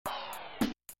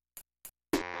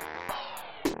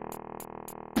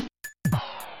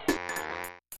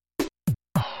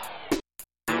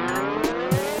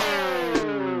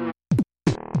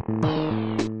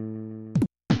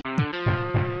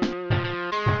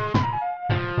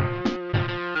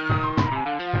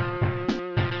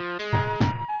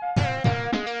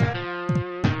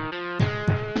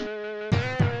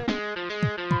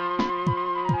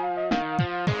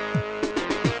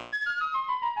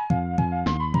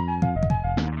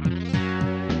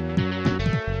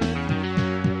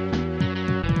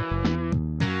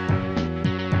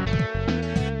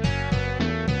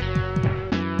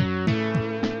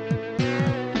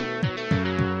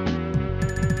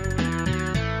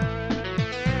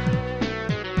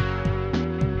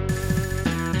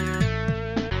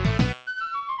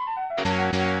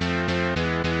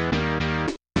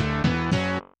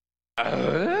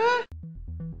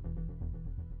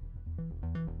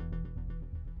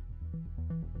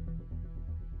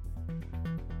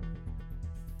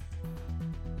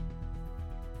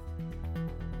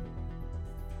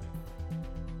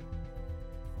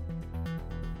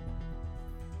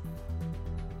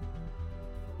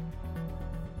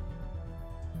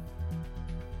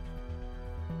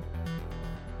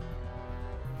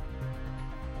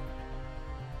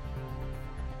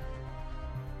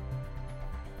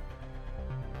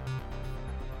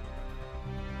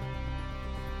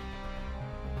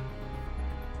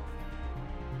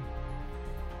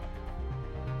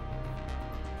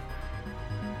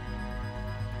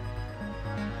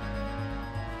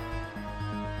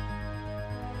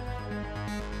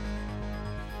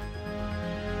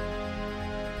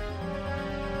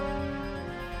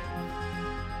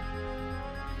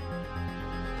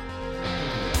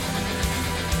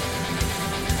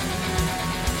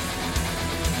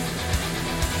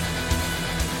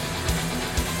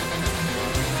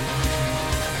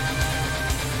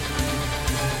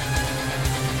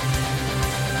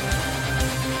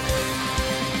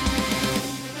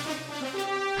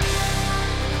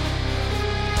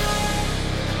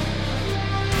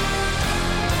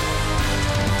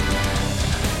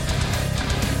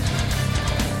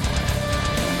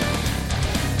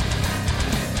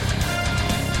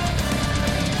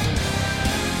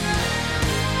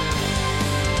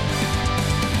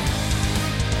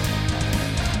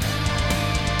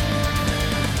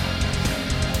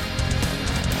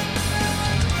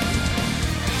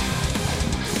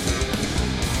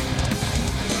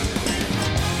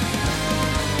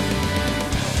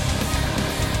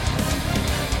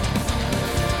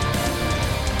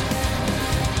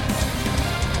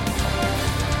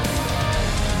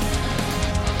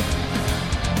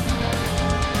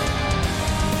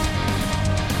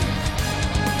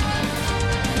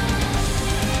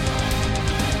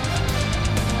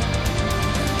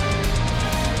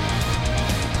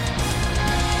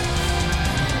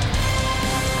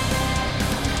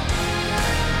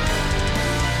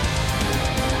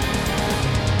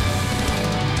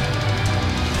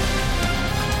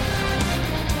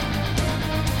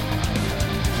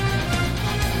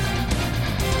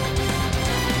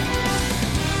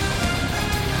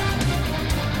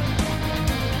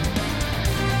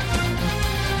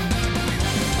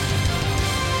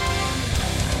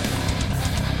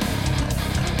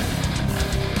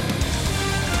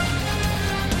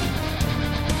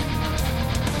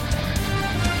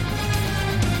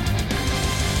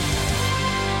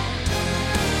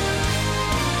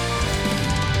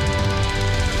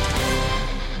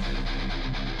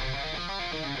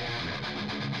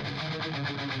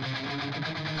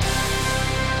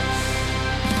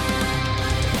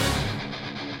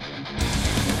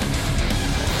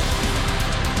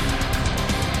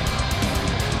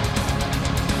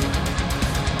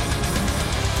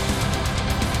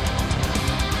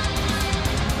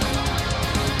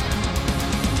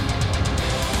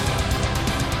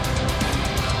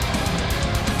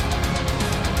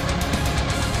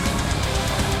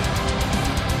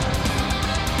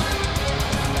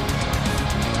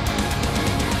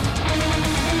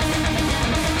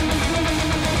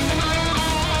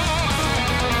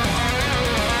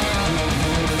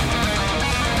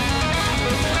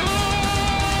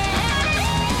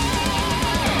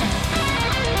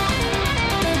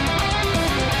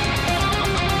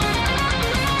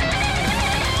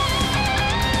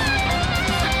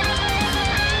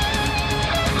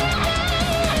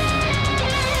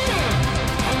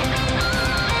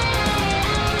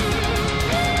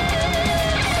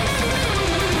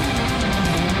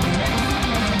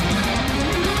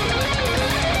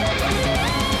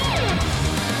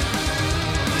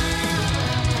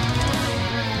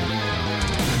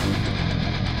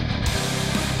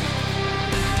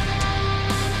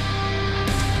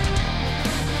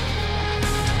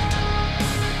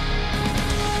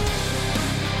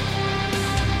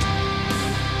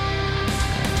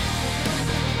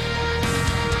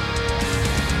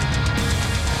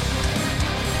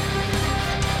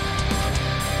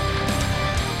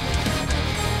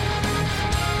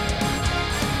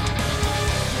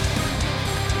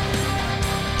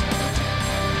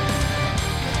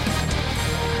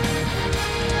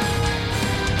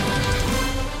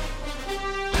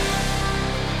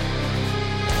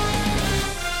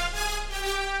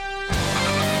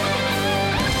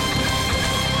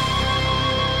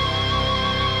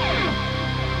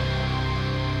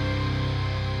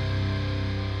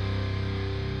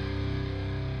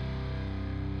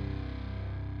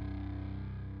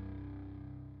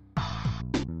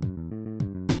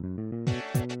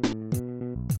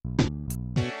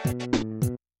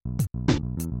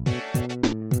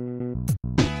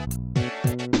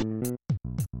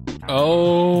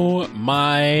Oh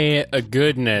my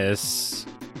goodness.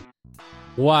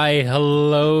 Why,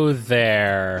 hello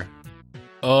there.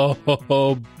 Oh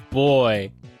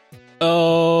boy.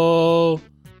 Oh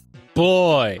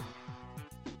boy.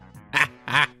 Ha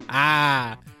ha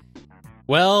ha.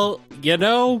 Well, you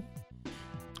know,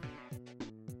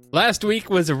 last week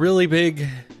was a really big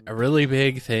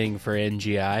thing for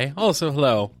NGI. Also,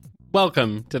 hello.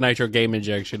 Welcome to Nitro Game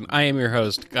Injection. I am your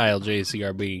host, Kyle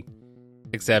JCRB.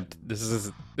 Except this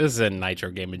isn't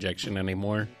Nitro Game Injection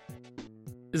anymore.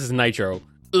 This is Nitro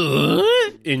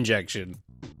Injection.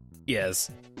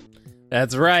 Yes.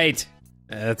 That's right.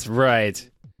 That's right.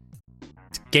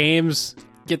 Games,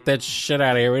 get that shit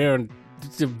out of here. We don't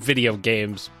do video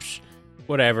games. Psh,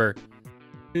 whatever.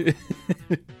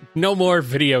 No more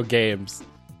video games.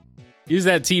 Use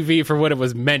that TV for what it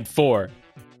was meant for,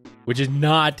 which is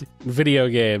not video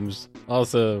games.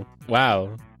 Also,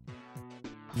 wow.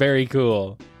 Very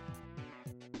cool.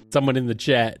 Someone in the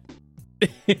chat.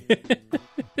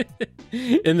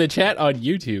 In the chat on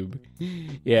YouTube.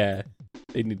 Yeah.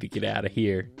 They need to get out of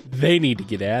here. They need to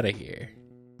get out of here.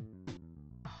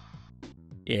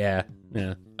 Yeah.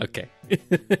 Yeah. Okay.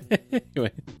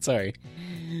 Anyway, sorry.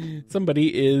 Somebody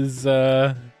is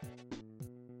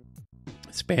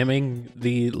spamming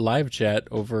the live chat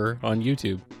over on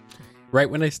YouTube right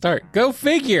when I start. Go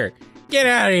figure. Get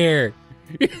out of here.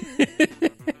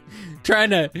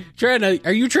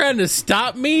 Are you trying to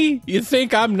stop me? You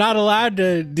think I'm not allowed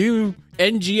to do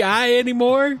NGI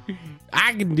anymore?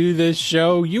 I can do this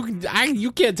show. You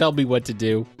can't tell me what to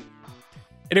do.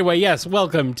 Anyway, yes,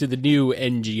 welcome to the new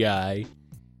NGI.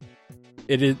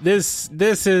 It is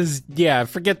this is yeah,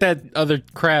 forget that other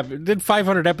crap. Did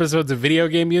 500 episodes of video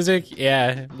game music?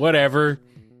 Yeah, whatever.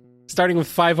 Starting with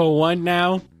 501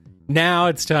 now. Now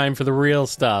it's time for the real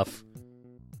stuff.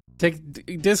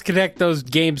 Disconnect those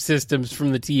game systems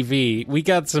from the TV. We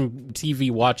got some TV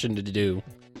watching to do.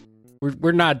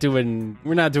 We're not doing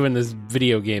this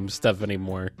video game stuff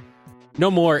anymore. No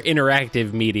more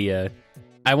interactive media.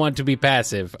 I want to be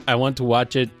passive. I want to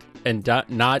watch it and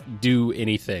not do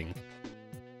anything.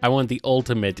 I want the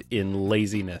ultimate in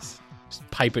laziness. Just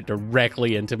pipe it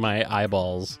directly into my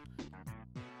eyeballs.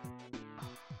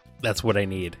 That's what I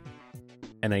need.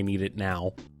 And I need it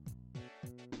now.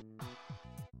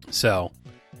 So,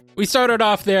 we started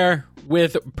off there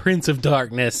with Prince of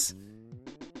Darkness,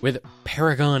 with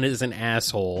Paragon is an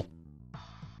asshole.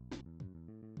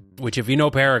 Which, if you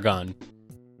know Paragon,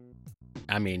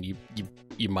 I mean,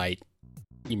 you might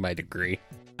agree.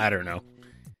 I don't know.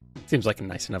 Seems like a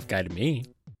nice enough guy to me.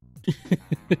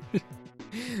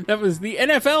 That was the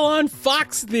NFL on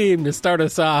Fox theme to start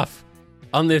us off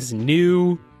on this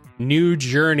new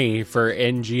journey for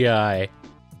NGI.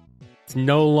 It's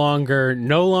no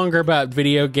longer about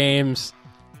video games.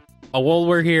 All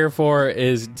we're here for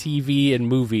is TV and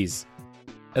movies.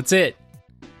 That's it.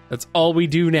 That's all we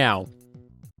do now.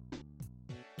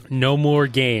 No more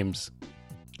games.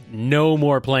 No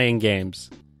more playing games.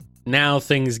 Now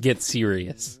things get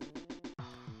serious.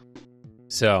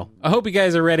 So, I hope you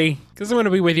guys are ready, because I'm going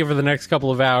to be with you for the next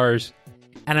couple of hours,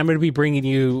 and I'm going to be bringing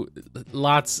you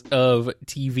lots of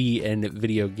TV and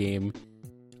video game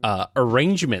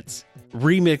arrangements,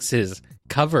 remixes,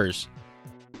 covers,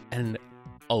 and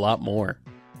a lot more.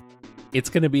 It's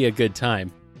going to be a good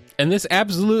time. And this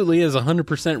absolutely is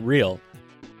 100% real.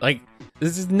 Like,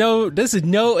 this is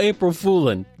no April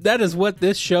Fooling. That is what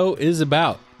this show is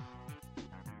about.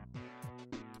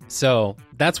 So,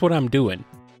 that's what I'm doing.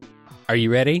 Are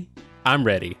you ready? I'm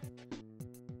ready.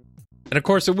 And of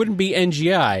course, it wouldn't be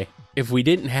NGI if we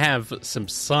didn't have some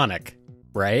Sonic,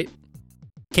 right?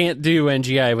 Can't do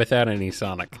NGI without any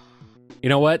Sonic. You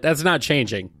know what? That's not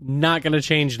changing. Not going to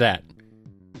change that.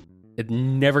 It's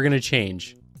never going to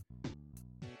change.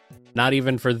 Not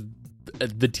even for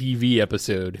the TV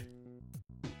episode.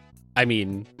 I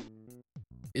mean,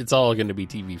 it's all going to be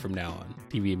TV from now on.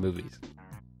 TV and movies.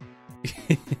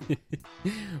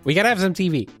 We got to have some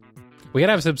TV. We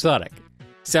gotta have some Sonic.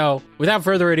 So, without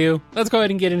further ado, let's go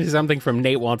ahead and get into something from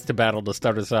Nate Wants to Battle to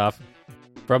start us off.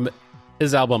 From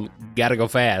his album, Gotta Go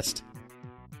Fast.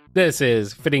 This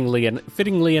is, fittingly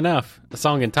enough, a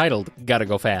song entitled Gotta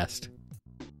Go Fast.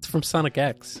 It's from Sonic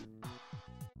X.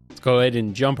 Let's go ahead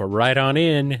and jump right on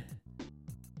in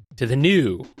to the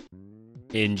new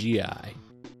NGI.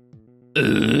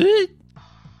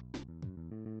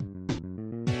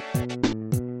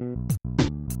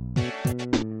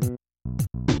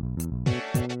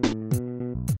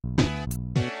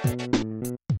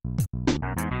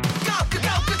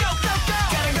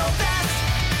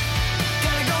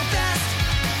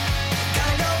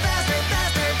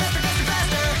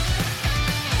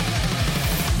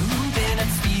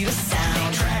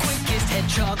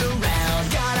 chalk around.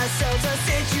 Got ourselves a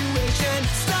situation,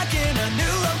 stuck in a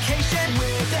new location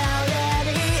without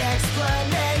any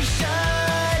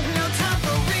explanation. No time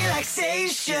for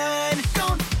relaxation.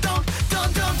 Don't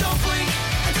blink,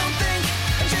 don't think,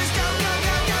 just go.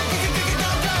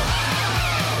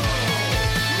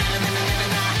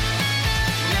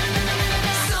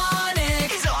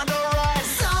 Sonic is on the run.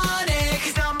 Sonic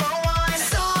is number one.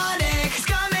 Sonic is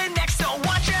coming next, so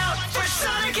watch out for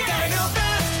Sonic. Gotta go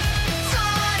fast.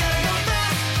 Sonic, gotta go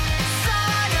fast.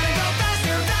 Sonic, gotta go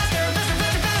faster, faster, faster,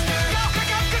 faster, faster.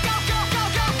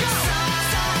 Go.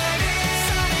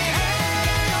 Sonic,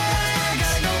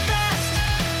 gotta go fast.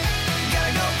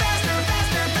 Gotta go faster,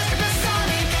 faster, faster, faster.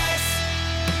 Sonic X.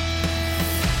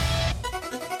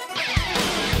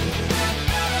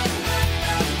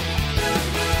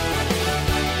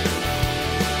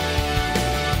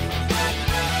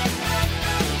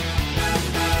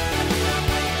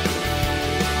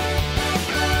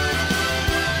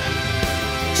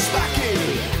 Sparky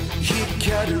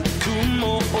光る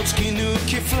雲を突き抜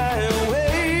き Fly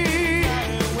away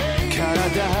体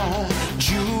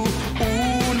中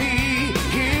に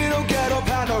広がる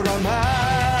パノラマ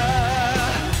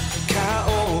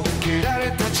顔蹴ら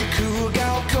れた地区が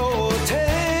起こって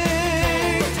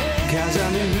ガザ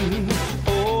ヌ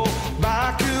を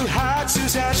爆発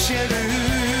させる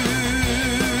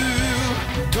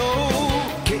溶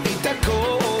けた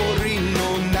氷の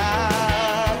中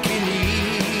に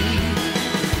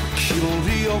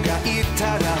煙をがいた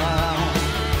ら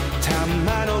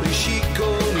玉乗りしこ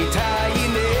みたい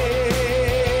ね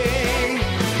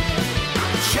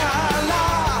チャラ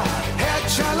ヘ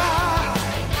チャラ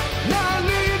何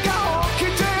が起き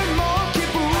ても気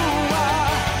分は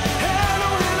ヘロ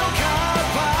ヘロカ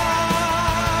バ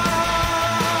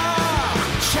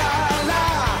ーチャラ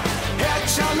ヘ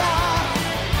チャラ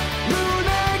胸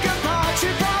がパチ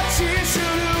パチする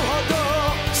ほど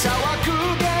騒ぐ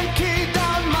元気玉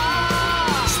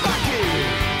スパッキ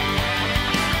ー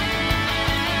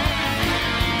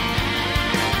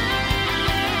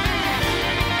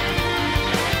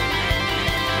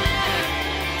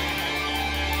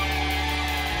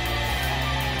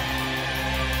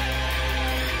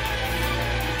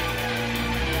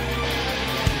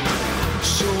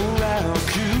空を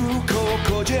急行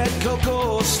コジェットコ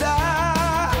ースタ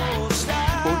ー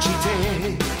落ちて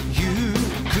ゆ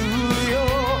くよ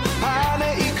パネ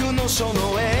行くのその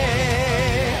絵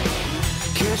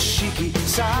景色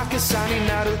逆さに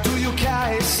なるという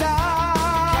かえさ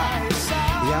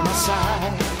山さ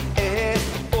え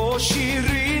お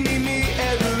尻に見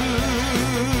える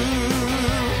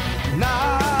悩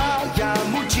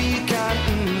む時間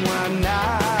はな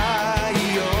い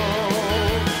よ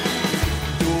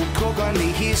どこかに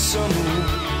潜む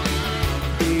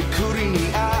びっくりに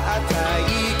あったい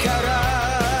から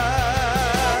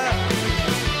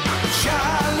チャ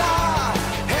ラ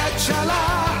ヘチャラ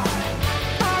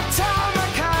頭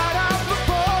からブポ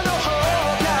の方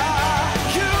が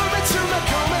夢詰め込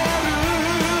め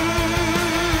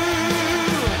る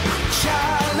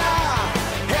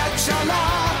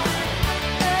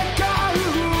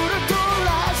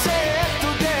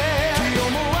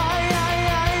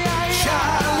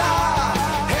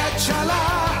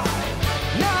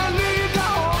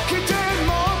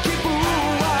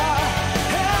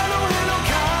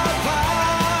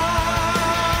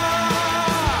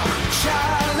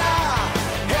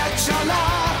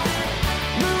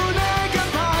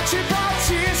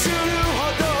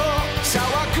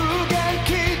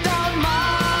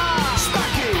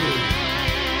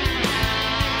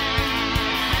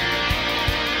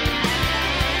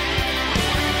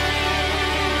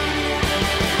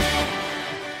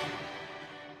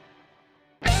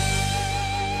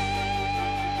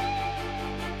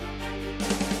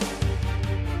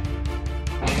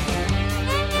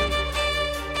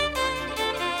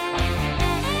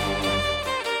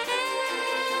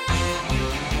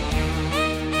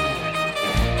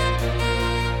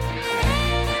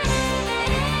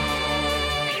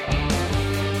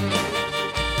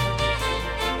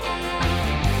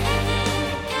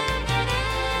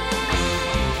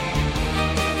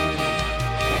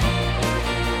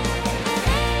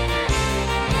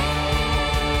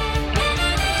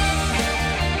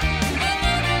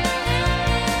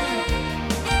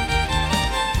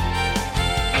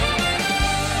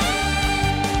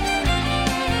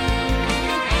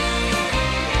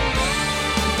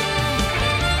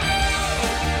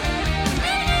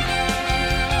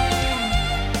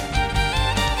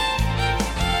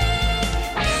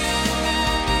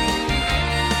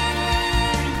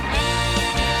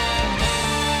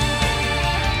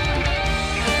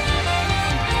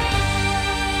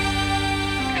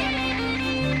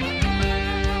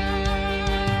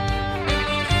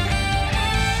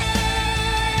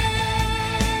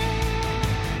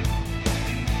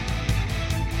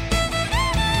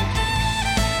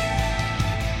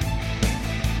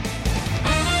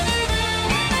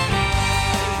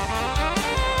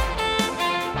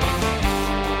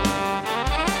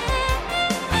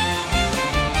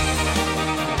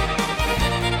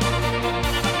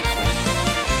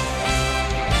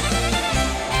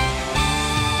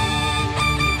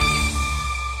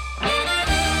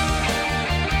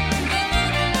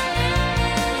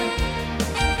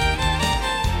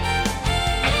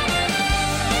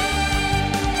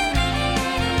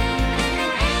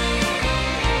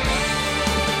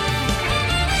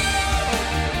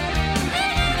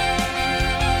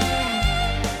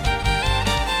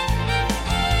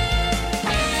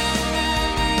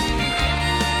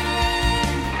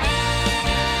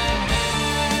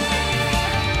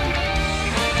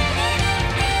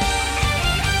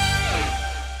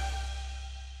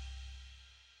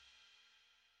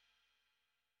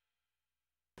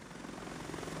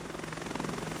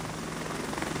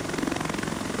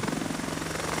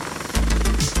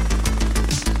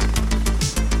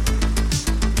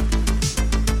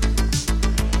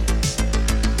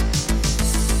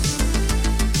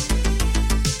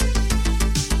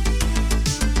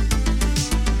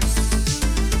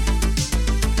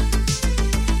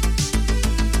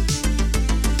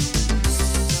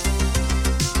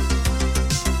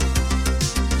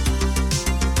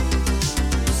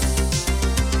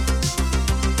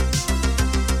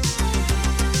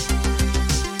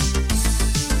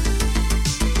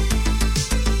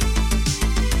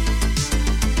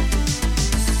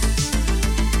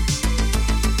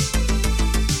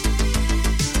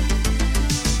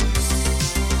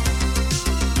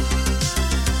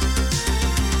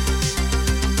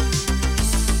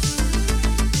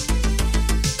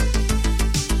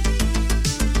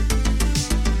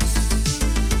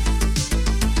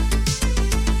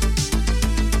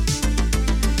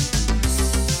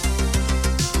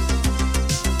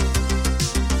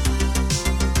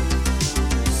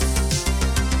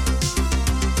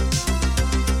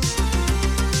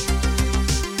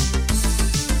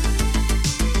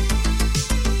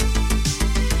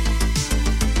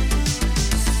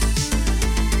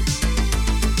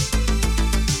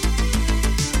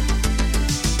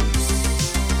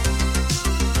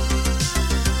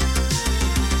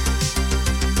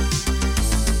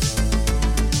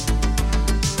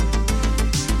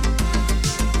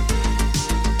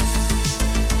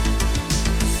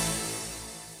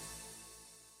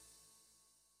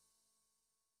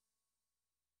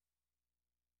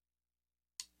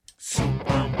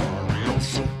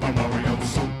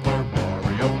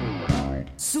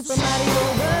Super Mario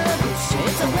World,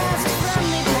 it's a blast from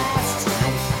the past.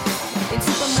 In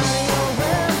Super Mario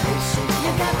World,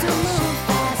 you got to move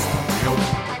fast.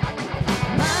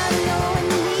 Mario and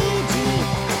Luigi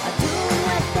are doing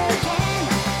what they can.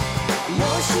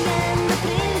 Yoshi and the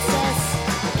princess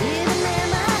are giving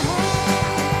them a hand.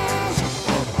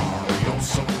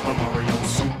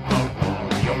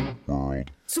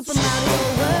 Super Mario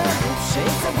World,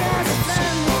 it's a blast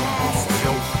from the past.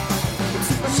 In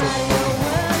Super Mario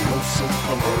World,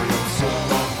 Super Mario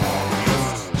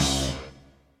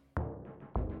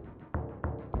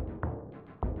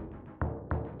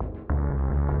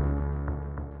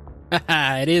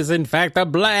It is, in fact, a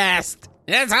blast.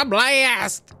 It's a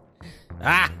blast.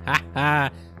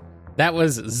 That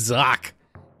was Zoc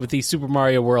with the Super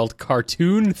Mario World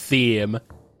cartoon theme,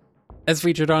 as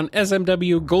featured on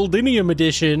SMW Goldinium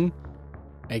Edition.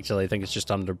 Actually, I think it's just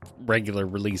on the regular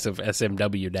release of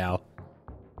SMW now.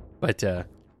 But,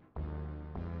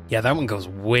 yeah, that one goes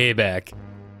way back.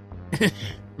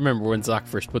 Remember when Zoc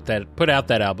first put out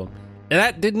that album. And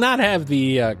that did not have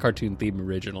the cartoon theme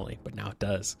originally, but now it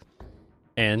does.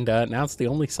 And now it's the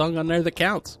only song on there that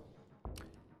counts.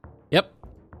 Yep.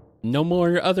 No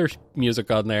more other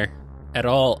music on there at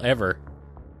all, ever.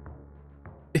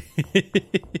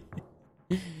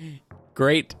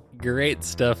 Great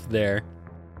stuff there.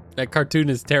 That cartoon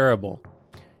is terrible.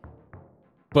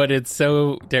 But it's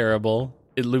so terrible,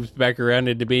 it loops back around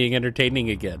into being entertaining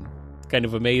again. It's kind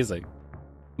of amazing.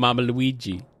 Mama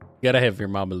Luigi. Gotta have your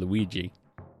Mama Luigi.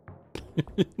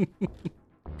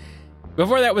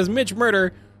 Before that was Mitch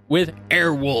Murder with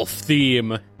Airwolf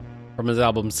theme from his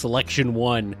album Selection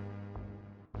 1.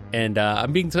 And I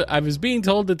was being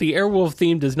told that the Airwolf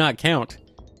theme does not count.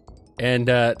 And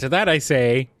to that I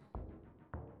say,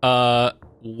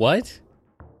 what?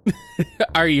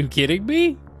 Are you kidding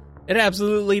me? It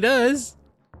absolutely does.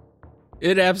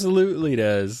 It absolutely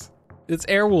does. It's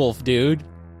Airwolf, dude.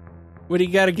 What do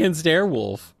you got against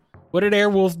Airwolf? What did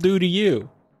Airwolf do to you?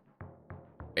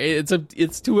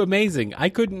 It's too amazing. I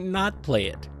couldn't not play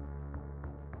it.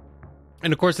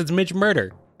 And of course it's Mitch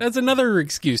Murder. That's another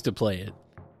excuse to play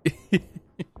it.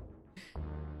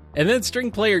 And then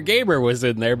String Player Gamer was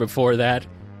in there before that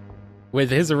with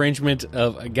his arrangement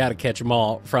of Gotta Catch 'Em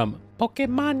All from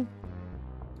Pokemon.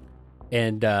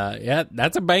 And yeah,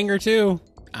 that's a banger too.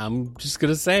 I'm just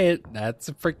gonna say it. That's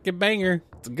a freaking banger.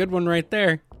 It's a good one right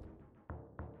there.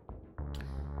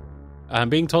 I'm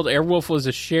being told Airwolf was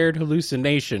a shared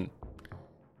hallucination.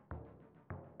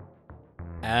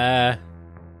 Alright.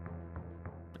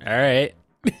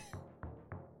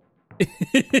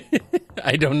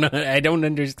 I don't know. I don't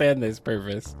understand this,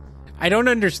 Purvis. I don't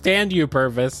understand you,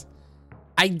 Purvis.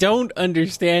 I don't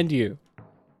understand you.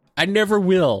 I never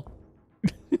will.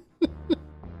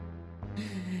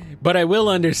 But I will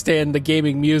understand the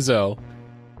Gaming Muso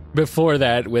before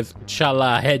that with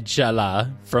Chala Head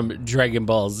Chala from Dragon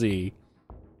Ball Z.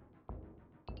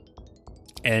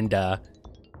 And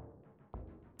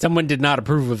someone did not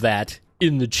approve of that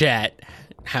in the chat.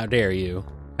 How dare you?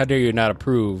 How dare you not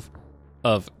approve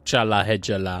of Chala Head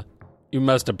Chala? You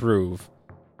must approve.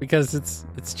 Because it's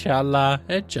Chala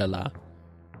Head Chala.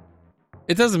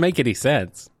 It doesn't make any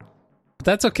sense. But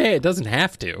that's okay, it doesn't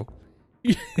have to.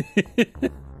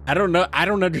 I don't know. I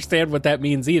don't understand what that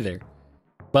means either.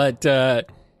 But that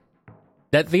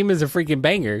theme is a freaking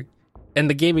banger, and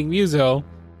the Gaming Muso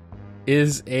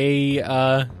is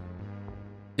an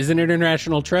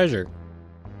international treasure.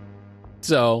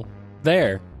 So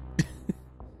there.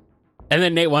 And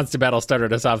then Nate Wants to Battle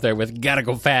started us off there with Gotta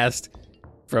Go Fast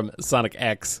from Sonic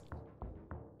X.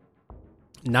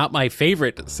 Not my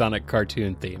favorite Sonic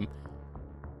cartoon theme,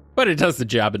 but it does the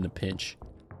job in the pinch.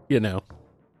 You know.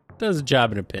 Does a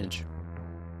job in a pinch.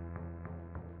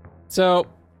 So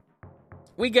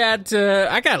we got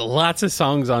I got lots of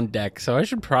songs on deck, so I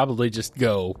should probably just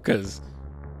go, because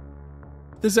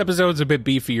this episode's a bit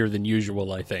beefier than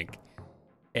usual, I think.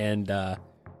 And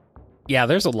yeah,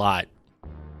 there's a lot.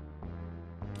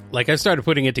 Like, I started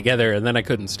putting it together and then I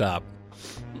couldn't stop.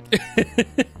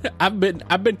 I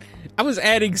was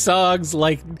adding songs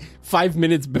like 5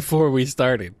 minutes before we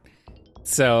started.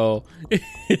 So yeah,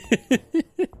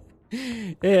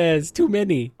 it's too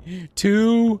many.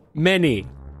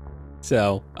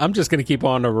 So I'm just gonna keep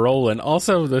on rolling.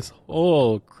 Also, this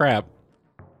crap,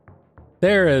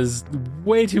 there is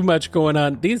way too much going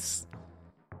on. These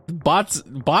bot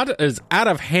is out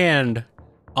of hand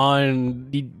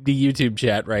on the YouTube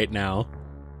chat right now.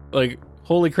 Like,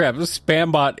 holy crap, this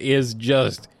spam bot is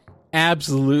just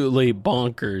absolutely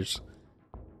bonkers.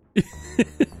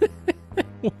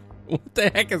 What the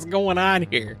heck is going on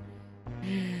here?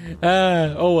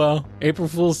 Oh well, April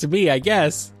Fool's to me, I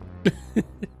guess.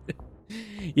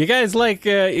 You guys like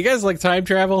time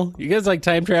travel? You guys like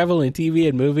time travel in TV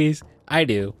and movies? I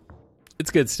do.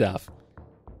 It's good stuff.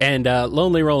 And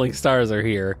Lonely Rolling Stars are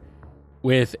here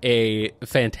with a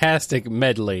fantastic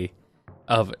medley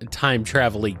of time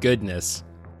travel-y goodness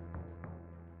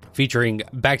featuring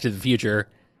Back to the Future,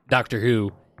 Doctor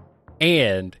Who,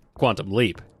 and Quantum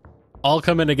Leap, all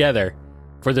coming together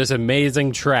for this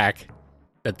amazing track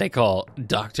that they call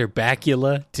Dr.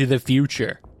 Bakula to the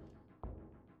Future.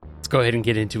 Let's go ahead and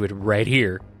get into it right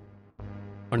here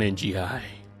on NGI.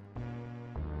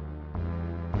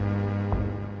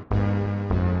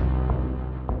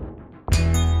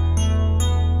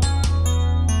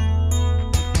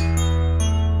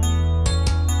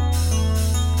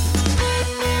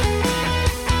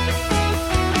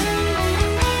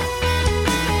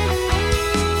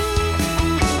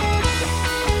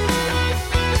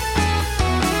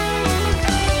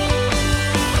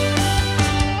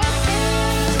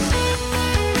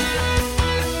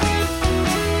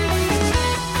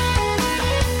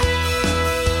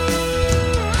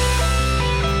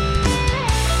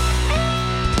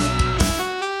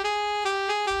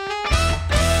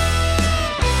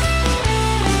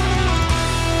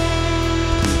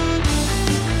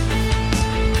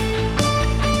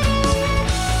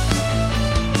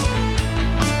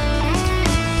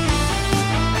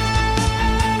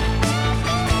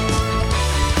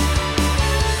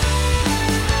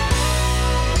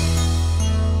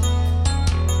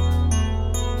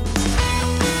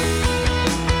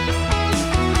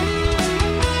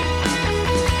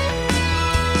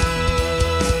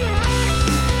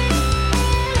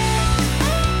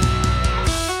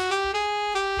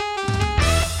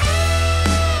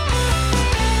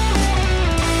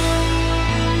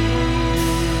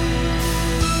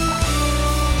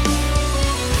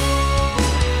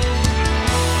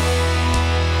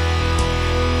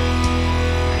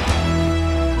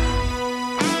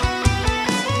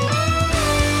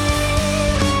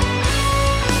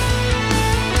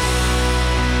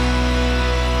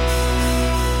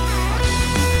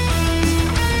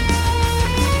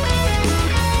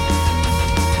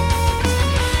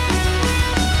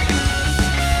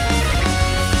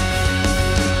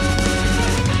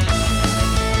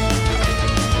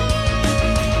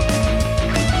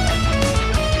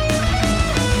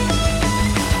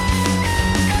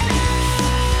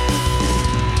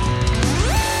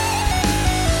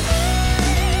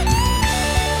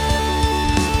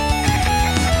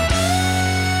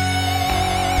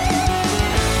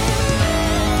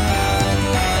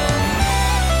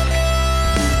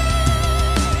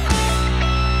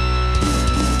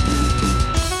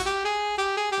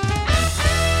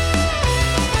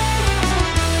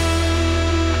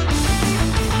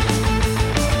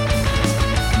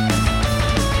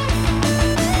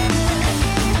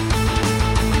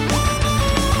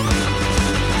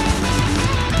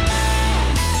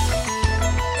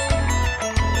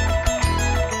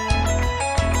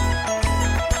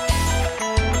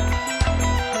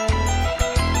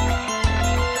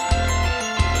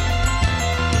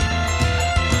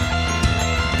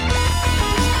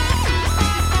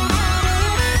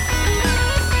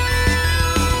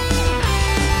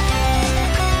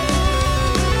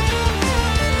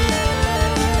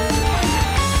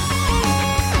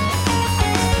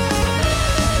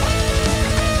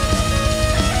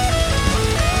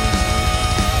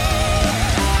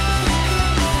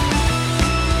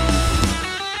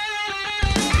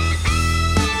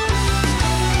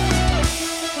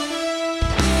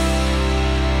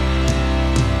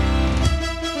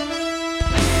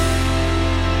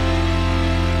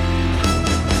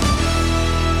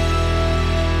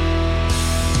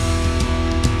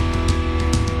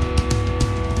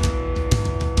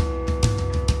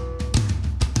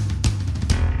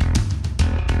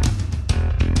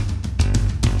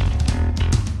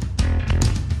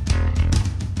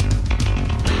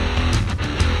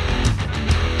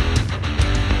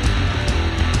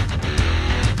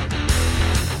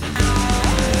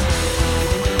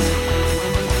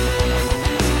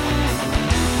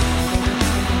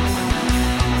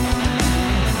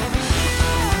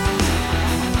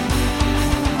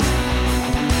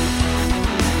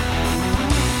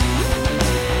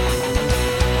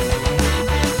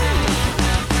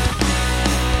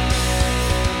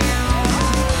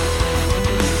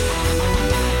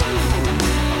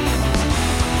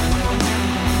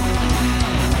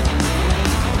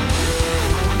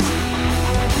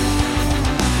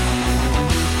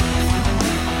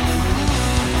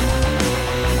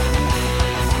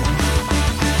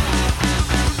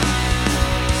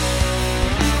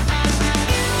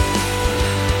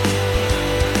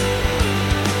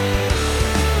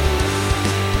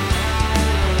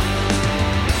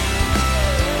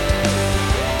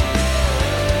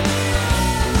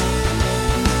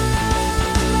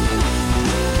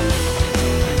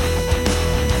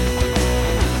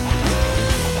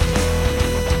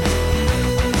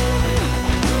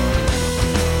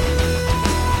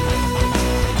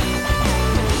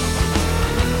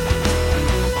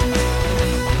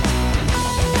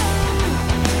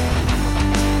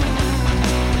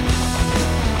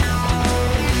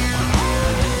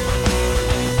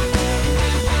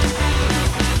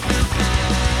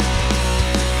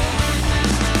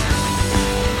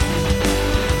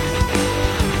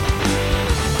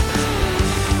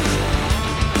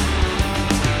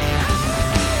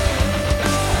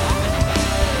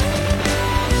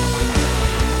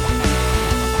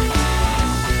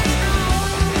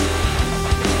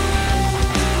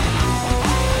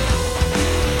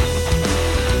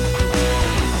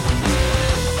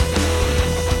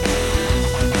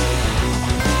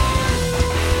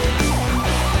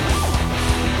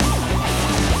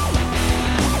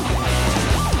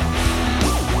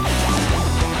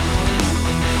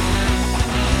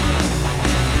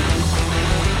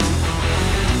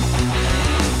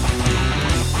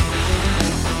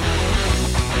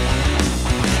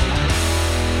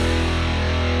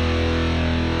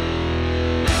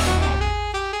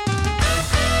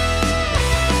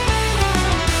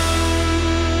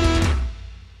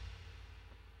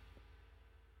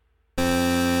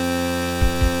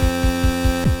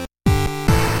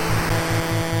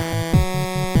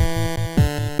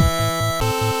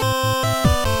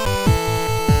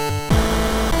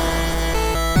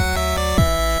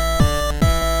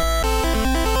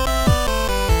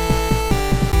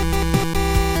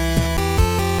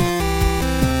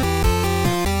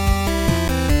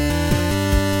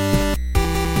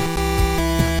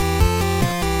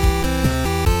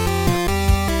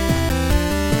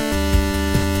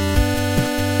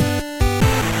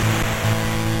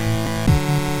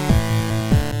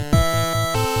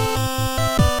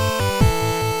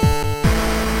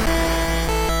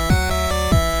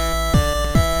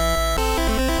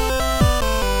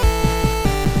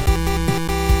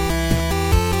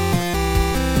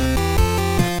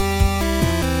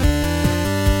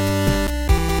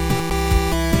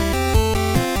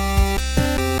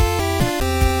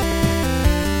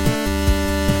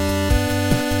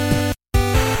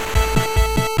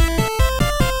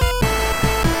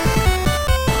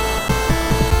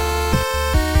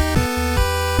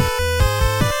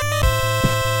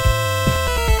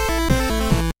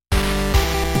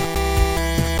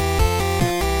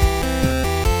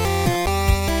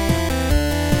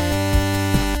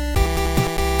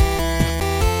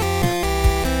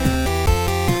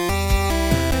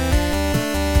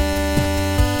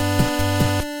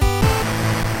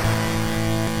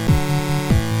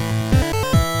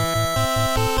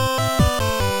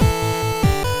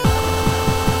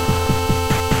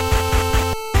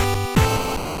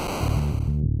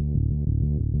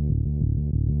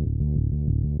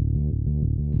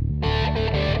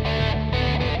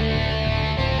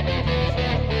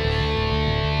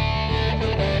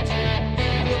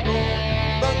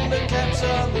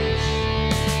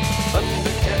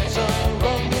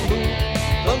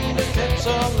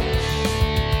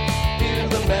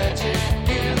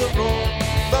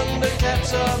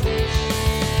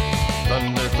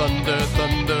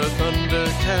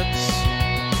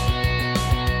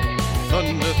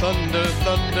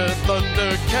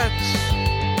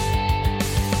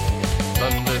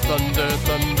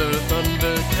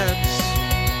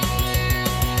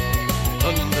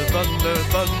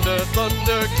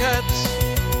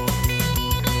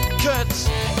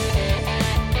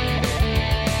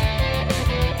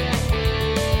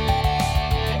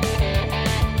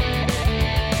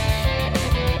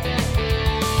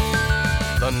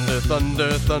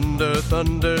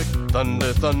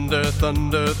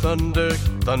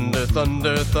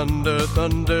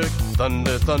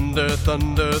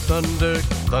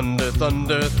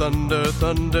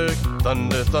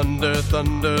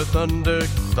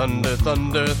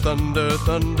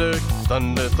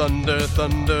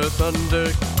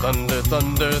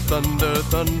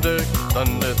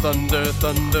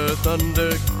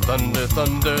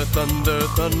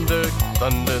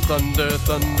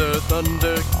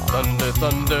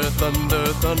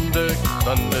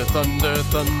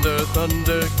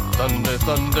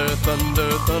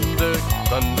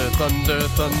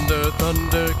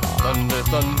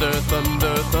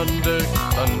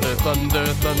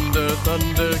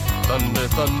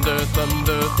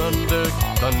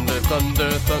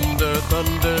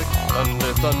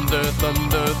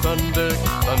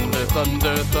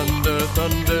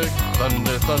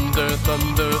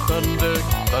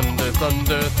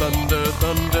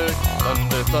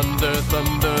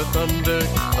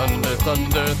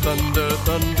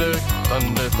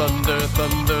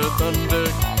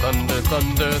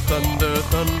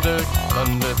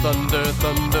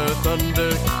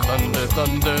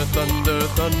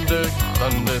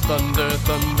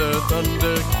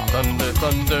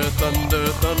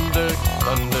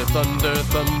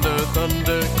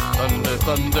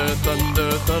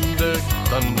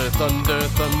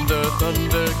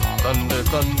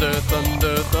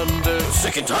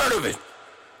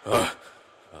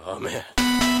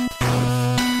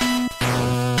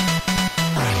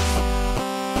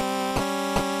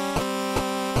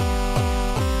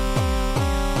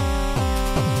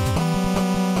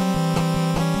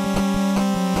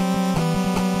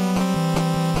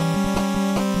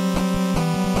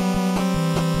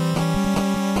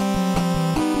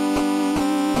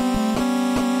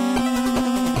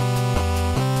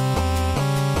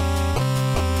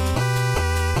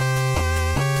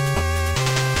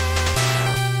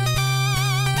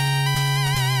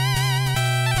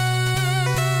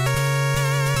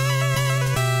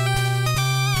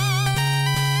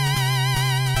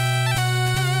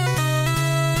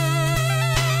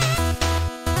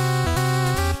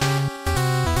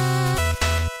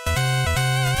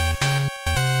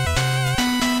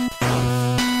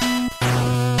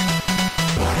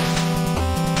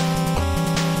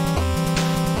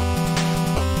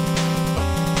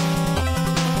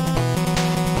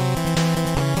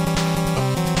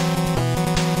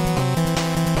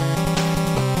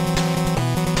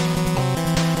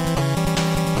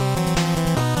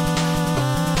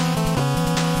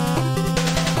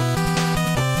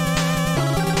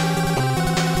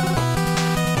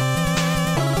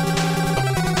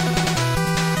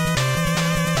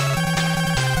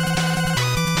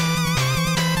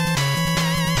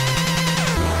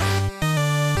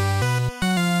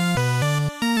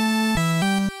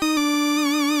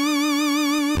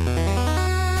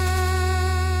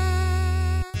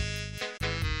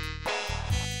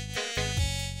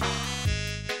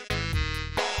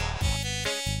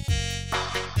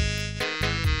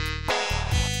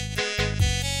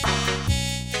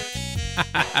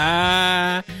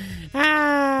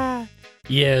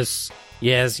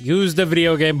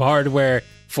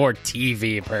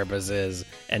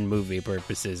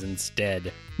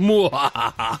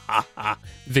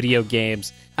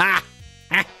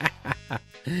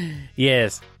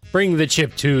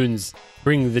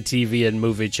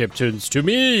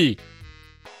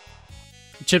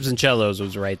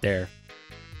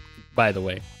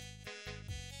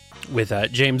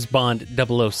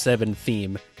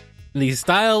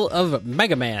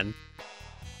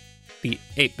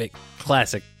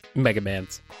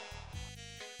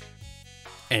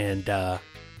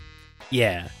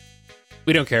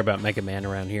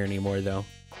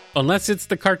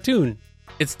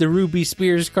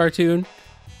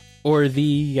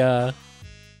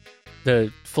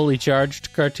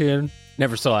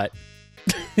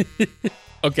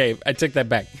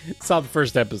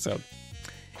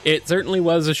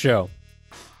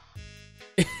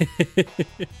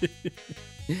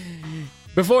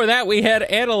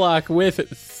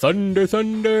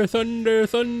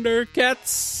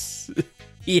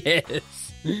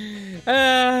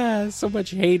 So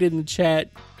much hate in the chat.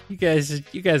 You guys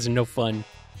are no fun.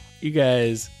 You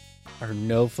guys are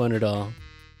no fun at all.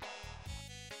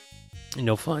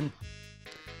 No fun.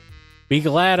 Be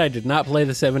glad I did not play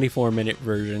the 74-minute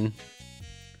version.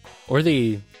 Or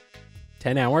the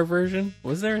 10-hour version?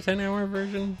 Was there a 10-hour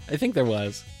version? I think there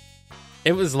was.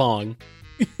 It was long.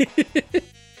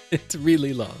 It's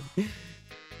really long.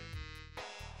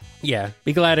 Yeah,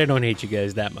 be glad I don't hate you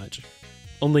guys that much.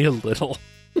 Only a little.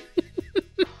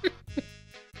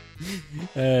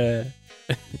 Of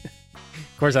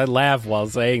course, I laugh while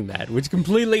saying that, which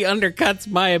completely undercuts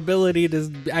my ability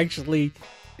to actually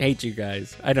hate you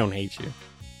guys. I don't hate you.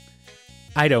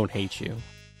 I don't hate you.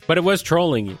 But it was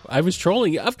trolling you. I was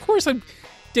trolling you. Of course I'm...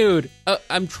 Dude,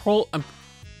 I'm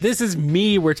this is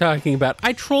me we're talking about.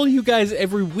 I troll you guys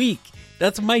every week.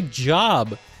 That's my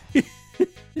job.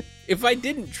 If I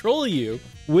didn't troll you,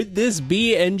 would this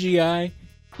be NGI?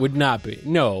 Would not be.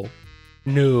 No.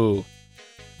 No.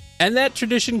 And that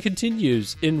tradition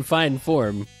continues in fine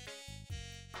form.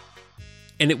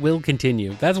 And it will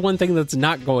continue. That's one thing that's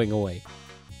not going away.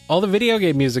 All the video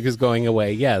game music is going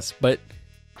away, yes, but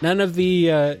none of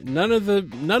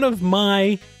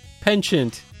my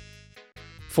penchant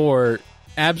for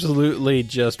absolutely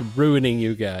just ruining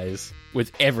you guys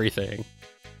with everything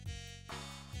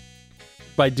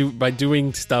by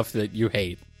doing stuff that you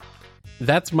hate.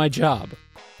 That's my job,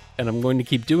 and I'm going to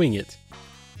keep doing it,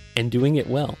 and doing it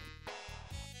well.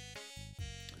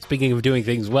 Speaking of doing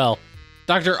things well,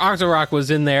 Dr. Octorok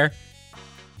was in there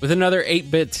with another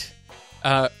 8-bit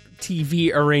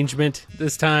TV arrangement,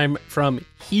 this time from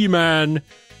He-Man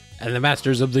and the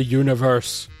Masters of the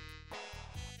Universe.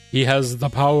 He has the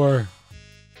power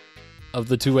of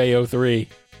the 2A03.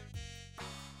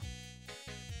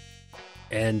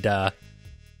 And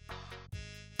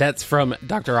that's from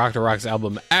Dr. Octorok's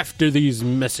album After These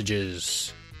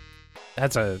Messages.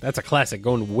 That's a classic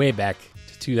going way back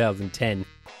to 2010.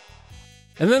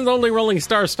 And then the Only Rolling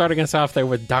Stars starting us off there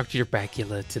with Dr.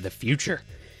 Bacula to the Future.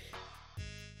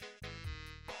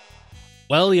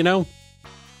 Well, you know,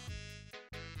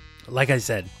 like I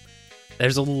said,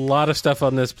 there's a lot of stuff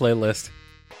on this playlist.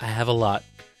 I have a lot.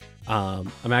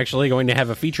 I'm actually going to have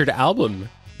a featured album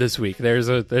this week. There's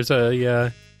a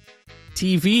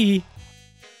TV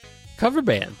cover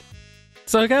band.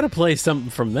 So I got to play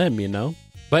something from them, you know.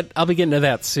 But I'll be getting to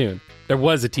that soon. There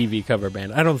was a TV cover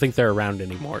band. I don't think they're around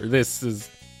anymore. This is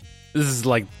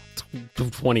like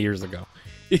 20 years ago.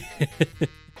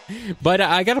 But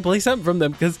I got to play something from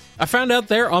them because I found out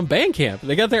they're on Bandcamp.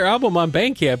 They got their album on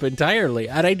Bandcamp entirely.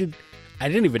 And I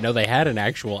didn't even know they had an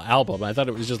actual album. I thought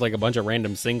it was just like a bunch of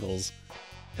random singles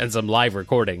and some live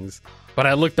recordings. But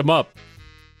I looked them up.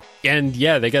 And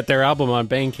yeah, they got their album on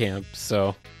Bandcamp.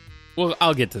 So, well,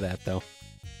 I'll get to that though.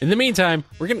 In the meantime,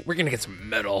 we're gonna get some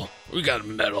metal. We got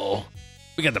metal.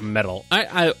 We got the metal.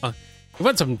 I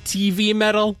want some TV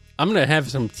metal. I'm gonna have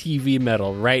some TV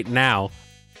metal right now,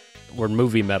 or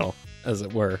movie metal, as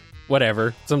it were.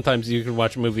 Whatever. Sometimes you can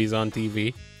watch movies on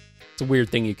TV. It's a weird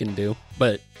thing you can do,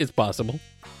 but it's possible.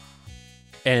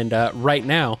 And right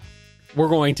now, we're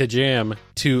going to jam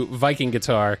to Viking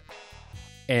Guitar,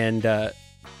 and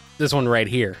this one right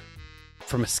here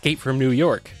from Escape from New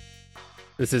York.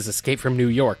 This is Escape from New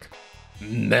York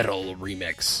Metal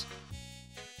Remix.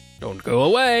 Don't go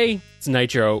away. It's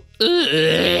Nitro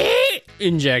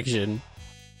Injection.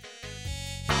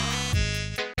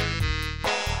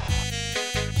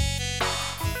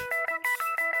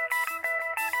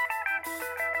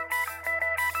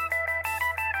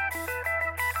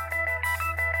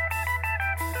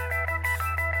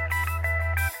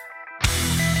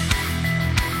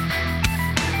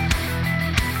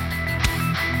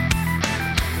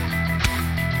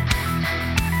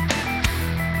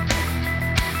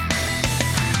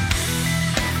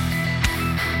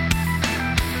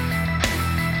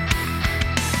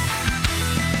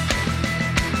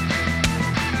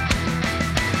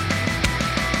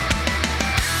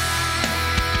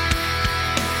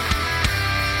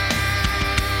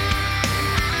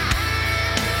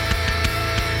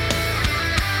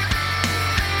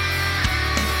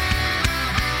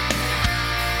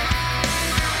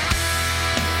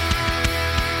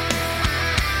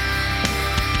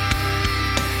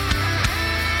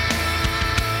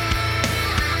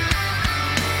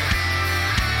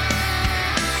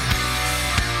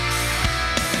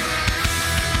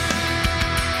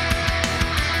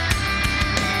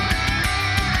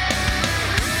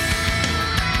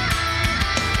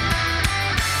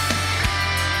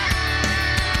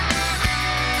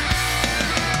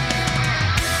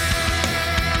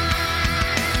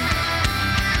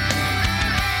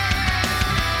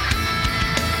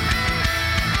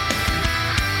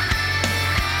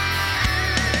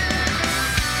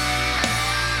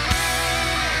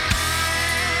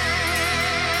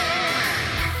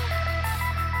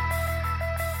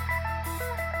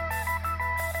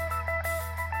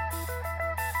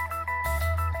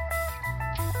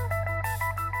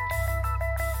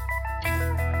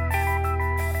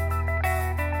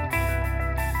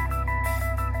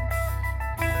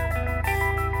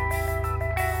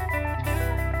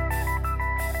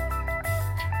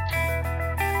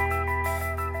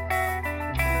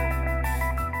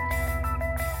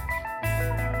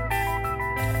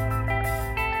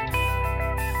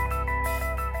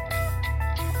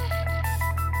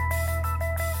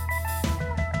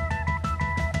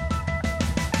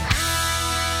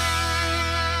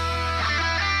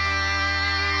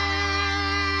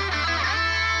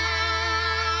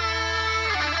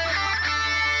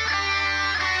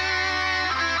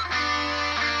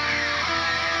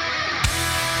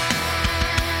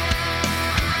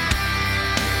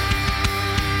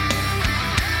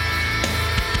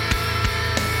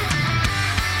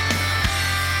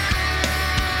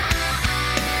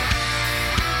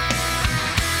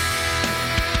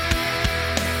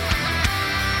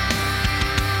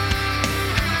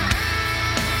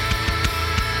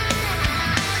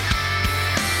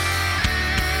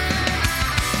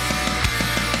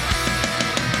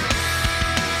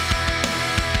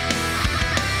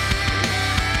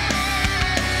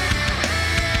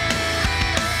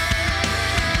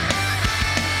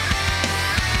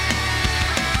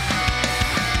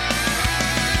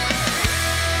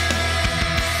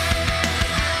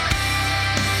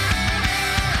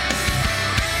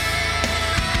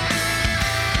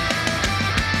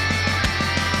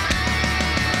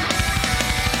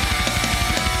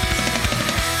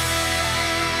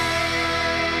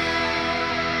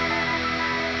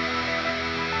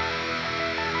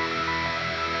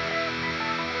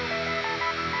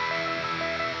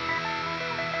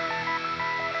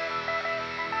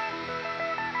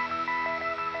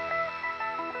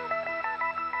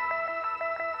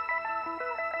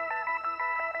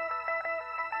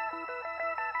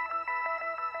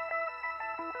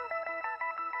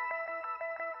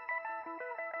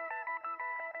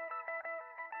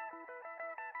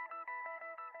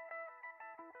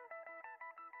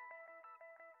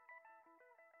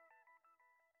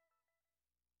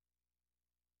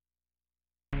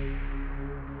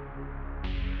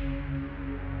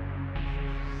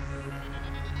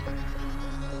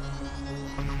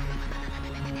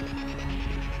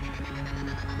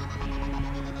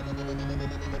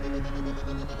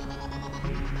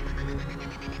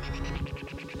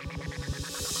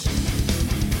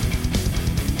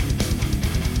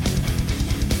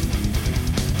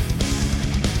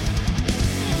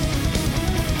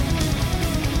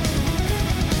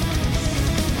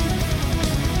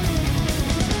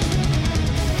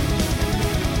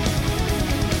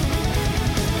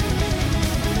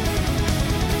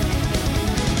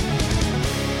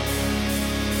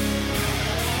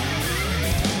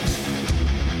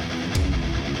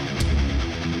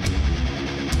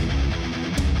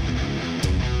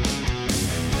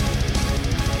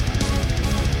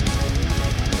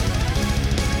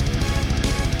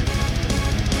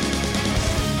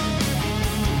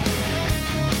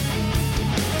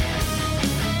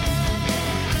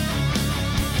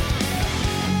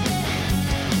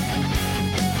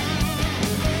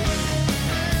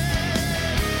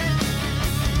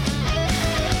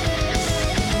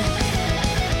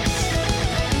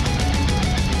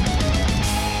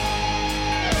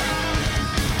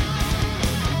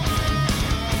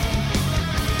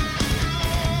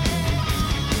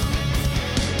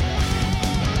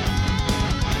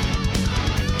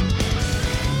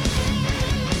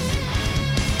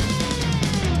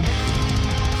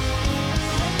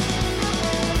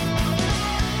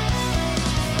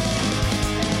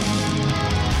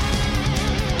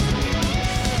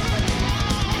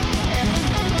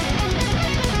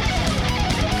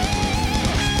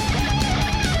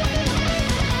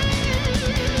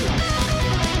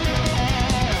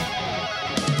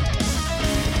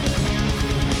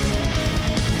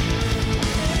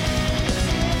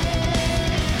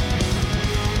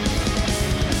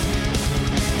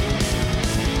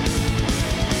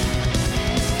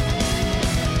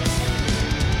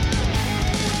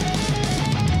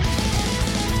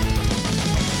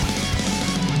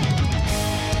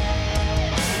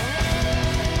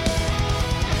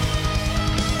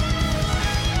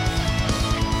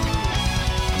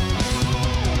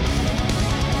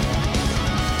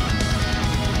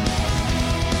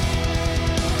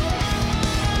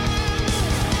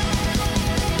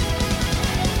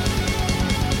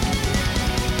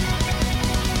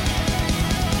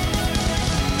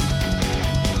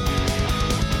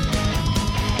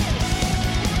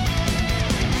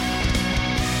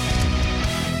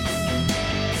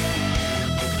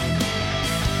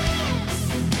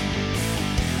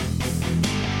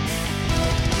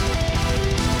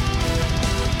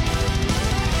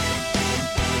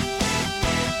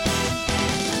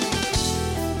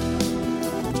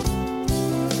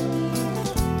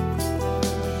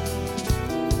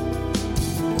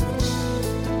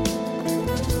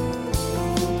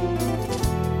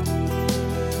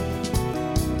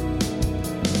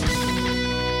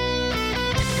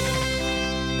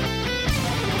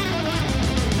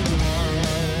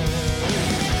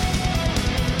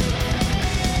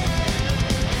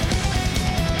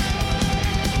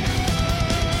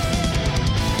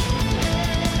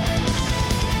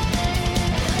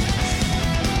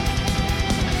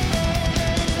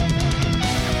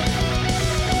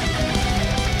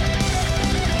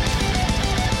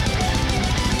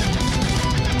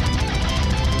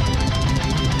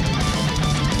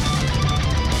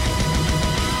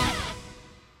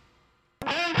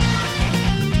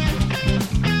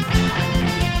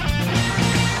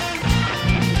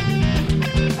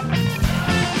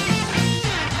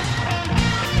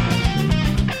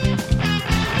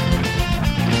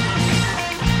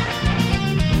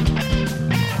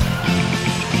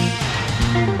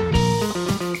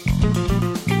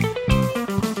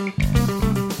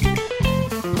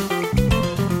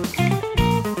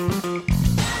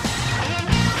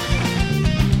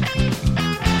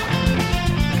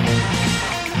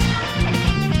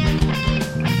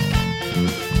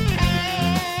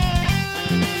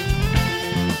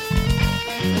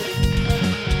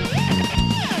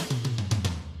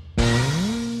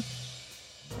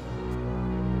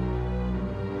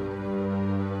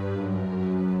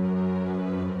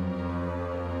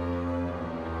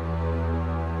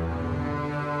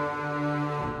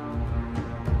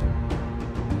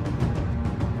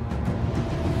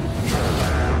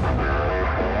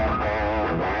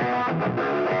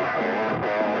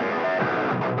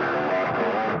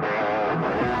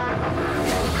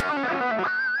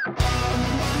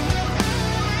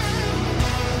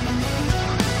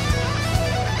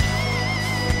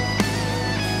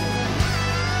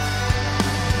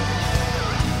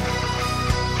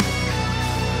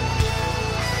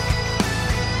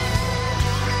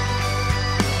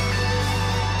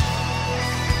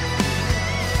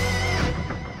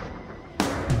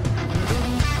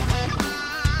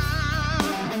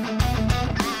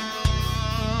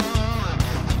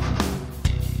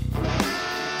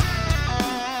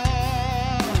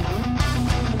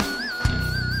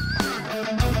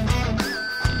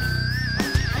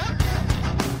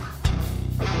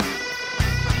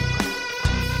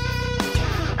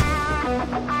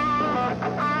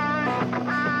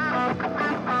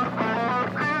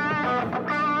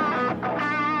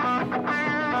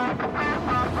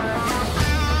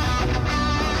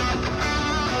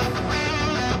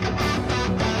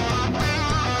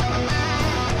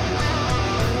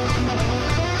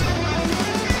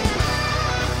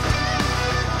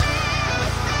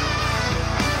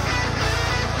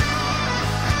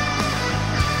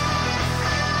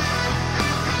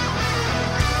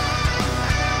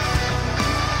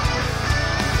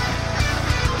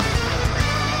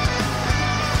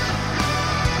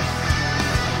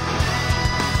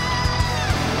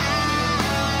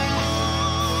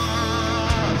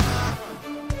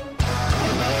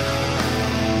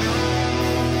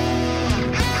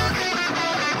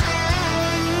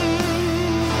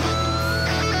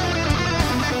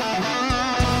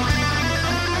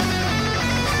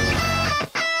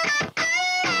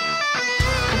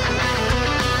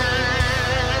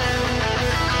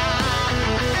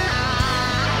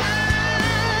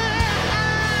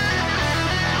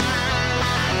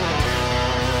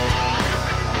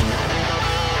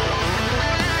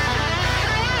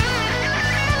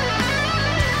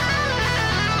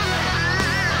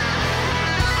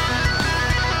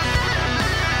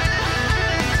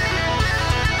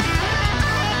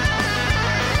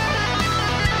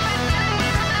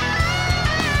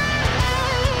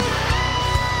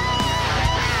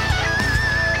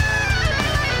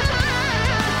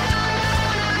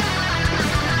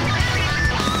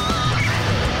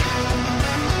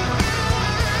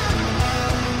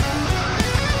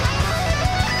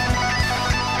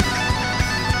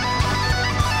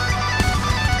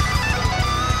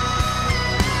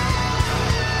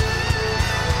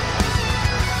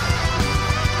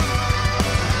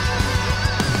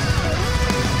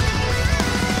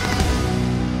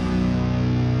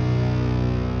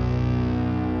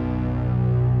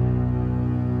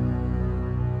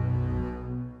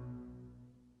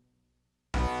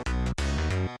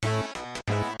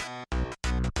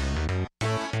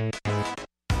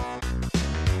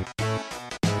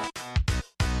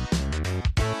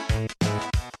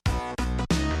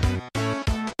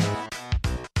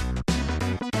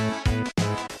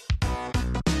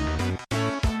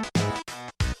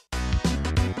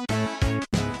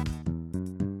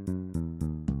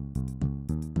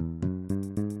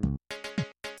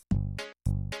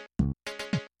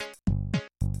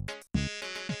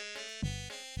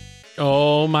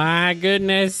 Oh my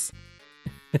goodness.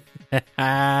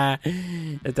 That's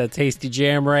a tasty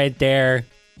jam right there.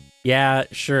 Yeah,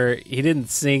 sure, he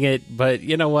didn't sing it, but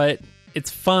you know what?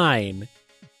 It's fine.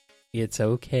 It's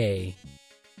okay.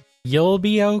 You'll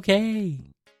be okay.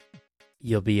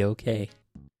 You'll be okay.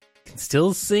 You can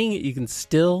still sing it. You can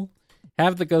still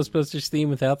have the Ghostbusters theme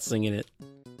without singing it.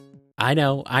 I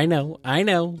know.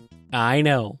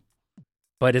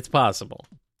 But it's possible.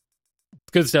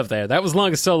 It's good stuff there. That was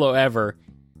longest solo ever.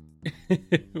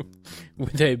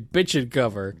 With a bitchin'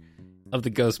 cover of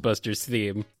the Ghostbusters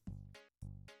theme.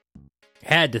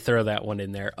 Had to throw that one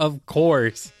in there, of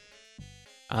course.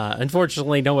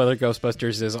 Unfortunately, no other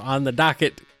Ghostbusters is on the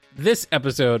docket this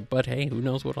episode, but hey, who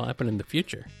knows what'll happen in the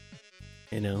future?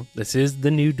 You know, this is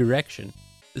the new direction.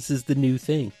 This is the new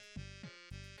thing.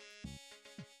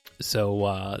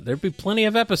 So there'll be plenty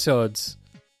of episodes,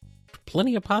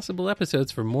 plenty of possible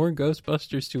episodes for more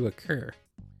Ghostbusters to occur.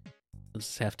 We'll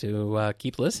just have to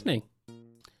keep listening.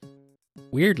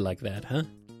 Weird like that, huh?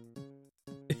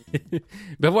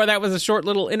 Before that was a short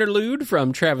little interlude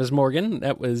from Travis Morgan.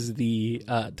 That was the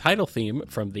title theme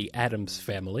from the Addams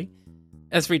Family,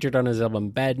 as featured on his album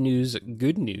Bad News,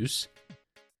 Good News.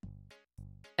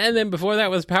 And then before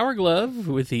that was Power Glove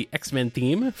with the X-Men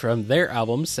theme from their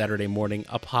album Saturday Morning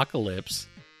Apocalypse.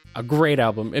 A great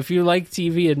album. If you like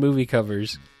TV and movie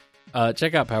covers,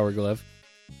 check out Power Glove.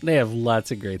 They have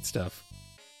lots of great stuff.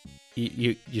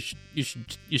 You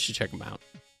should check them out.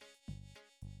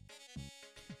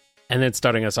 And then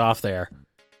starting us off there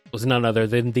was none other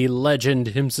than the legend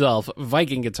himself,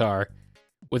 Viking Guitar,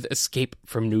 with Escape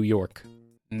from New York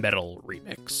Metal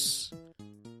Remix.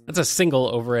 That's a single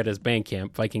over at his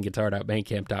Bandcamp,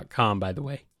 vikingguitar.bandcamp.com, by the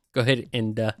way. Go ahead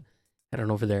and head on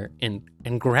over there and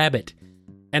grab it.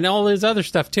 And all his other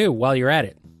stuff, too, while you're at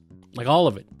it. Like all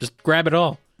of it. Just grab it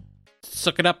all.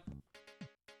 Suck it up.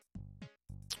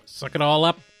 Suck it all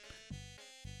up.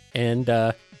 And,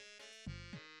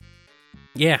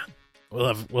 yeah. We'll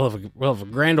have a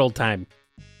grand old time.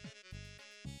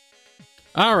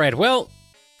 All right, well,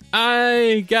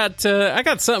 I got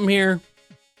something here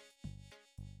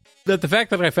that the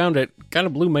fact that I found it kind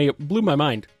of blew my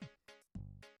mind.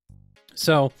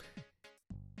 So,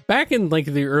 back in like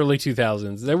the early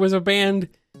 2000s, there was a band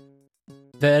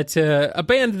that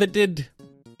did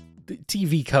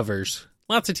TV covers,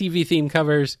 lots of TV theme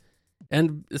covers,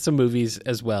 and some movies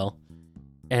as well,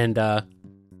 and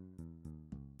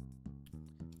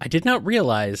I did not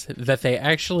realize that they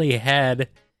actually had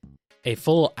a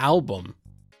full album.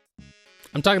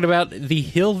 I'm talking about the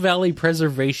Hill Valley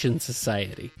Preservation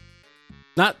Society.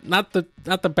 Not the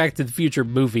Back to the Future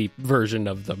movie version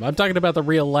of them. I'm talking about the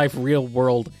real life, real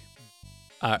world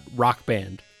rock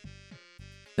band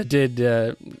that did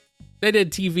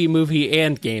TV, movie,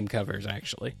 and game covers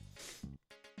actually.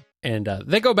 And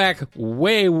they go back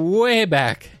way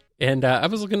back. And I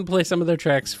was looking to play some of their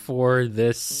tracks for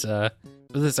this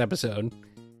episode,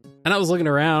 and I was looking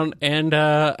around, and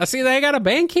I see they got a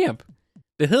Bandcamp,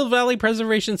 the Hill Valley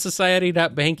Preservation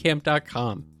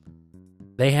Society.bandcamp.com.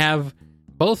 They have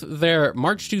both their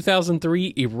March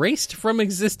 2003 Erased from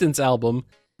Existence album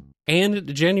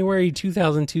and January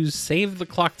 2002 Save the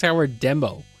Clock Tower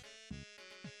demo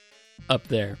up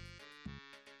there,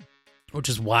 which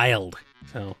is wild.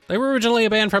 So they were originally a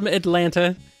band from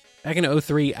Atlanta back in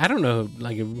 2003. I don't know,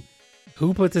 like,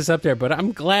 who put this up there, but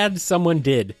I'm glad someone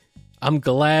did.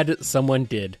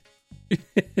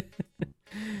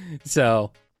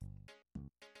 So,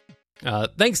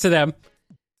 thanks to them.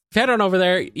 Head on over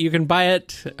there. You can buy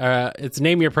it. It's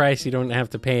name your price. You don't have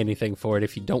to pay anything for it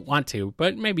if you don't want to,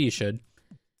 but maybe you should.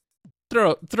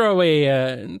 Throw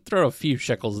a few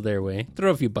shekels their way.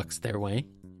 Throw a few bucks their way.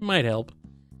 Might help.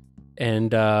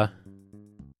 And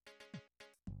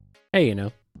hey, you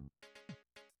know,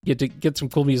 get some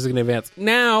cool music in advance.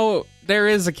 Now, there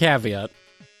is a caveat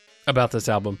about this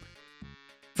album.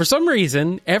 For some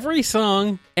reason, every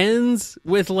song ends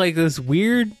with like this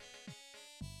weird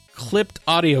clipped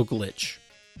audio glitch.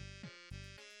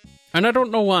 And I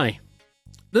don't know why.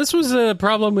 This was a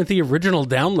problem with the original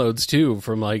downloads too,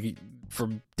 from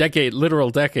literal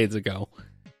decades ago.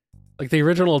 Like the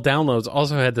original downloads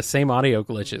also had the same audio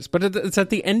glitches, but it's at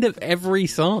the end of every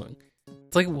song.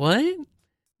 It's like, what?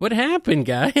 What happened,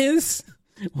 guys?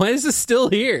 Why is this still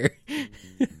here?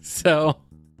 So,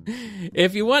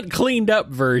 if you want cleaned up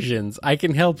versions, I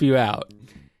can help you out.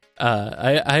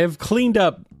 I have cleaned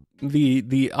up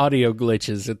the audio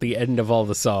glitches at the end of all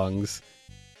the songs.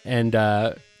 And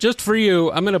just for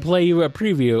you, I'm going to play you a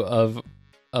preview of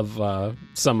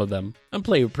some of them. I'll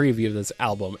play you a preview of this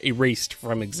album, Erased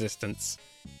from Existence.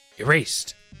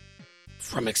 Erased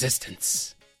from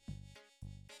Existence.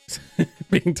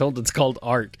 Being told it's called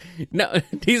art. No,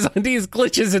 these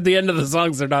glitches at the end of the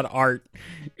songs are not art.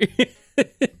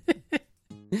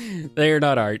 They are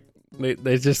not art.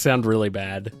 They just sound really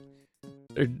bad.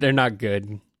 They're not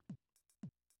good.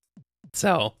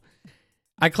 So,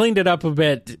 I cleaned it up a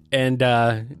bit, and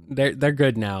they're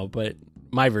good now, but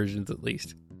my versions at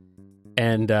least.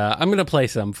 And I'm gonna play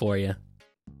some for you,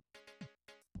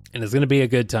 and it's gonna be a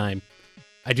good time.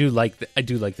 I do like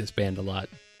this band a lot.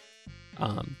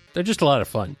 They're just a lot of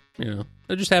fun, you know.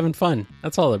 They're just having fun.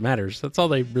 That's all that matters. That's all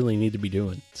they really need to be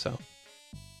doing. So,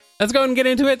 let's go ahead and get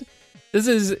into it. This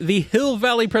is the Hill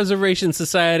Valley Preservation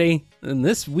Society, and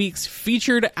this week's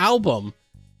featured album,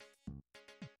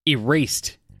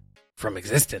 Erased from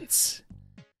Existence.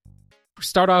 We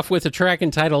start off with a track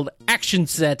entitled Action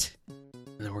Set,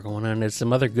 and then we're going on to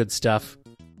some other good stuff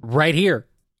right here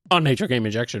on Nature Game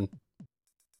Injection.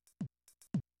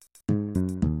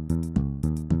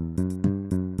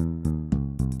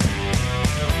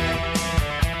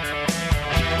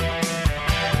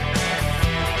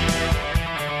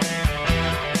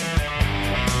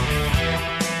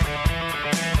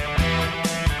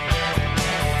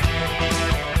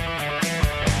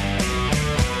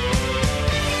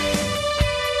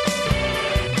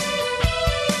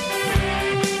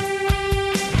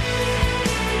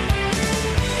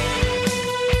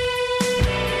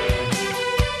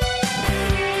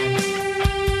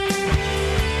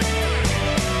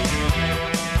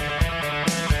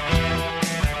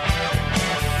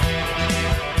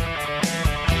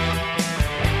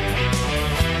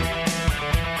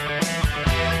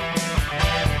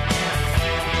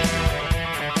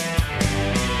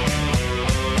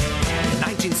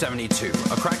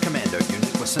 A crack commando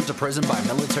unit was sent to prison by a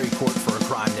military court for a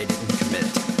crime they didn't commit.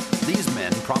 These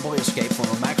men promptly escaped from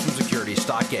a maximum security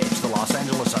stockade to the Los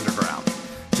Angeles Underground.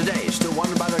 Today, still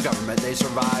wanted by their government, they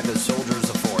survive as soldiers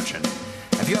of fortune.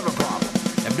 If you have a problem,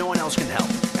 if no one else can help,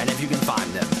 and if you can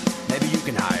find them, maybe you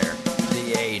can hire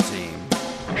the A-Team.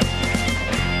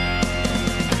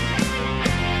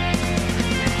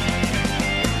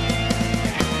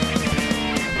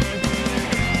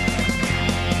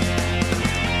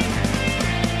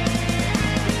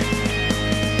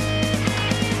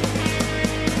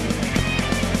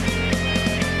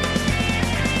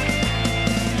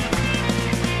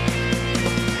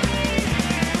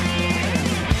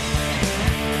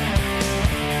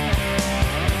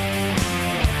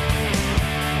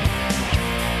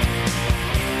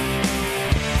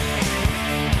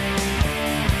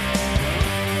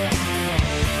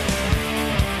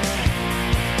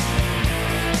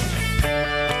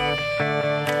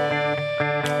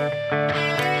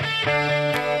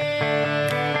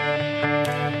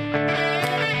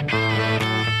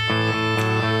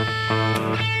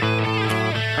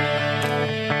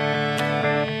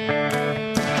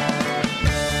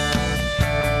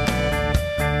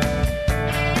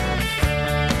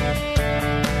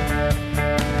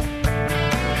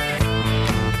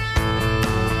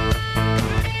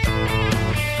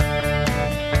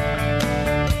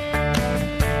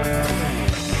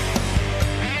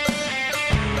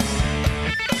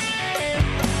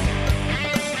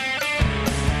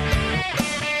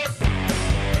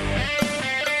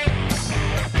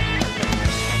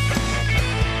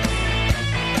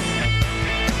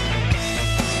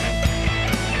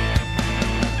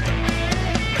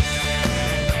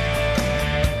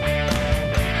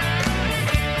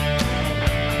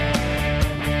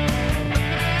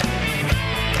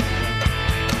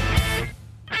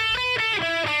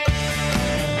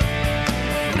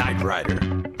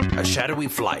 A shadowy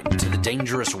flight into the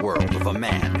dangerous world of a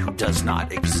man who does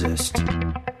not exist. Michael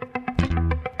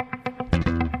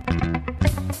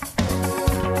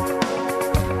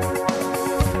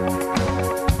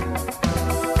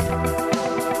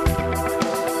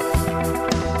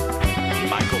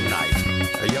Knight,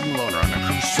 a young loner on a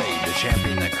crusade to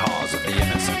champion the cause of the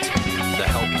innocent, the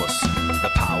helpless,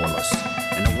 the powerless,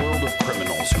 in a world of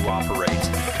criminals who operate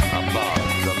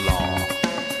above the law.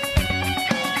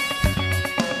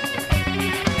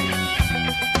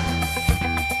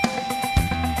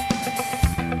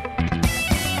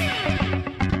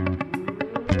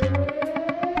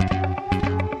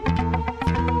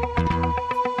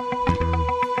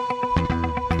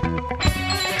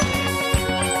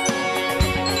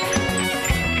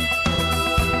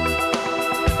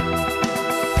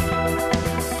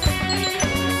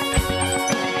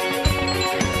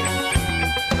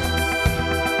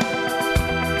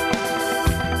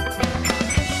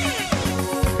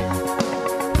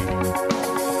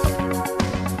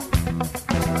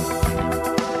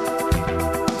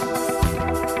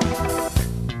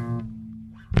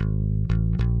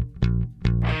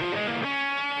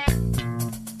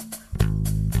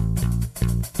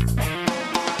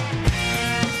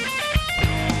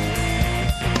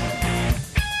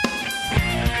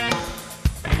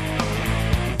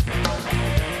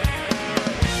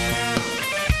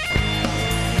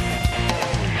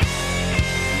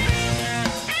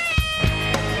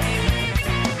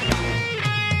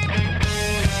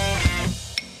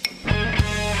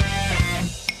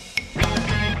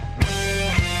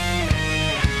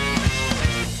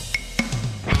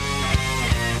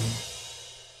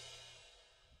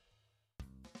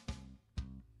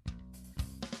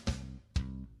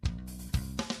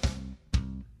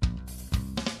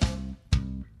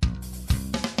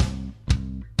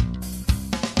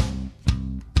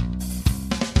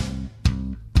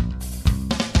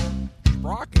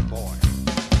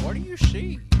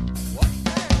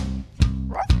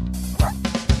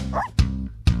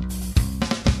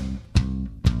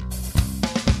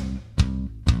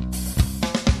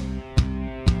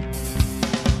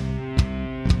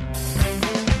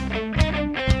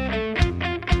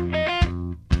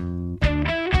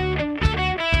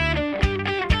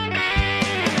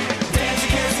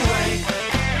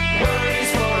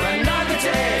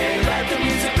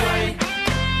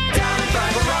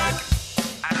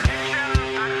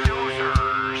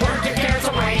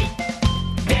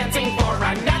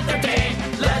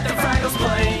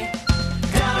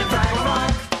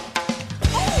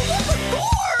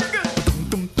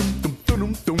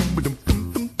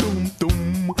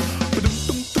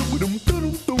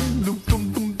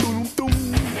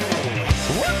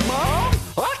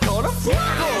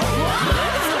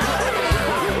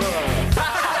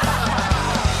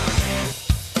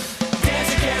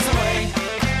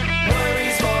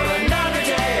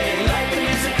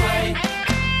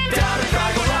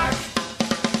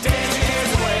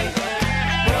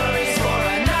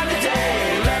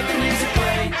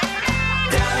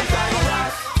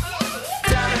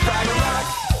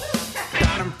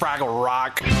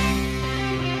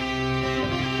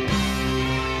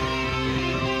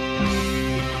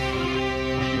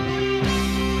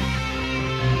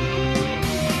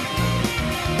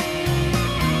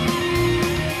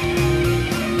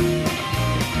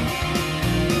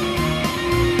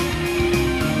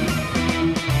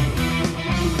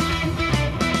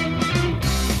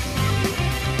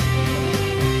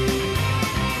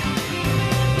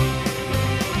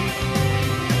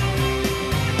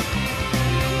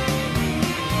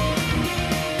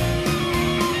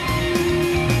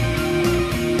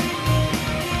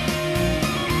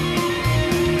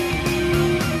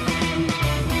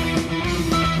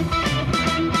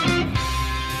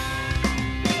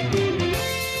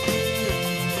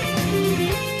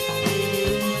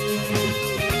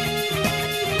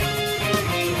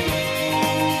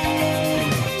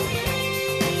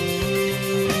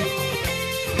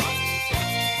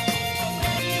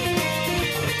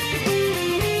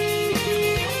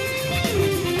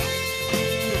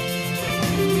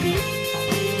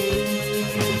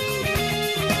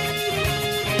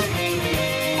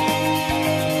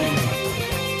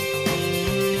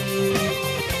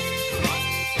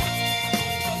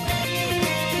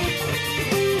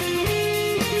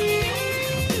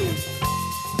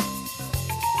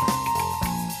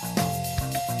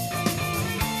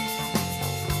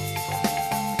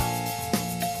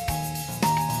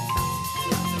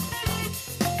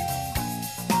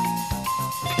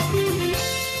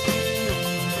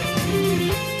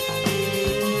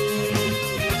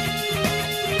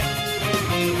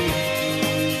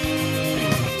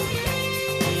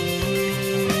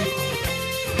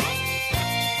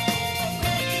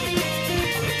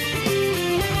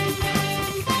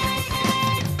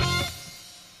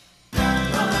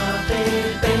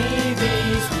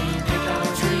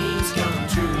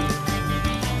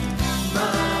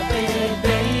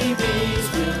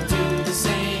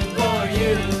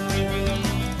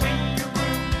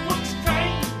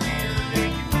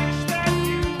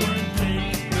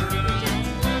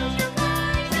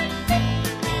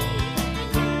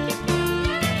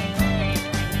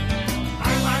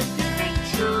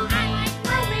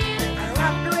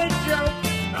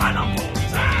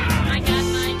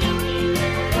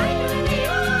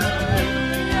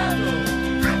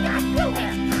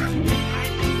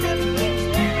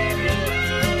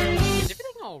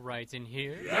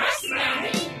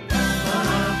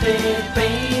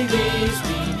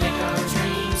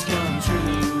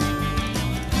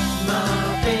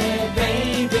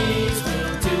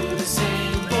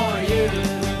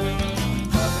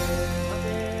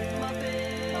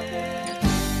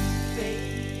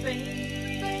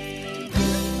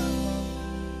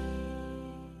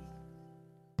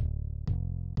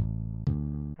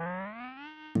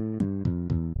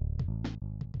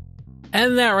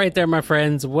 And that right there, my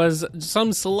friends, was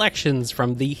some selections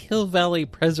from the Hill Valley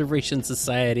Preservation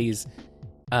Society's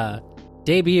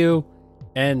debut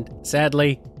and,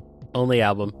 sadly, only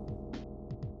album.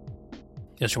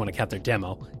 Unless you want to count their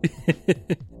demo.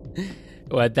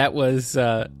 Well, that was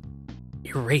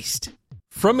Erased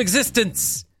from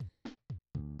Existence.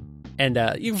 And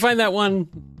you can find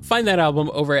that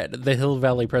album over at the Hill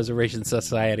Valley Preservation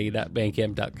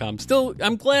Society.bandcamp.com. Still,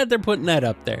 I'm glad they're putting that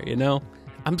up there, you know?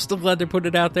 I'm still glad they put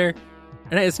it out there.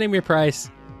 And it's name your price.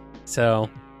 So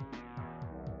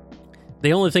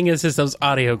the only thing is those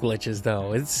audio glitches,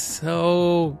 though. It's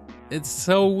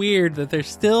so weird that they're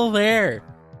still there.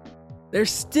 They're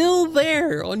still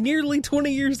there nearly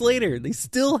 20 years later. They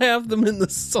still have them in the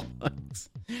songs.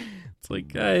 It's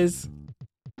like, guys,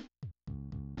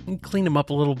 clean them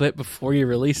up a little bit before you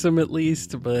release them at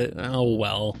least. But, oh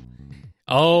well.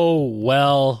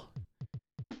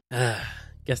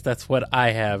 Guess that's what I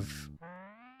have.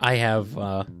 I have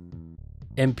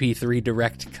MP3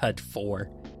 Direct Cut 4.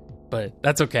 But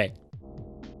that's okay.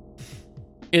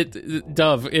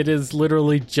 Dove, it is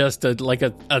literally just a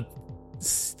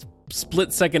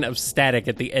split second of static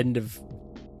at the end of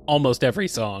almost every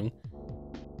song.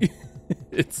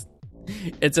 It's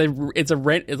a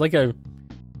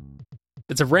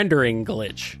rendering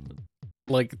glitch.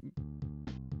 Like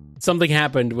something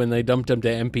happened when they dumped them to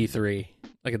MP3.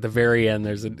 Like at the very end,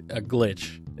 there's a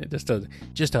glitch.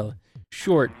 Just a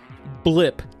short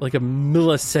blip, like a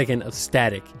millisecond of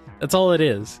static. That's all it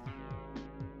is.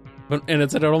 And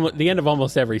it's at the end of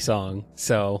almost every song.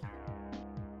 So,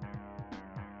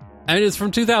 I mean, it's from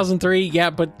 2003.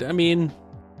 Yeah, but I mean,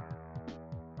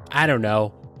 I don't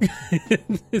know.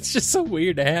 It's just so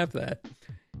weird to have that.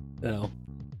 No.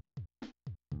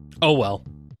 Oh well.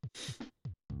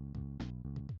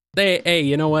 Hey,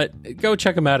 you know what? Go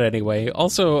check them out anyway.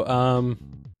 Also,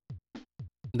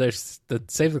 there's the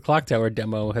Save the Clock Tower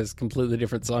demo has completely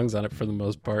different songs on it for the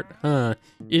most part. Huh?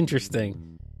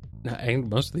 Interesting.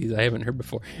 Most of these I haven't heard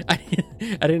before. I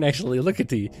didn't actually look at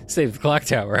the Save the Clock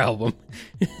Tower album.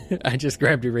 I just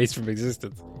grabbed Erased from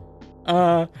Existence.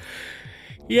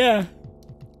 Yeah.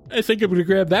 I think I'm gonna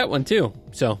grab that one too.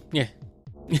 So yeah.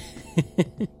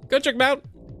 Go check them out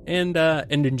and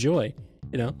enjoy.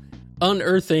 You know,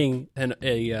 unearthing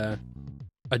a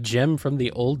gem from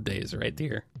the old days right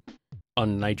there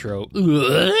on Nitro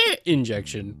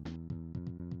Injection.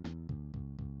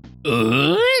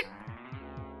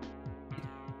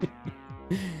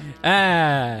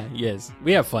 Yes,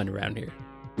 we have fun around here.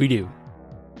 We do.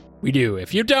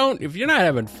 If you're not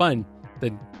having fun,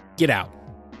 then get out.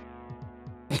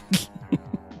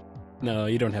 No,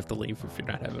 you don't have to leave if you're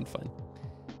not having fun.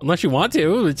 Unless you want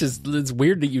to. It's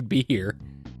weird that you'd be here.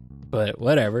 But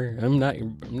whatever. I'm not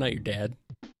your dad.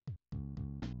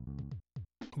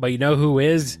 But you know who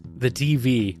is? The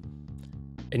TV.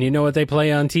 And you know what they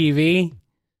play on TV?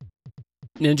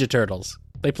 Ninja Turtles.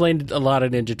 They played a lot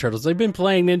of Ninja Turtles. They've been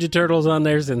playing Ninja Turtles on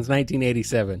there since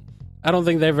 1987. I don't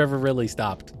think they've ever really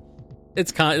stopped.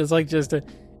 It's like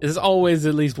there's always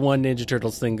at least one Ninja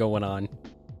Turtles thing going on.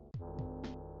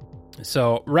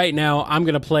 So right now, I'm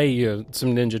going to play you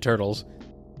some Ninja Turtles.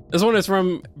 This one is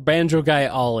from Banjo Guy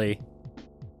Ollie.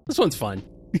 This one's fun.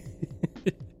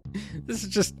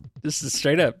 This is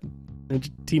straight up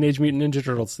Teenage Mutant Ninja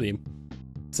Turtles theme.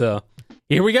 So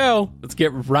here we go. Let's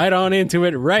get right on into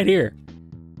it right here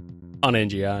on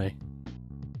NGI.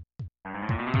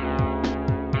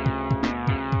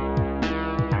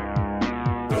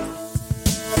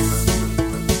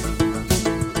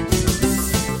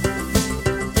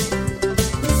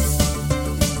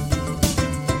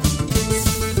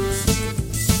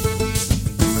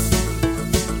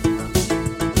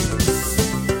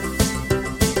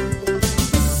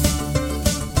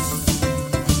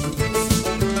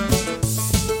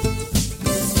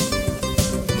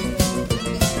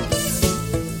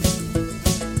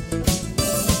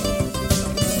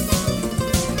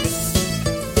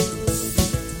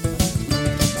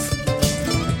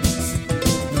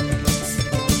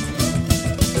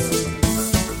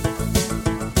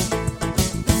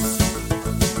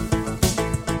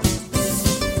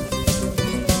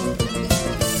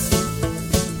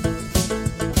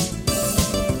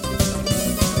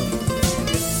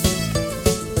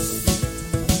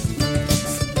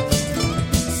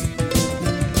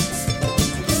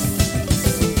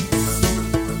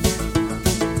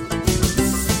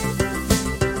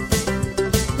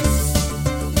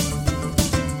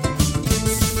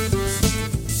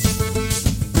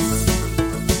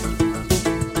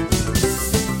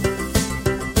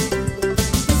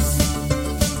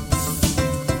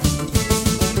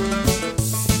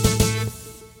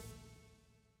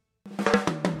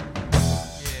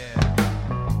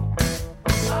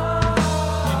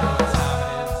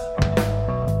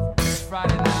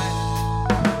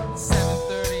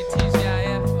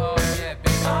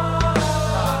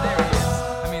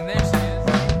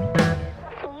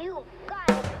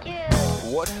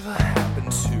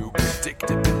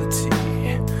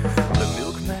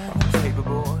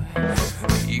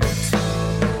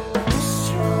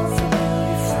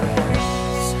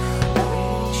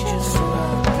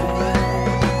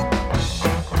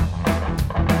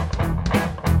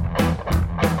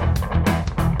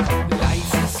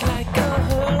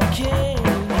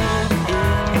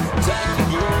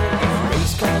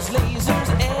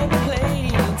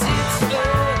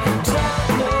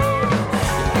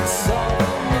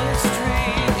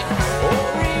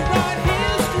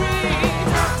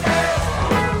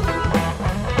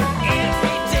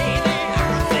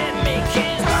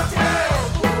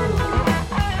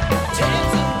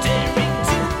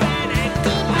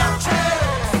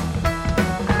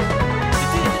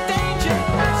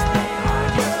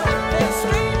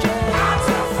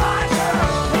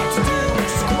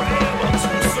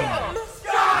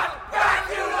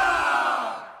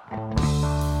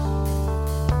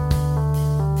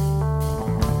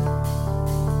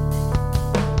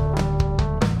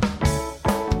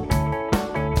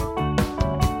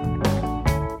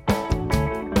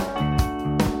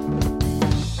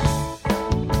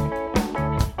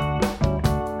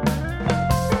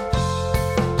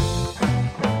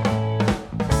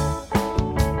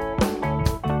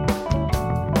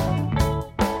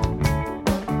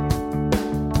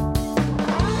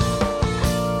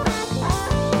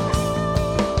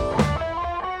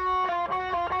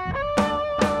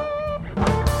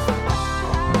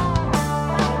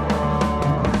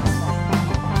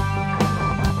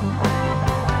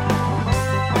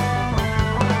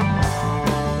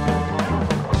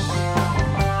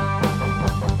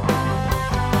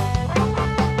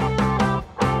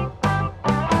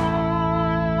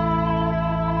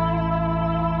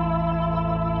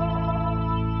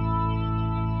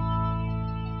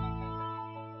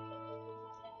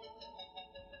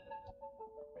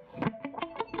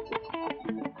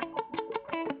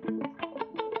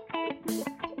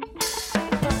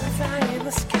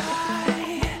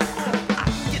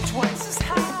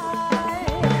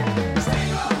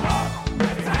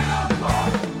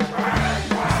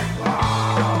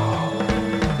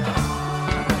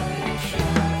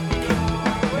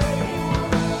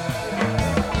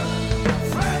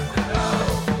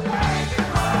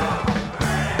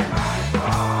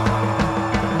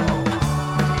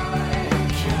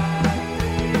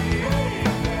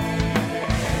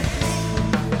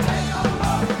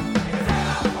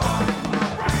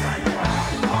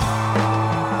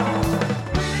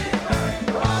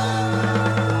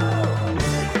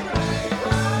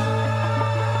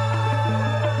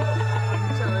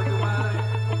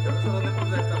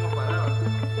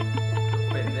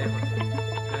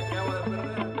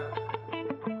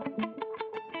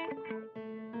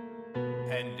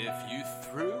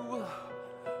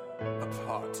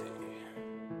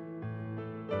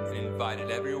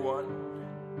 provided everyone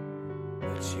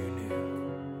that you knew.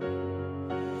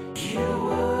 You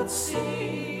would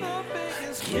see the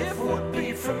biggest gift would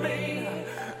be from me,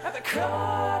 and the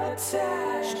card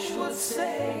attached would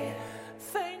say,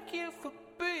 thank you for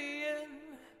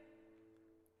being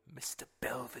Mr.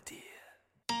 Belvedere.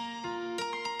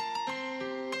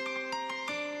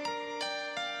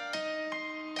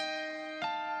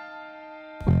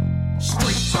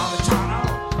 Streets on the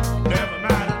tunnel, never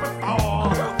mattered before.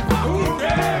 Who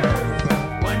cares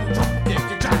when you drop kick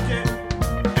your jacket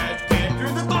and get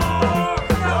through the door?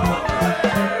 No way.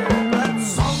 But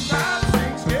sometimes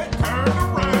things get turned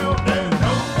around and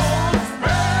no one's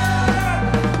spared.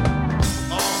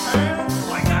 All hands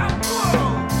like out below.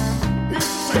 Here's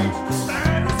to change the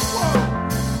status quo.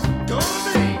 Gonna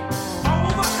need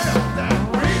all the help that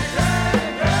we can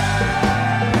get.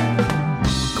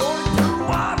 Going to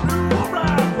our new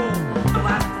arrival.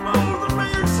 That's more than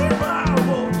mere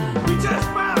survival. We just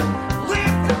might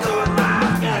live to do it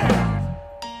live again.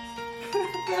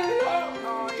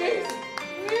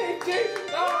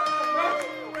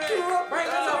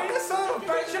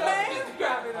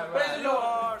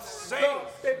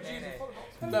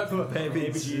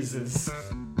 Baby Jesus.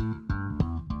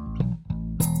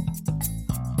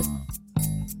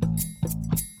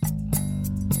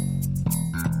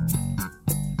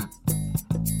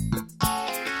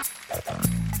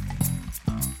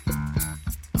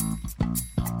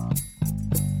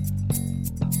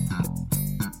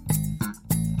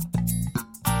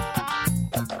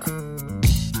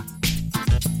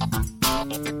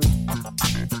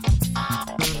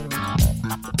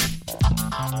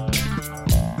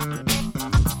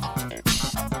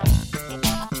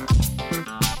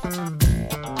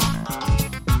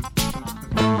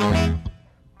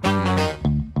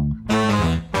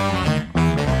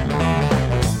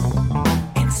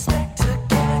 Inspector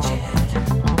Gadget.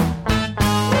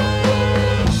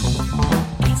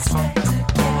 Inspector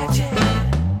Gadget.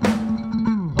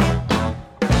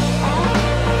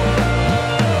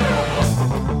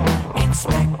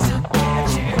 Inspector Gadget. Inspector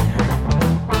Gadget.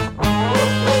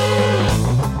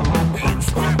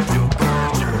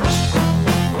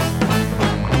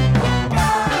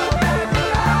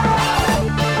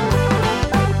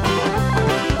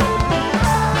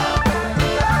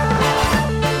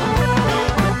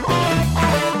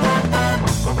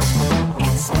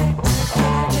 Inspector Gadget. Inspector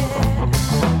Gadget.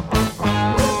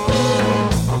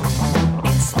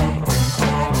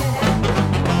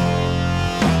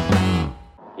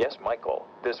 Yes, Michael,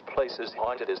 this place is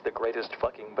haunted as the greatest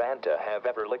fucking band to have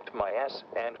ever licked my ass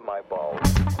and my balls.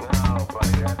 No,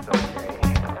 buddy, that's okay.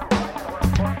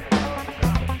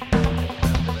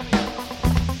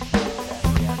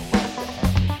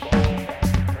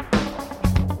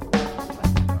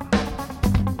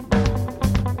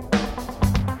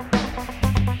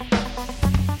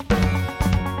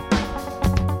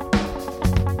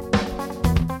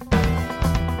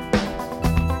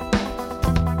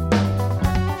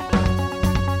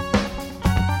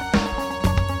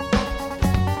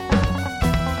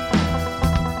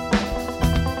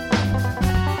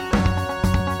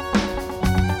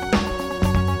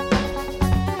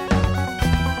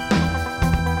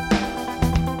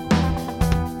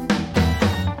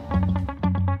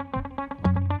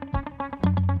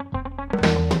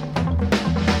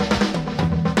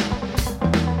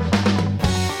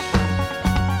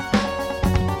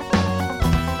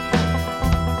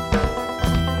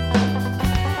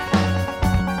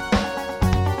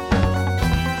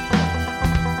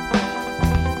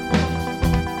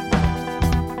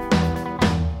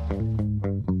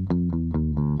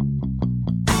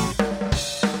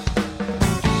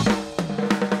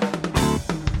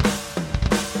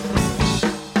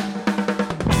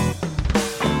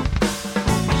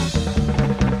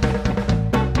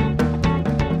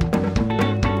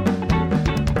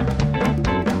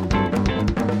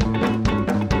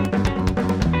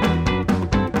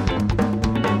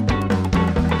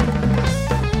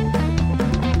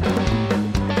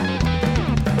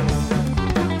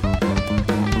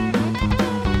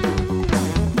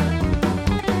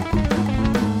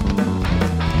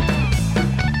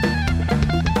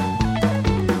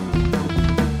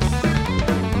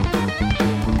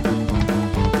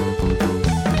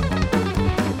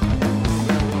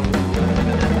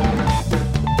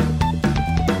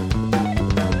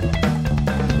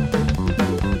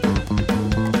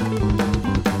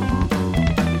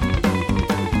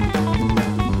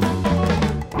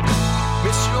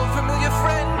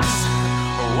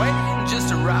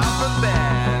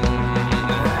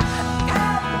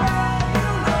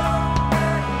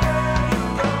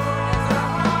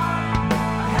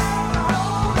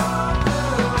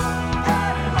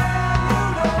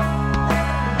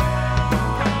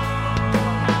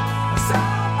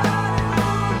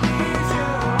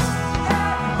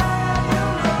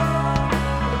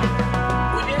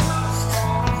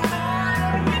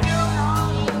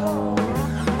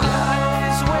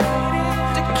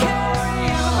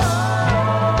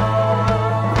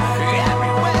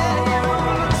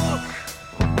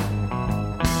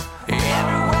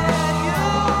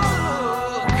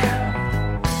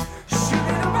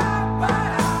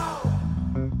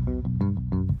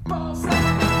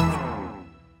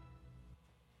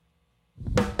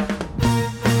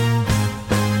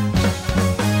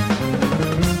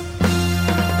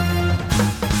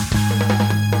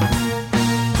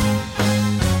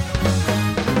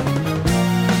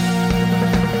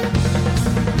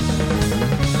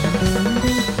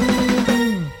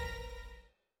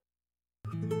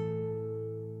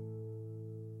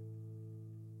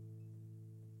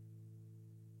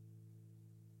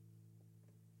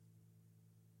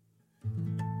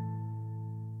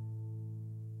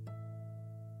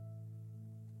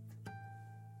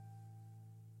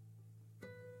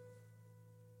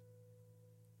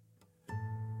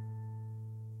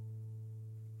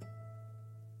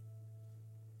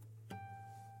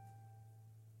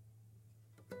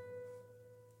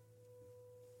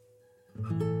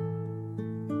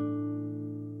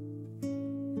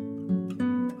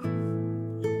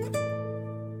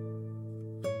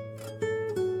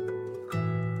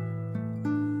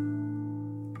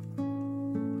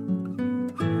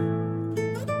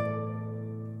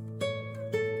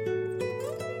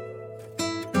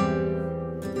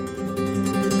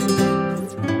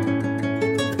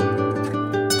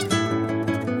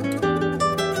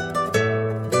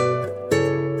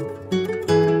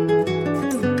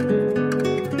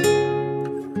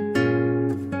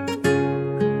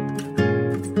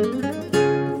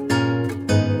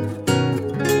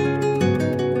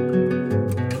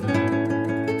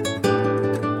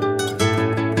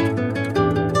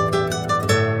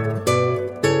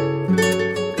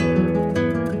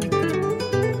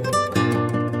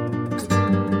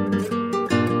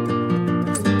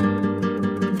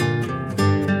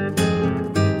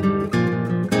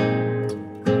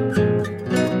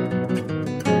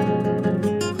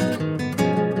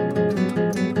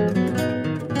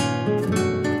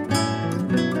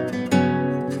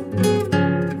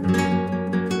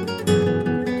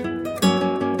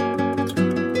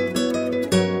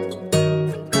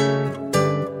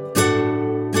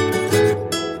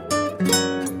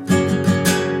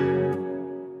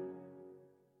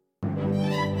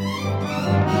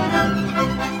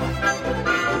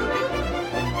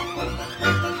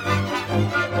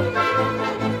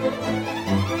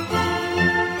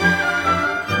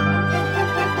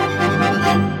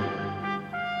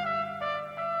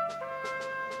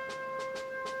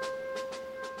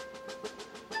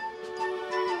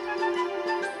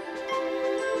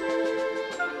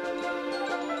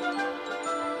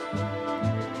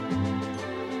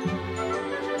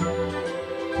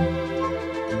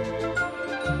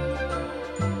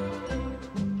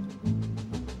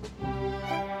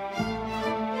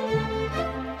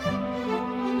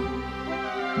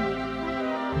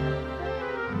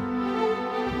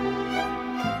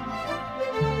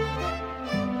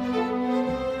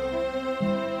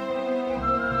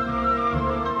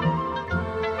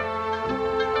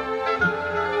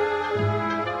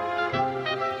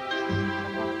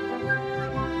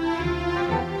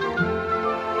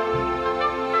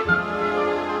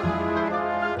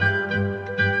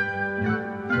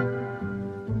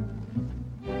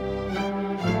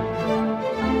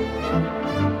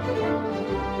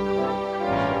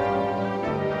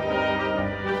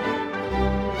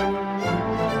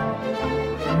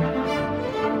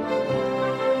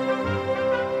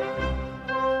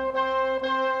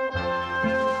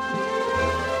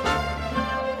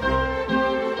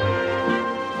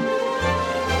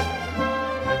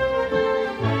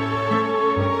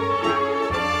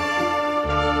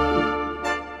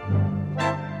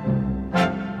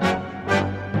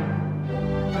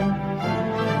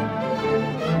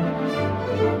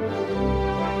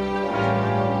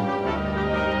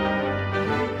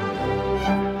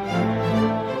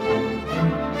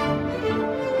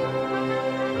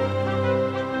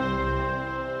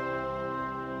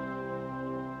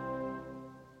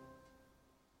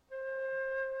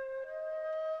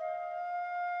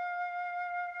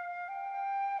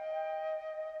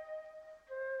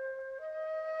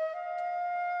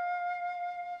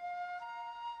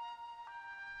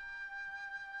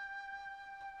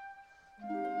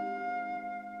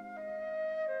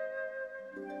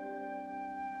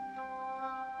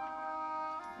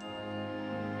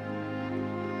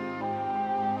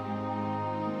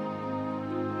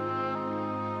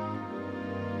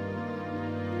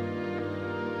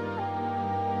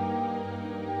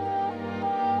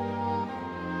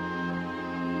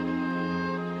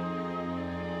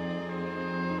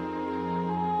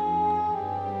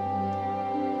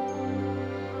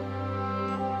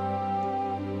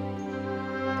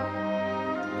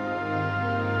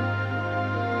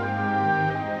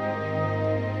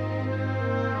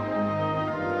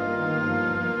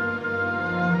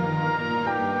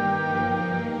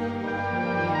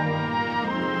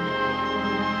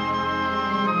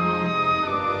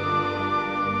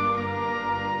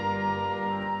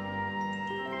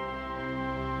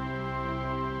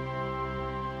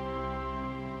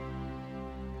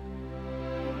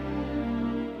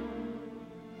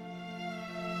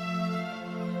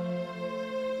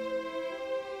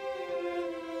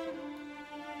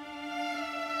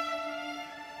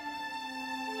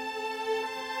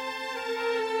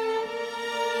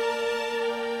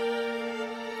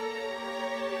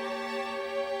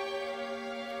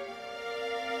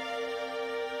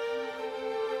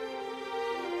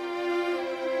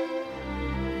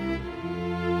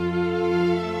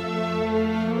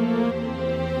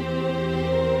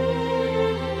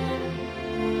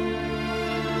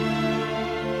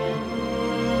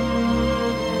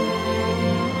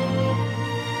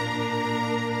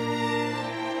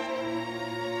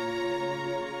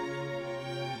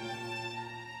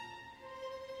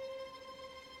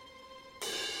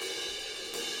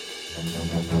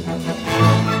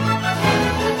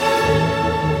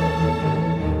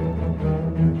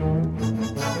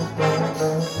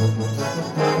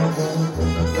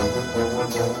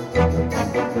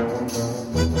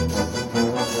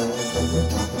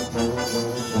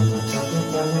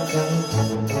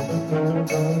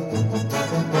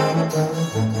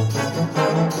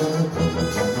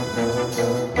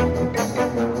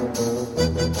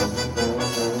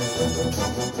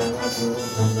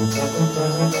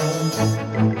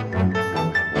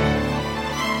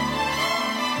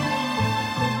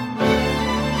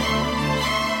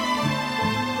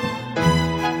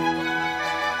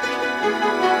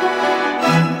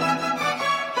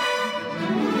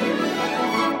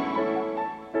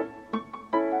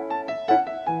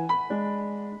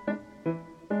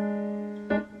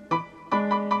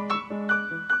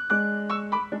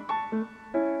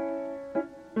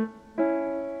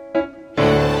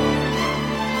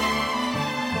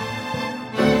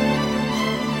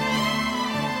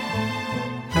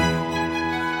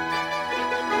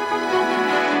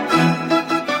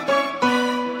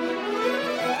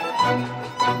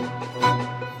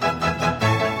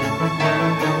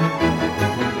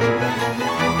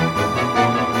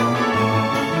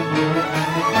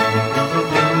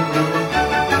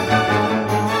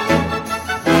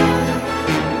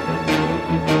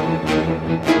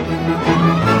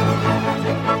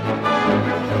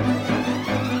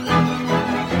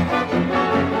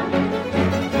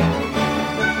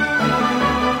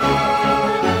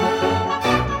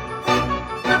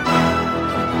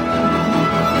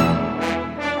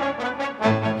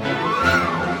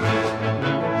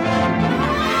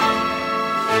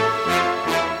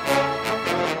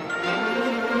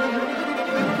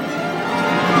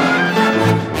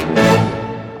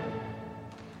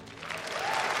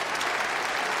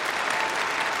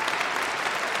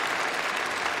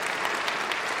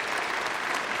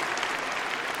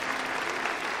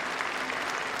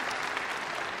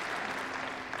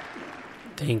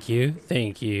 Thank you,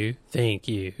 thank you, thank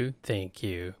you, thank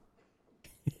you.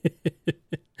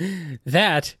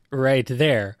 That right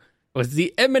there was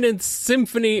the Eminence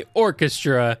Symphony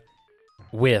Orchestra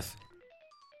with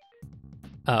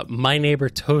My Neighbor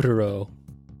Totoro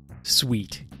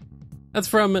Suite. That's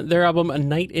from their album A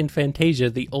Night in Fantasia,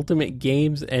 the ultimate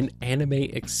games and anime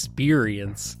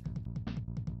experience.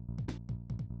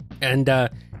 And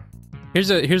here's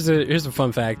a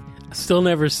fun fact. I've still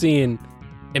never seen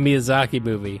a Miyazaki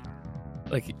movie.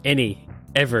 Like any,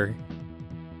 ever.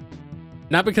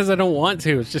 Not because I don't want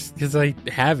to, it's just because I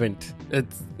haven't.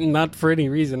 It's not for any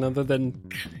reason other than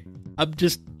I'm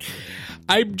just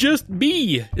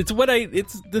me. It's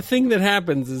the thing that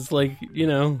happens is like, you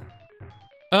know,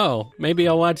 oh, maybe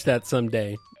I'll watch that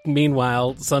someday.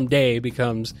 Meanwhile, someday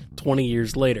becomes 20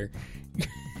 years later.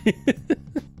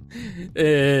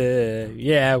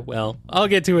 Yeah, well, I'll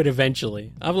get to it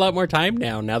eventually. I have a lot more time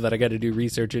now that I got to do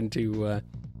research into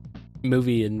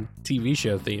movie and TV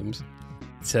show themes.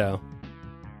 So,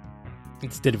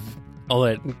 instead of all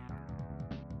that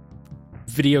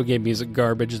video game music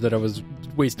garbage that I was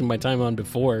wasting my time on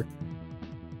before.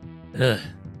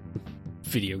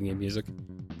 Video game music.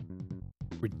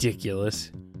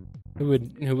 Ridiculous. Who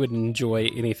would enjoy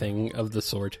anything of the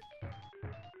sort?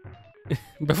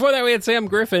 Before that, we had Sam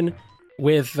Griffin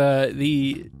with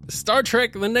the Star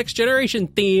Trek The Next Generation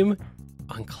theme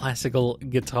on classical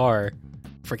guitar.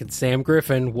 Freaking Sam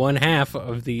Griffin, one half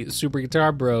of the Super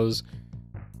Guitar Bros,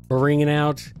 bringing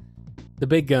out the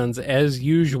big guns as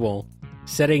usual,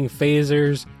 setting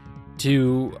phasers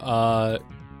to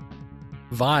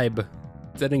vibe,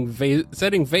 setting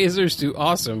phasers to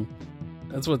awesome.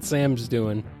 That's what Sam's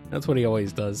doing. That's what he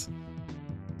always does.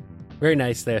 Very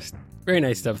nice there. Very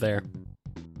nice stuff there.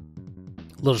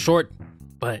 A little short,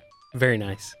 but very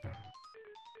nice.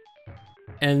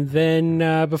 And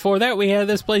then before that, we had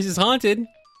This Place is Haunted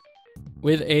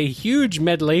with a huge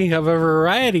medley of a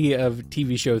variety of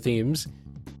TV show themes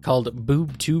called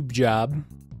Boob Tube Job.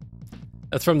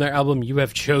 That's from their album You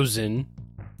Have Chosen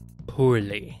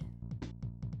Poorly.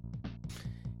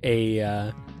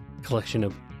 A collection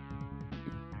of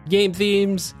game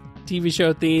themes, TV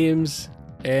show themes,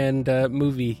 and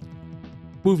movie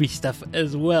stuff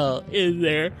as well in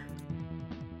there.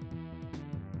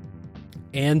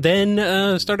 And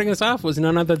then starting us off was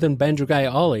none other than Banjo Guy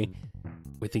Ollie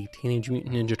with the Teenage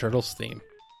Mutant Ninja Turtles theme.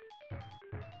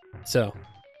 So,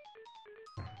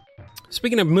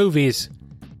 speaking of movies,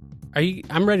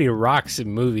 I'm ready to rock some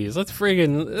movies. Let's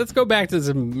go back to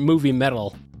some movie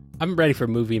metal. I'm ready for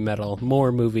movie metal,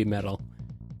 more movie metal.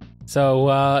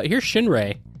 So here's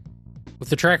Shinrei with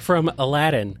the track from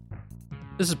Aladdin.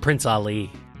 This is Prince Ali.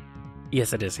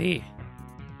 Yes, it is he.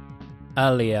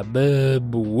 Alia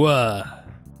Bubwa.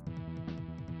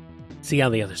 See you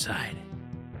on the other side.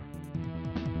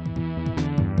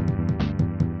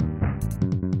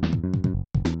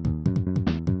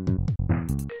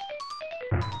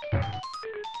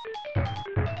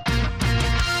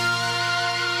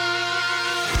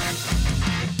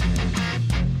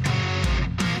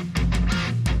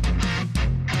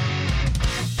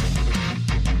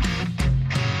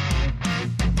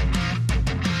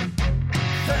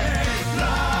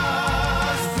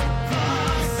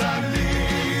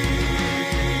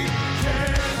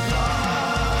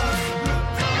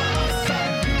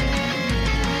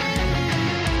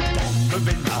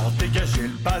 Dégagez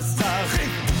le bazar et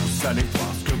vous allez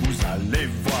voir ce que vous allez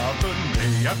voir.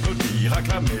 Venez applaudir,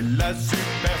 acclamer la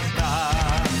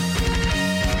superstar.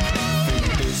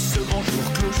 Fêtez ce grand jour,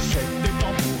 clochette et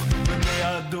tambour. Venez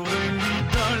adorer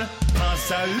l'idole.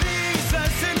 Prince Ali, sa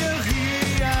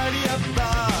seigneurie, Ali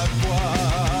Ababa.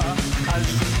 À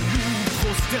genoux,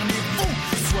 prosternez-vous,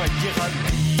 soyez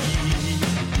ravis.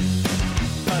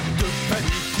 Pas de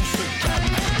panique, on se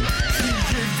calme.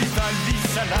 Criez vive Ali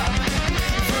Salam.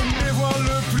 Venez voir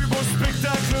le plus beau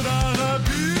spectacle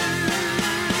d'Arabie.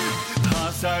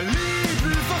 Prince Ali,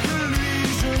 plus fort que lui,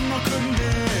 je n'en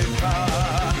connais pas.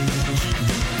 Qui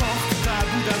vous porte à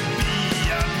Abu Dhabi,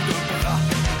 à bout de bras.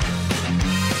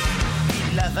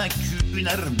 Il a vaincu une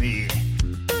armée.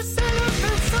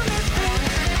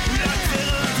 La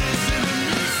terreur des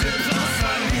ennemis, c'est Prince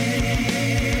Ali.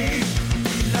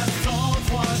 Il a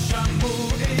 103 chameaux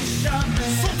et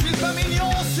jamais. Sont-ils pas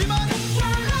mignons, Simone?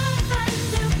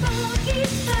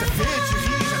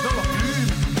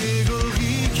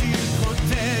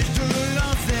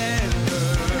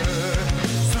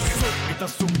 Un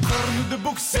sous-corne de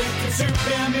boxer,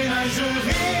 super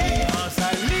ménagerie. Prince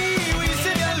Ali, oui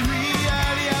c'est bien lui,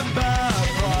 Ali Ababa.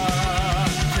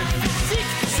 Quel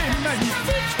physique, c'est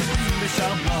magnifique, mais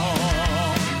charmant.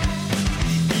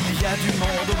 Il y a du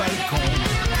monde au balcon,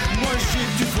 moi j'ai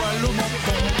du voile au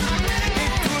menton. Et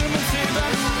tout le monde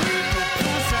s'évanouit pour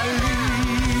Prince Ali.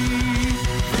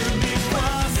 Venez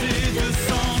voir ces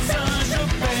 200 singes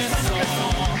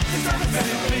perçants.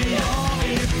 C'est payant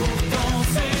et pourtant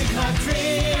c'est gratuit.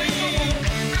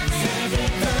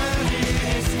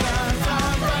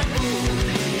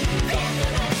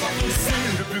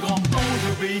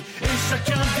 Et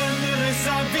chacun donnerait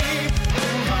sa vie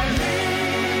pour aller,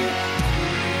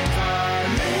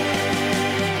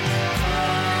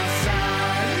 Prince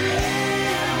Ali,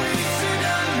 oui c'est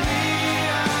bien lui,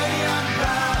 Ali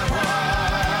Ababa.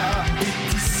 Et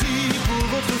ici pour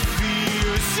votre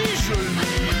fille si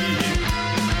jolie.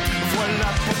 Voilà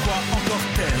pourquoi en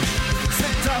cortège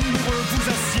cet amoureux vous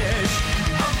assiège.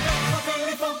 Avec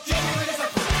les panthères et les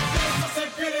apôtres, les sorciers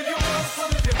puis les lions sont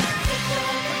des terrains.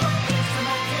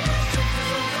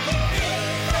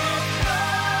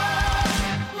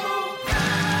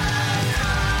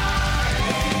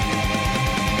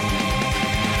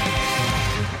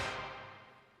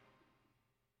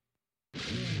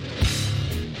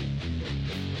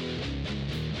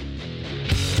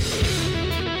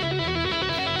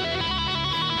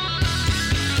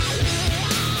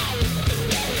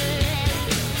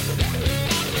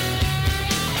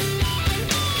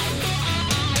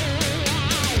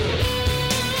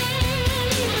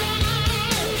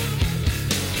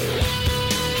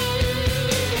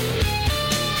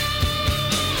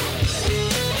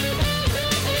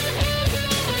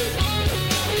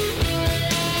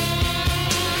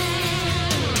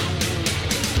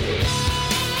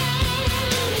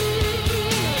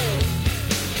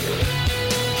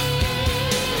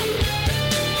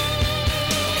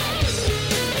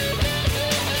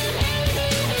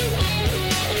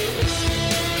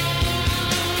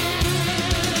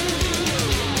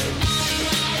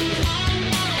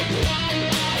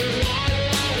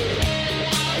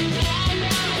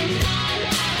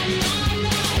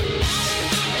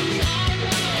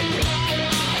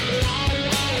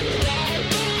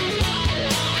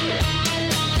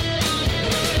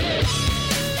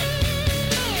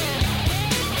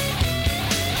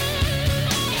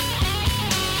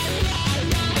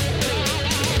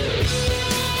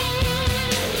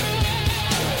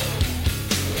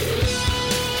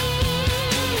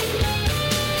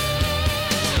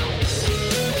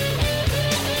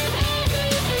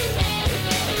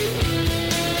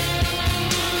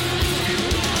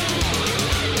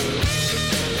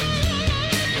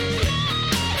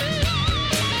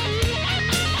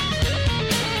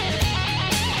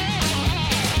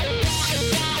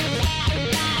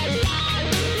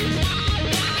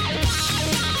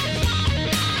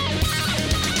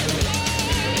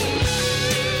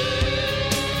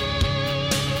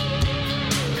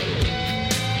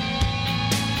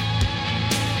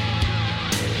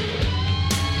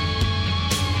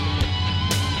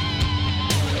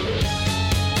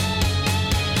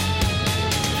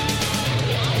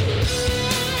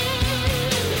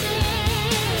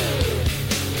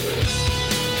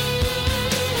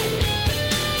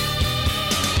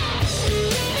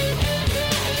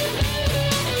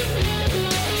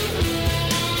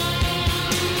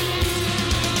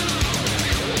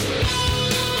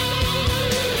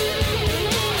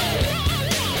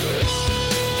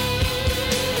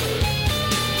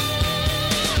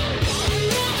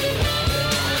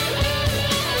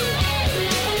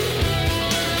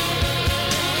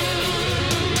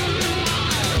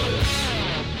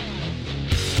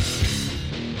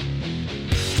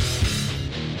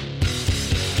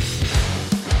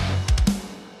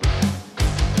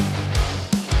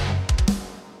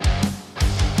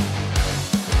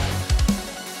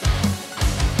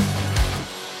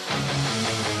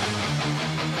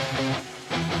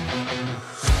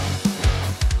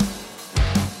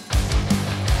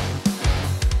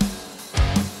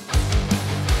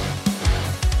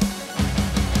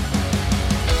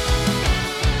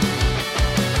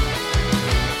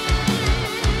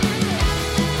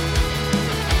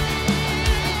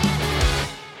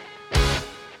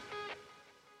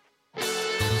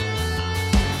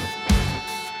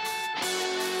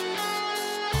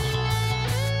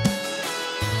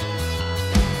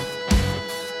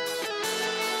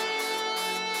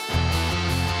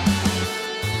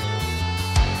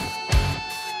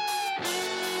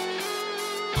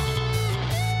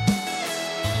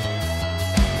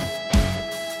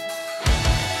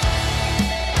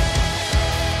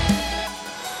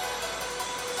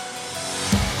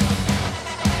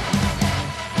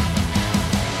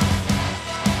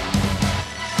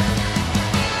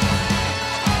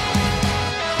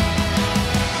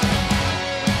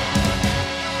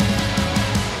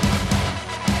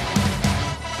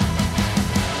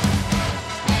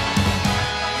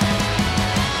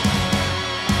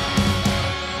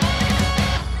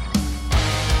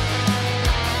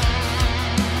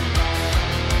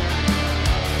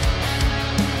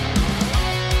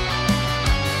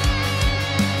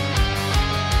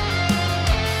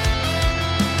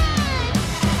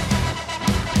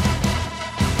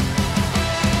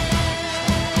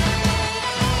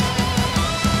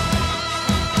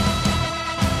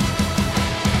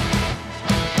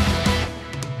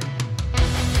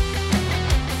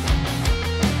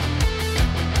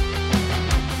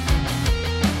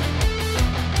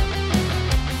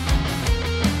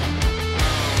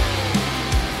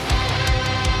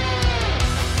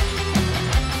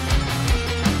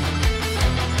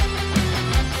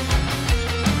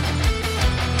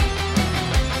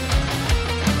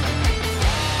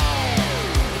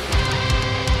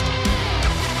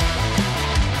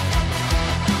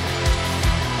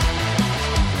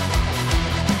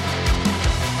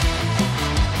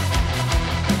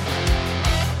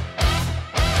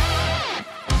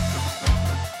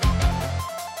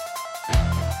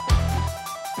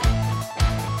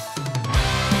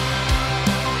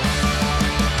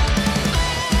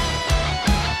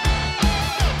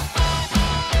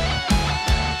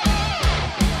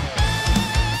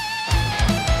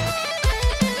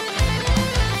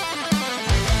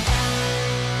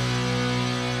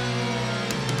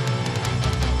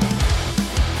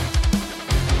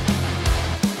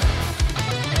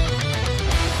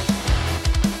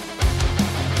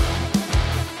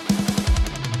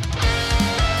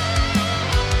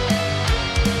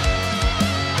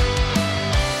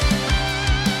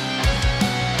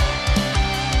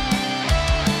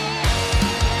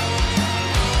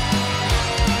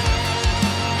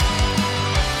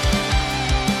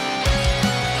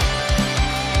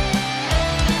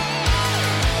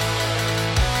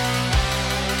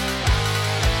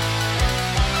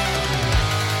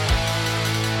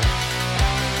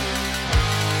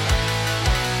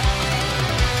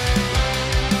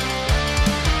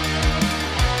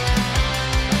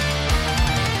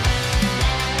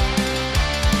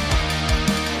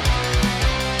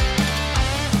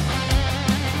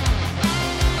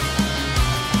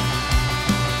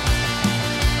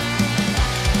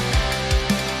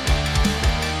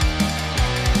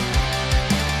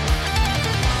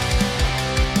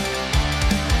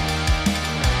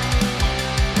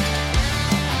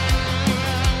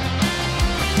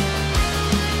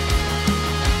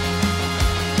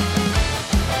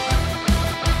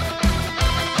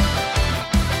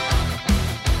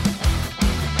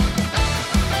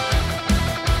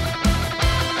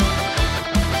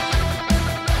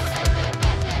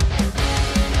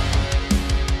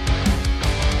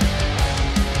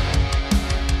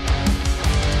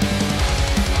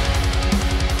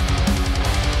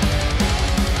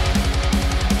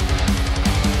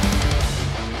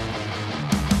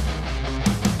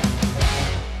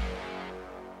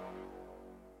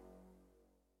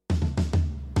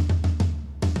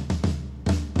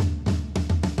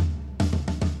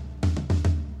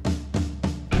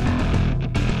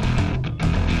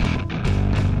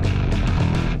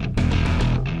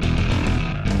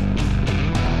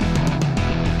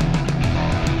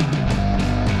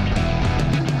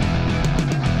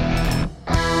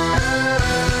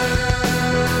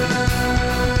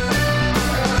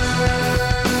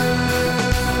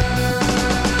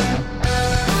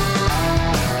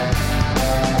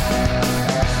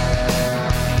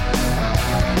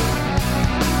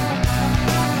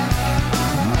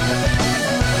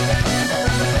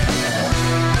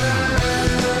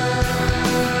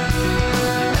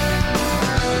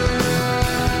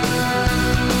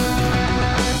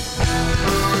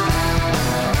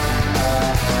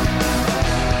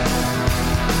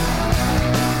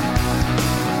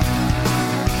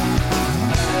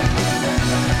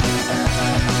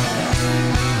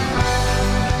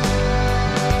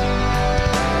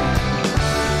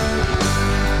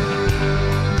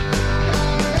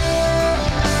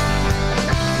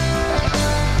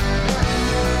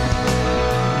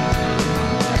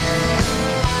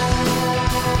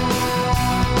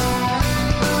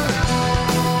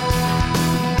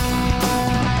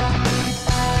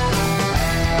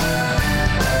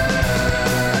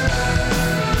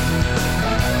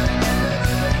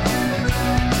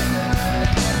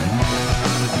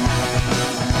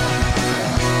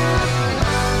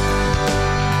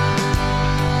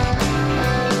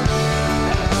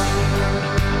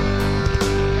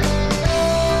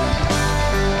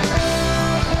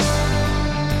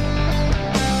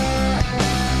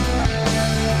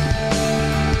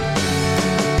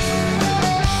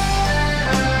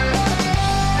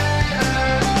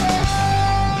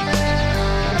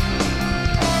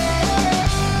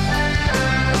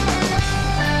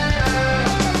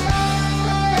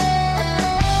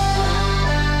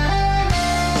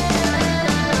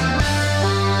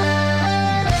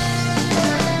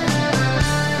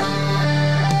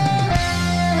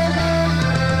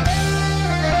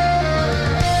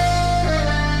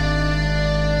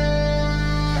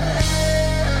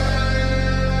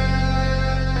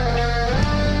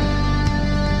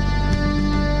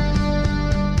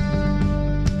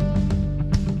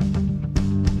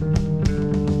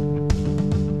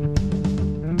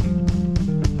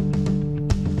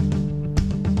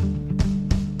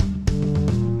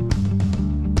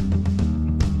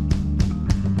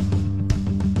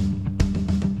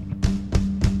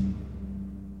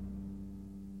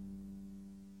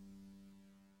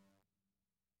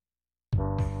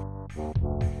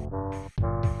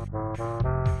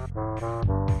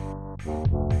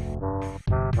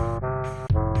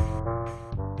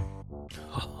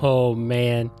 Oh,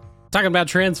 man. Talking about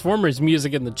Transformers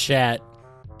music in the chat.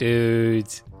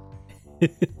 Dudes.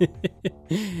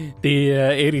 The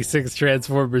 86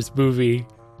 Transformers movie.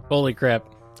 Holy crap.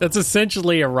 That's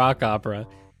essentially a rock opera.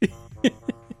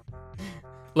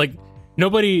 Like,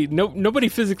 nobody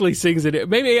physically sings it.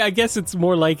 Maybe, I guess it's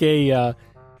more like a...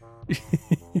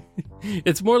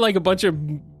 it's more like a bunch of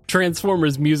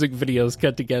Transformers music videos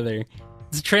cut together.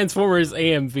 It's Transformers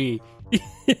AMV.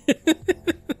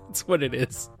 That's what it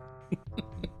is.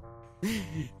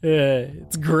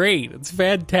 It's great. It's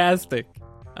fantastic.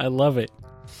 I love it.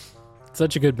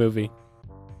 Such a good movie.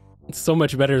 It's so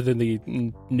much better than the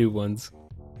new ones.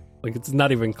 Like, it's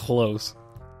not even close.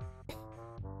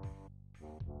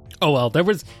 Oh well, there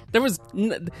was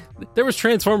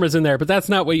Transformers in there, but that's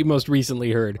not what you most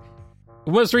recently heard.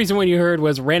 The most recent one you heard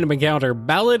was Random Encounter,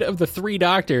 Ballad of the Three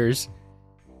Doctors,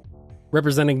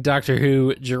 representing Doctor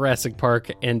Who, Jurassic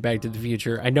Park, and Back to the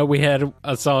Future. I know we had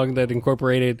a song that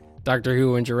incorporated Doctor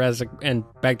Who and Jurassic and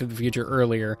Back to the Future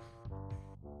earlier,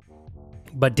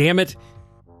 but damn it,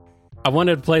 I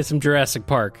wanted to play some Jurassic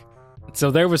Park,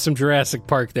 so there was some Jurassic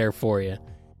Park there for you.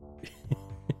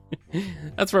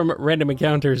 That's from Random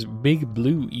Encounters Big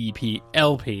Blue EP,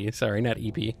 LP, sorry, not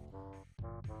EP.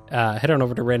 Head on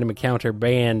over to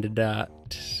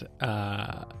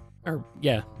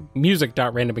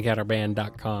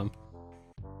music.randomencounterband.com.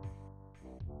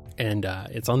 And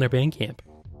it's on their Bandcamp.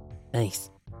 Nice.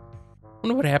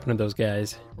 Wonder what happened to those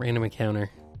guys, Random Encounter.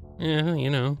 Yeah, you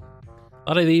know. A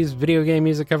lot of these video game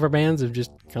music cover bands have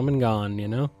just come and gone, you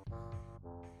know?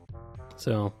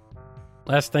 So,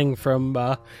 last thing from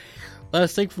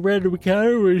Random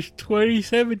Encounter was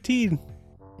 2017.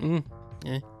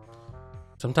 Yeah.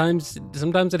 Sometimes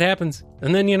it happens.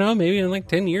 And then, you know, maybe in like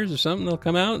 10 years or something, they'll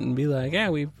come out and be like, yeah,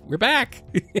 we're back.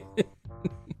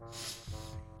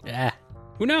 Yeah.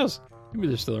 Who knows? Maybe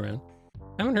they're still around.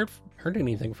 I haven't heard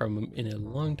anything from them in a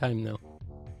long time, though.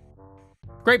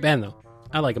 Great band, though.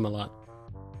 I like them a lot.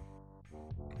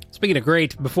 Speaking of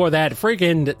great, before that,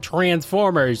 freaking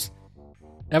Transformers.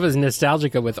 That was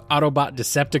Nostalgica with Autobot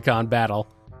Decepticon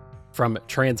Battle from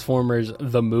Transformers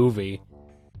the Movie.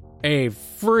 A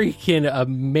freaking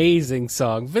amazing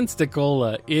song. Vince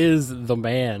DiCola is the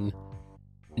man.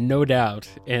 No doubt.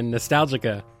 And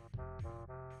Nostalgica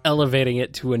elevating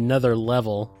it to another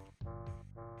level.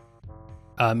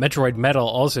 Metroid Metal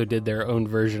also did their own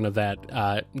version of that.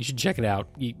 You should check it out.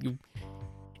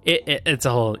 It's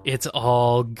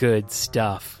all good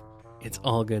stuff. It's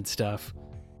all good stuff.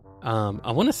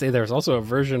 I want to say there's also a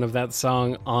version of that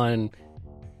song on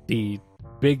the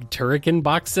Big Turrican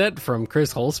box set from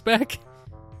Chris Hulsbeck.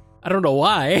 I don't know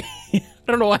why. I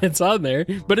don't know why it's on there,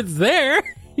 but it's there.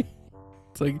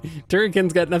 It's like,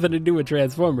 Turrican's got nothing to do with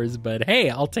Transformers, but hey,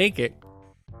 I'll take it.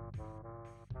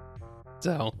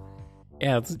 So,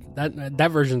 yeah,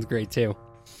 that version's great too.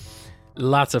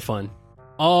 Lots of fun.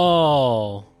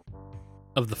 All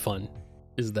of the fun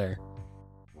is there.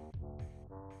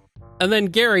 And then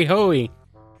Gary Hoey,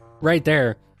 right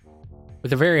there,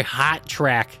 with a very hot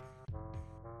track.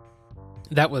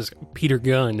 That was Peter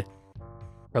Gunn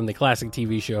from the classic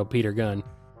TV show Peter Gunn.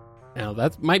 Now,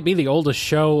 that might be the oldest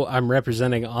show I'm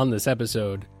representing on this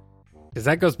episode, because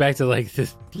that goes back to like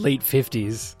the late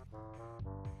 50s.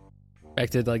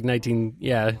 Back to like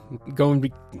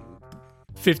going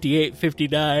 58,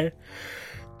 59,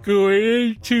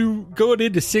 going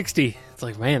into 60. It's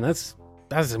like, man, that's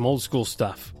some old school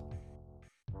stuff.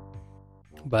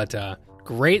 But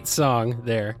great song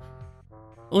there.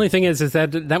 Only thing is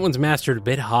that one's mastered a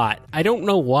bit hot. I don't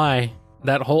know why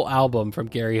that whole album from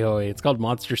Gary Hoey, it's called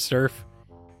Monster Surf.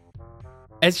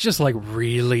 It's just like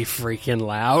really freaking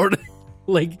loud.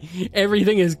 Like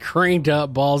everything is cranked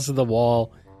up, balls to the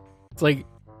wall. It's like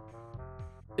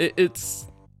it's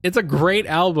a great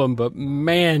album, but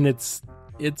man, it's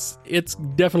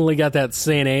definitely got that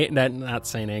not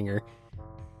Saint Anger.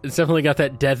 It's definitely got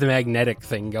that Death Magnetic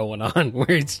thing going on,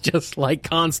 where it's just like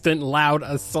constant loud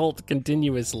assault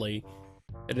continuously,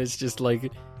 and it's just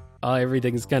like, oh,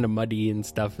 everything's kind of muddy and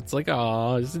stuff. It's like,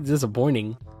 oh, it's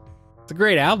disappointing. It's a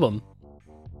great album,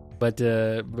 but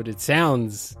it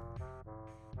sounds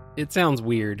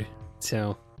weird.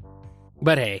 So,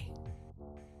 but hey,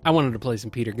 I wanted to play some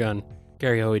Peter Gunn.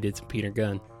 Gary Hoey did some Peter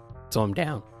Gunn, so I'm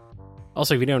down.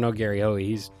 Also, if you don't know Gary Hoey,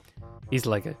 he's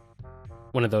like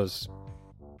one of those.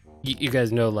 You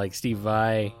guys know, like, Steve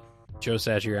Vai, Joe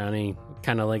Satriani,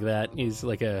 kind of like that. He's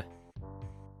like a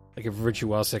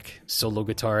virtuosic solo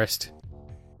guitarist.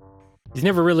 He's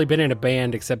never really been in a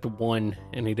band except one,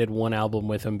 and he did one album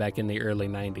with him back in the early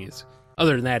 90s.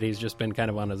 Other than that, he's just been kind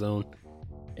of on his own.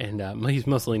 And he's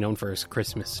mostly known for his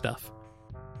Christmas stuff.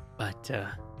 But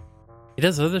he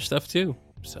does other stuff too.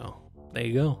 So, there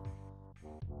you go.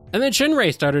 And then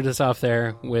Shinrei started us off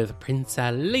there with Prince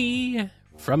Ali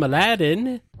from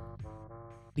Aladdin.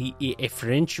 A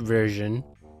French version.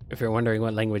 If you're wondering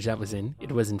what language that was in,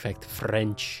 it was in fact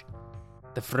French.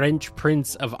 The French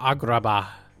Prince of Agrabah.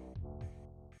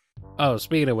 Oh,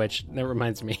 speaking of which, that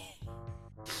reminds me.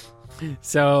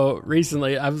 So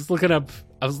recently, I was looking up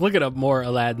more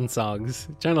Aladdin songs,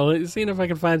 trying to see if I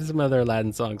could find some other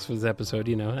Aladdin songs for this episode.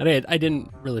 You know, I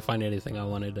didn't really find anything I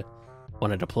wanted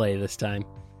to play this time,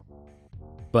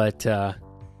 but I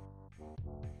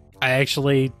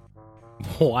actually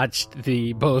watched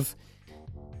both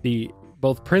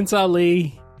Prince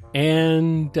Ali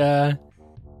and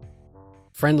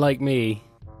Friend Like Me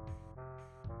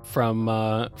from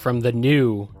the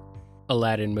new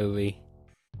Aladdin movie.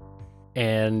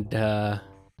 And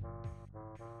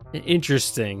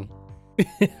interesting,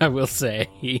 I will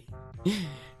say.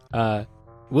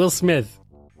 Will Smith,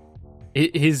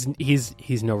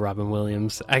 he's no Robin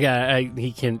Williams.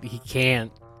 He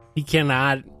can't.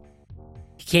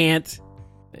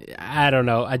 I don't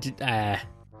know.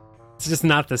 It's just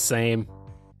not the same.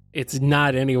 It's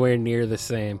not anywhere near the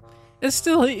same. He's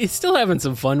still having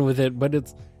some fun with it, but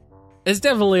it's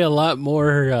definitely a lot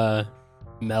more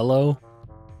mellow.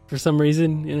 For some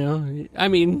reason, you know, I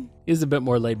mean, he's a bit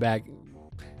more laid back.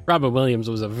 Robin Williams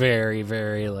was a very,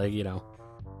 very, like, you know,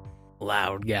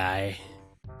 loud guy.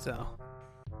 So,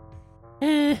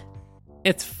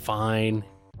 it's fine.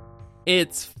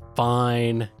 It's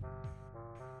fine.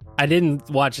 I didn't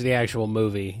watch the actual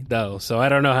movie, though, so I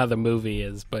don't know how the movie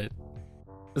is, but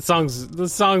the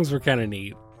songs were kind of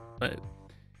neat, but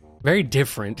very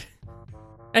different.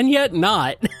 And yet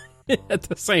not at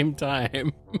the same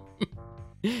time.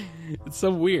 It's so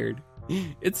weird.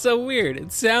 It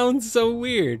sounds so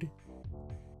weird.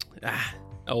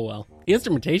 Oh well. The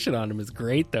instrumentation on him is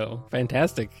great, though.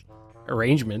 Fantastic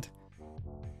arrangement.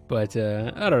 But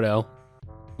I don't know.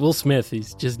 Will Smith,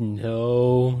 he's just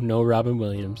no Robin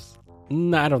Williams.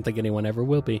 I don't think anyone ever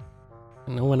will be.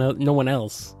 No one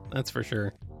else. That's for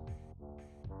sure.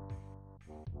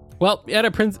 Well, I had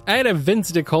a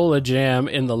Vince DiCola jam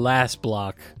in the last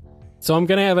block. So I'm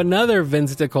going to have another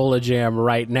Vince DiCola jam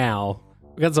right now.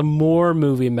 We got some more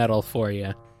movie metal for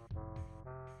you.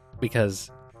 Because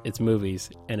it's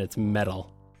movies and it's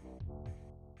metal.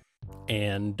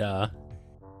 And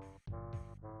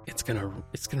it's gonna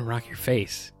rock your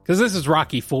face. Because this is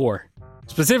Rocky IV.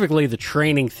 Specifically the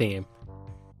training theme.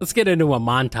 Let's get into a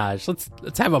montage.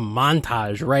 Let's have a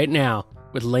montage right now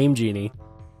with Lame Genie.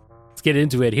 Let's get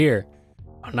into it here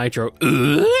on Nitro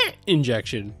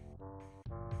Injection.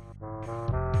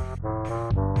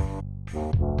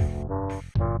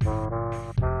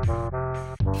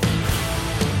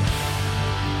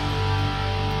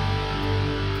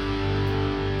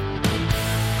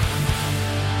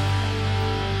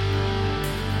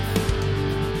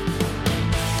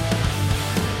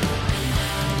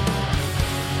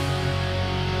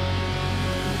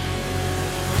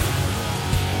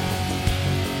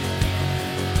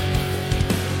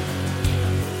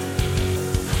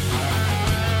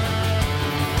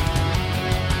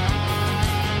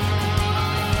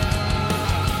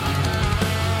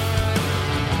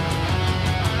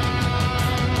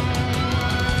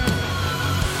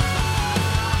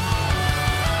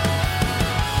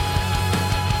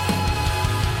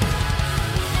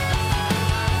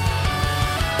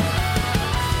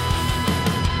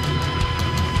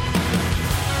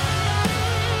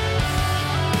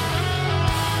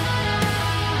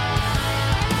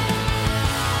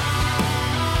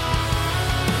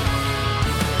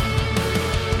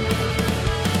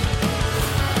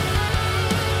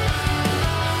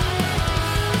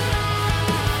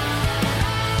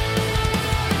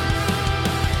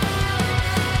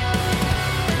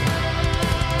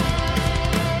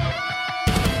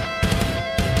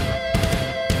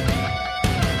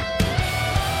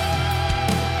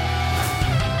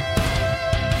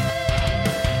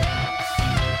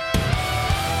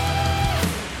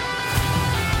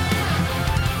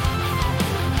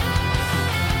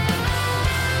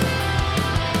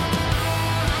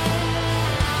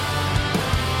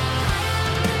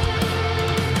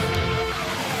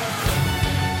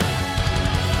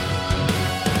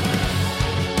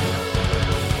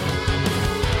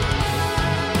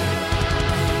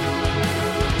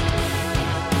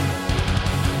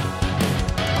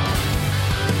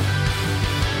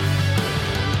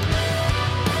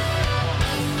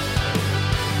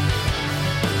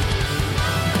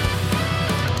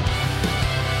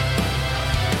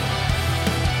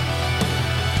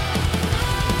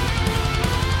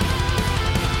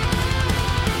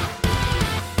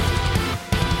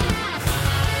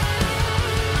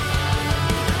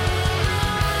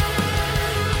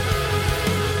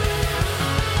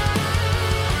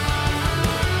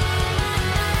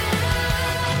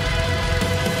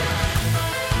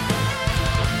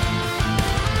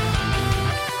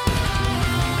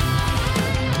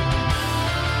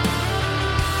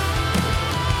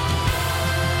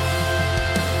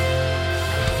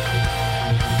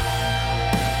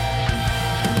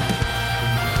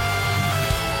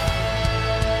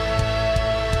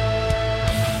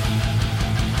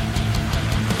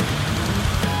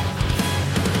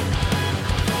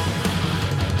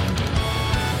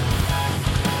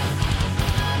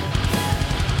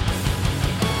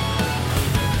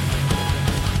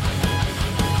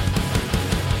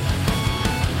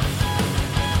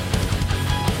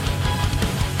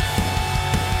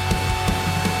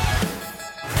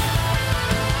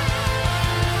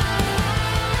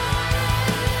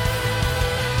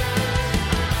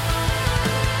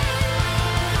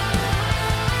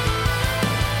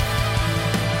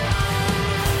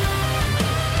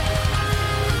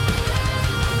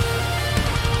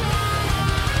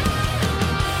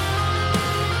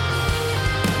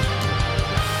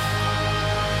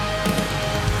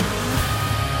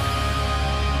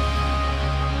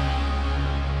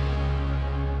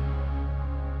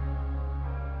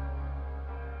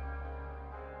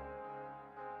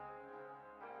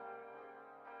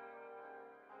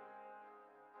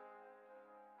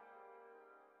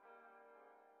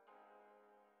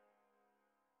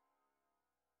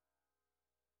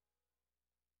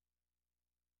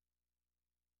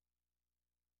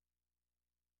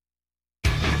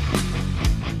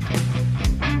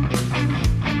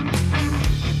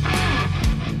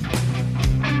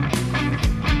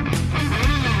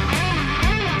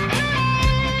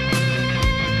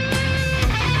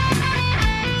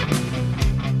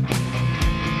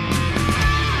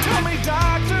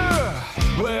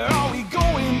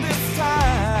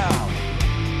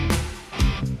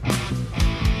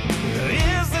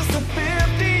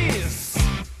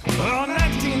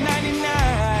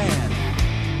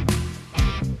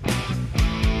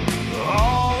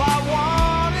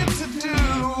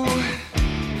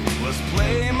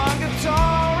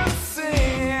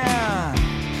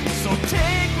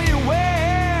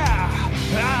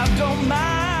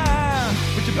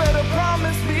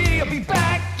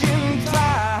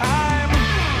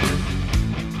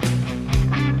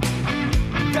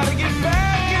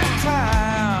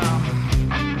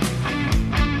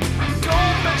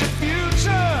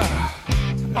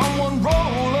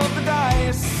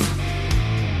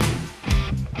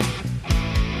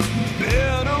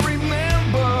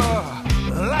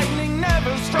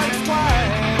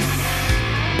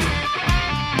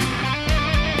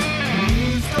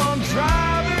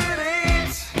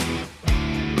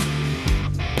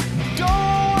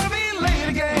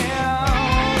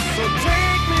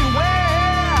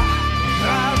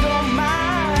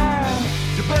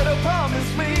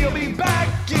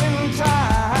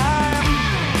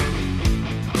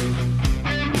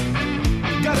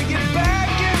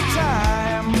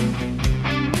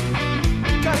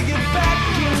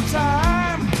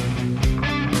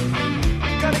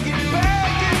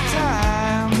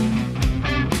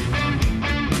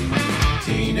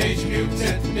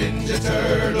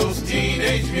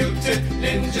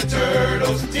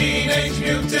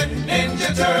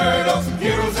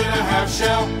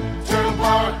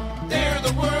 power. They're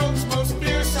the world's most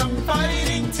fearsome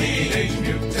fighting team. Teenage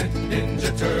Mutant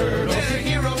Ninja Turtles. They're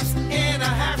heroes in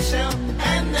a half shell,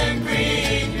 and they're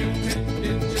green. Mutant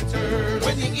Ninja Turtles.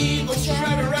 When the evil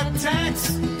Shredder attacks,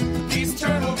 these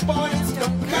turtle boys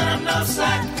don't cut 'em no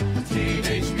slack.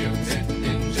 Teenage Mutant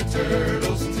Ninja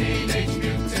Turtles. Teenage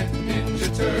Mutant Ninja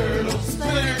Turtles.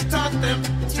 Splinter taught them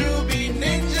to be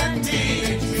ninja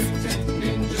teens. Mutant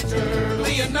Ninja Turtles.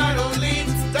 Leonardo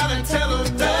leads, Donatello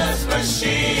does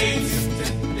machines.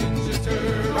 Mutant Ninja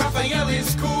Turtles. Raphael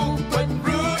is cool but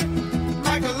rude.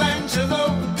 Michelangelo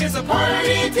is a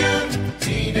party dude.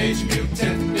 Teenage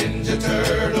Mutant Ninja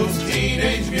Turtles.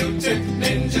 Teenage Mutant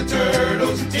Ninja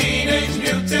Turtles. Teenage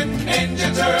Mutant Ninja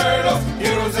Turtles.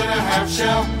 Heroes in a half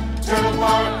shell. Turtle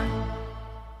power.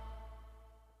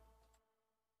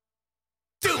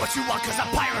 Do what you want, cause a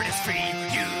pirate is free.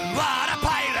 You are a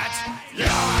pirate. Yar,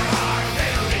 har,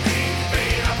 fiddly-dee.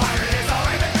 Being a pirate is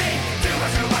alright with me. Do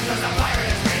what you want, cause a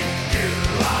pirate is free. You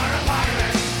are a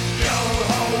pirate. Yo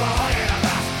ho, ahoy in a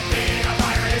blast. Being a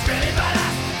pirate is really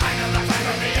badass. I know the time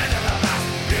of the end of the blast.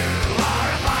 You are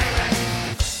a pirate.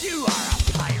 You are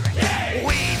a pirate. Yay.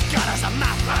 We've got us a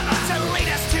map to lead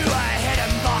us to a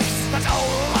hidden box that's all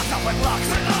locked up with locks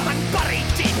and buried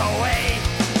deep away.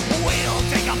 We'll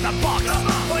dig up the box.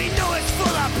 We know it's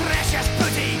full of precious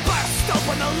booty. Burst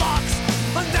open the locks,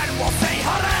 and then we'll say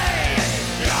hooray!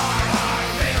 Yar, har,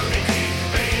 fiddly-dee.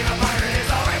 Being a pirate is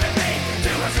alright with me.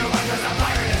 Do what you want, cause a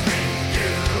pirate is free. You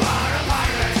are a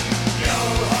pirate. Yo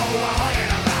ho, ahoy in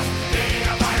a blast. Being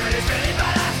a pirate is really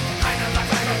badass. I know the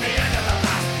time of the end of the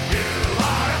blast. You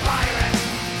are a pirate.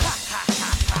 Ha ha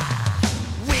ha ha.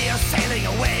 We're sailing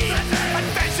away.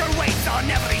 Adventure waits on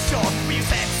every shore. We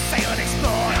set sail and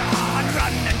explore, and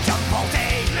run and jump all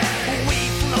day. We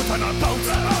float on our boat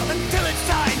until it's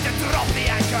time to drop the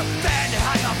anchor, then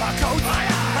hang up our coat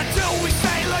until we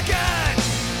sail again.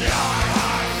 Yar,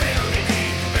 har,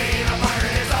 fiddly-dee. Being a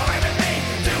pirate is alright with me.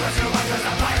 Do what you want, cause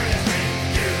a pirate is free.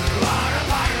 You are a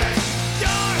pirate.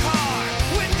 Yar, har,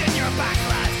 wind in your back,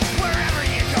 lads, wherever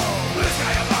you go. Blue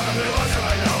sky above the blue ocean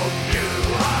below. You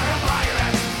are a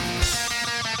pirate.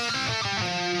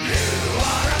 You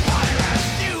are a pirate.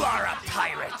 You are a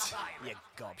pirate. You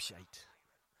gobshite.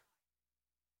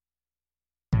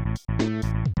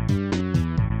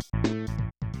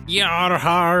 Yar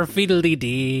har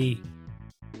fiddly-dee.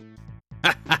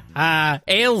 Ha ha ha.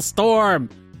 Ailstorm.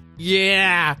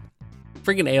 Yeah.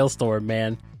 Freaking Ailstorm,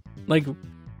 man. Like,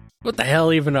 what the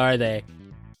hell even are they?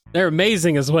 They're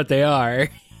amazing is what they are.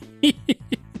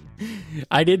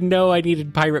 I didn't know I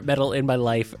needed pirate metal in my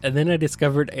life, and then I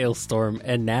discovered Ailstorm,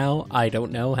 and now I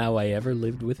don't know how I ever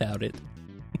lived without it.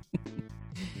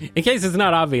 In case it's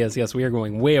not obvious, yes, we are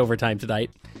going way over time tonight.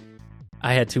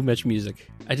 I had too much music.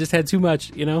 I just had too much,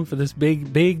 for this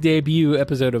big debut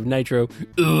episode of Nitro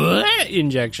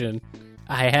Injection.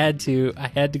 I had to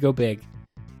go big.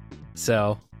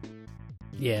 So,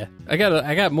 yeah, I got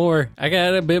a bit more.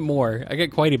 I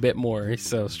got quite a bit more.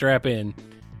 So strap in.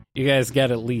 You guys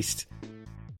got at least,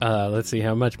 let's see,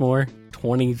 how much more?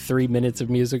 23 minutes of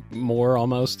music more,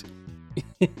 almost.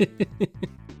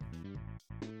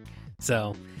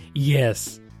 So,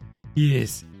 yes,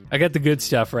 I got the good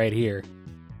stuff right here.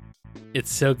 It's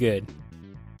so good.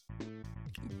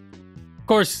 Of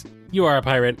course, You Are a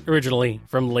Pirate, originally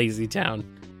from Lazy Town.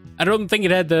 I don't think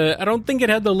it had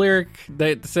the lyric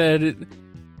that said,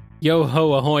 "Yo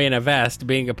ho ahoy in a vast,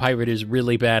 being a pirate is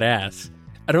really badass."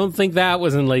 I don't think that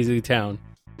was in Lazy Town.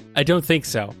 I don't think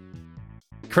so.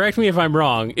 Correct me if I'm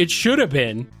wrong. It should have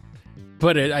been,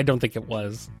 but I don't think it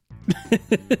was.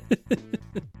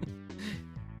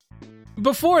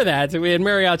 Before that, we had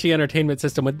Mariachi Entertainment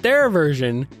System with their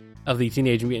version of the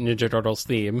Teenage Mutant Ninja Turtles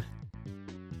theme.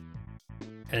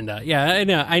 And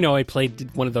yeah, I know I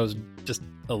played one of those just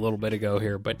a little bit ago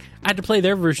here, but I had to play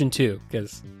their version too,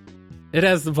 because it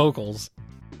has the vocals.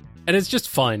 And it's just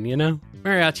fun,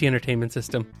 Mariachi Entertainment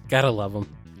System. Gotta love them.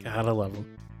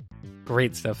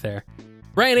 Great stuff there.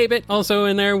 Ryan 8-Bit also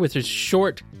in there with his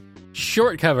short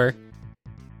cover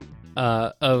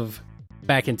of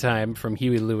Back in Time from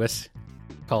Huey Lewis,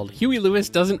 called Huey Lewis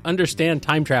Doesn't Understand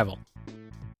Time Travel.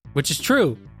 Which is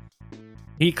true.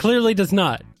 He clearly does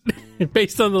not,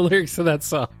 based on the lyrics of that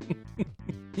song.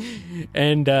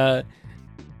 And yeah,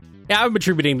 I'm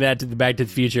attributing that to the Back to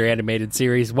the Future animated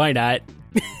series. Why not?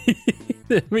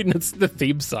 I mean, it's the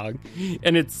theme song,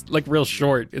 and it's like real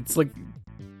short. It's like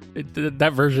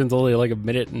that version's only like 1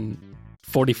 minute and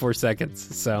 44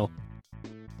 seconds. So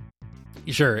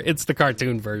sure, it's the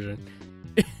cartoon version.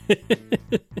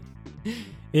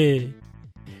 Yeah.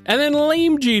 And then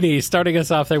Lame Genie starting us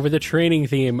off there with a training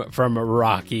theme from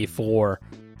Rocky IV.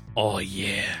 Oh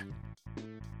yeah.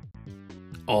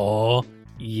 Oh,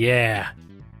 yeah.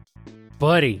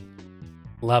 Buddy.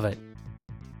 Love it.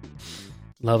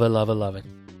 Love it, love it, love it.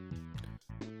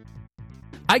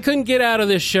 I couldn't get out of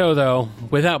this show, though,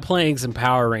 without playing some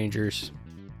Power Rangers.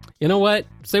 You know what?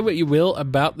 Say what you will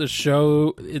about the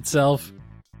show itself,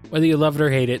 whether you love it or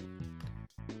hate it.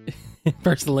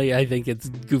 Personally, I think it's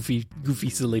goofy,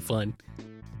 silly fun.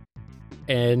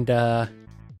 And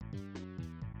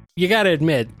you gotta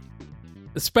admit,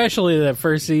 especially the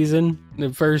first season,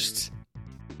 the first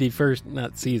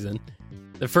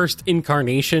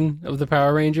incarnation of the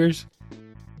Power Rangers,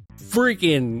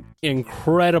 freaking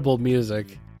incredible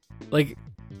music. Like,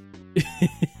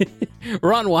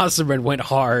 Ron Wasserman went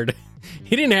hard.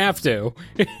 He didn't have to,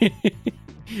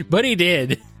 but he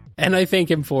did. And I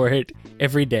thank him for it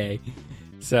every day.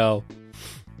 So,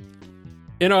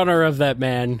 in honor of that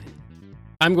man,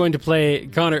 I'm going to play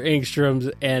Connor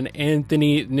Engstrom's and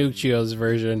Anthony Nuccio's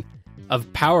version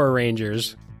of Power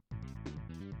Rangers.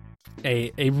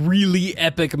 A really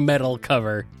epic metal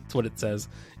cover. That's what it says.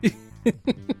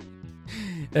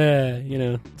 You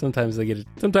know, sometimes they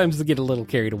get a little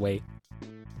carried away.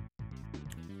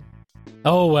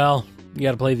 Oh well, you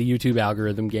got to play the YouTube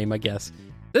algorithm game, I guess.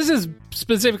 This is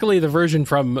specifically the version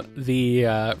from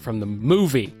the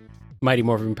movie Mighty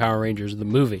Morphin Power Rangers, the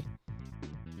movie,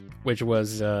 which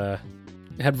was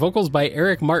had vocals by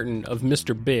Eric Martin of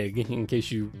Mr. Big, in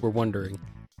case you were wondering,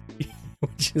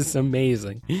 which is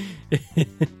amazing.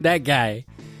 That guy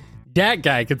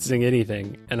could sing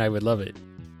anything, and I would love it.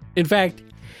 In fact,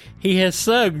 he has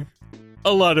sung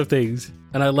a lot of things,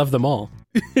 and I love them all.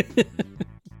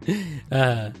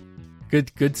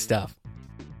 Good stuff.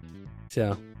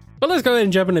 So, but let's go ahead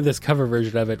and jump into this cover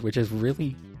version of it, which is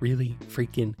really, really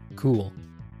freaking cool.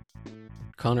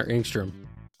 Connor Engstrom.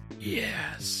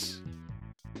 Yes.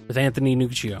 With Anthony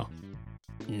Nuccio.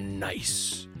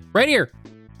 Nice. Right here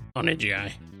on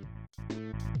NGI.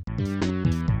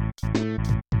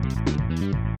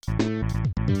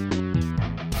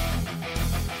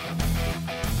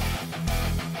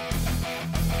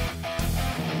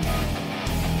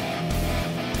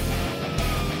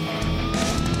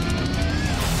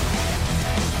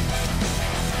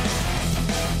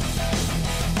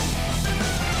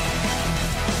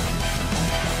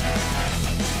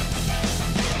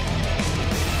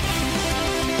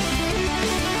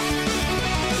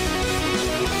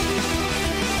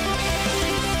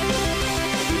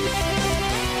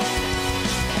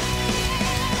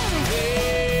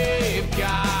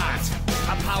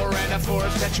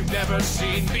 That you've never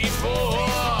seen before.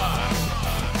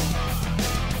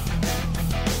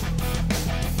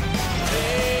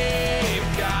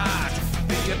 They've got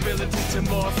the ability to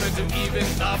morph and to even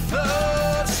up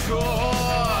the score.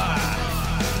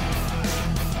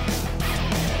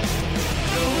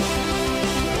 No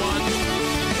one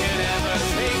can ever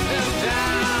take them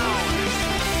down.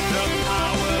 The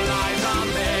power lies on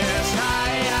their side.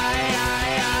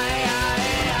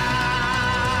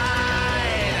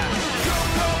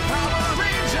 Power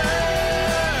Rangers!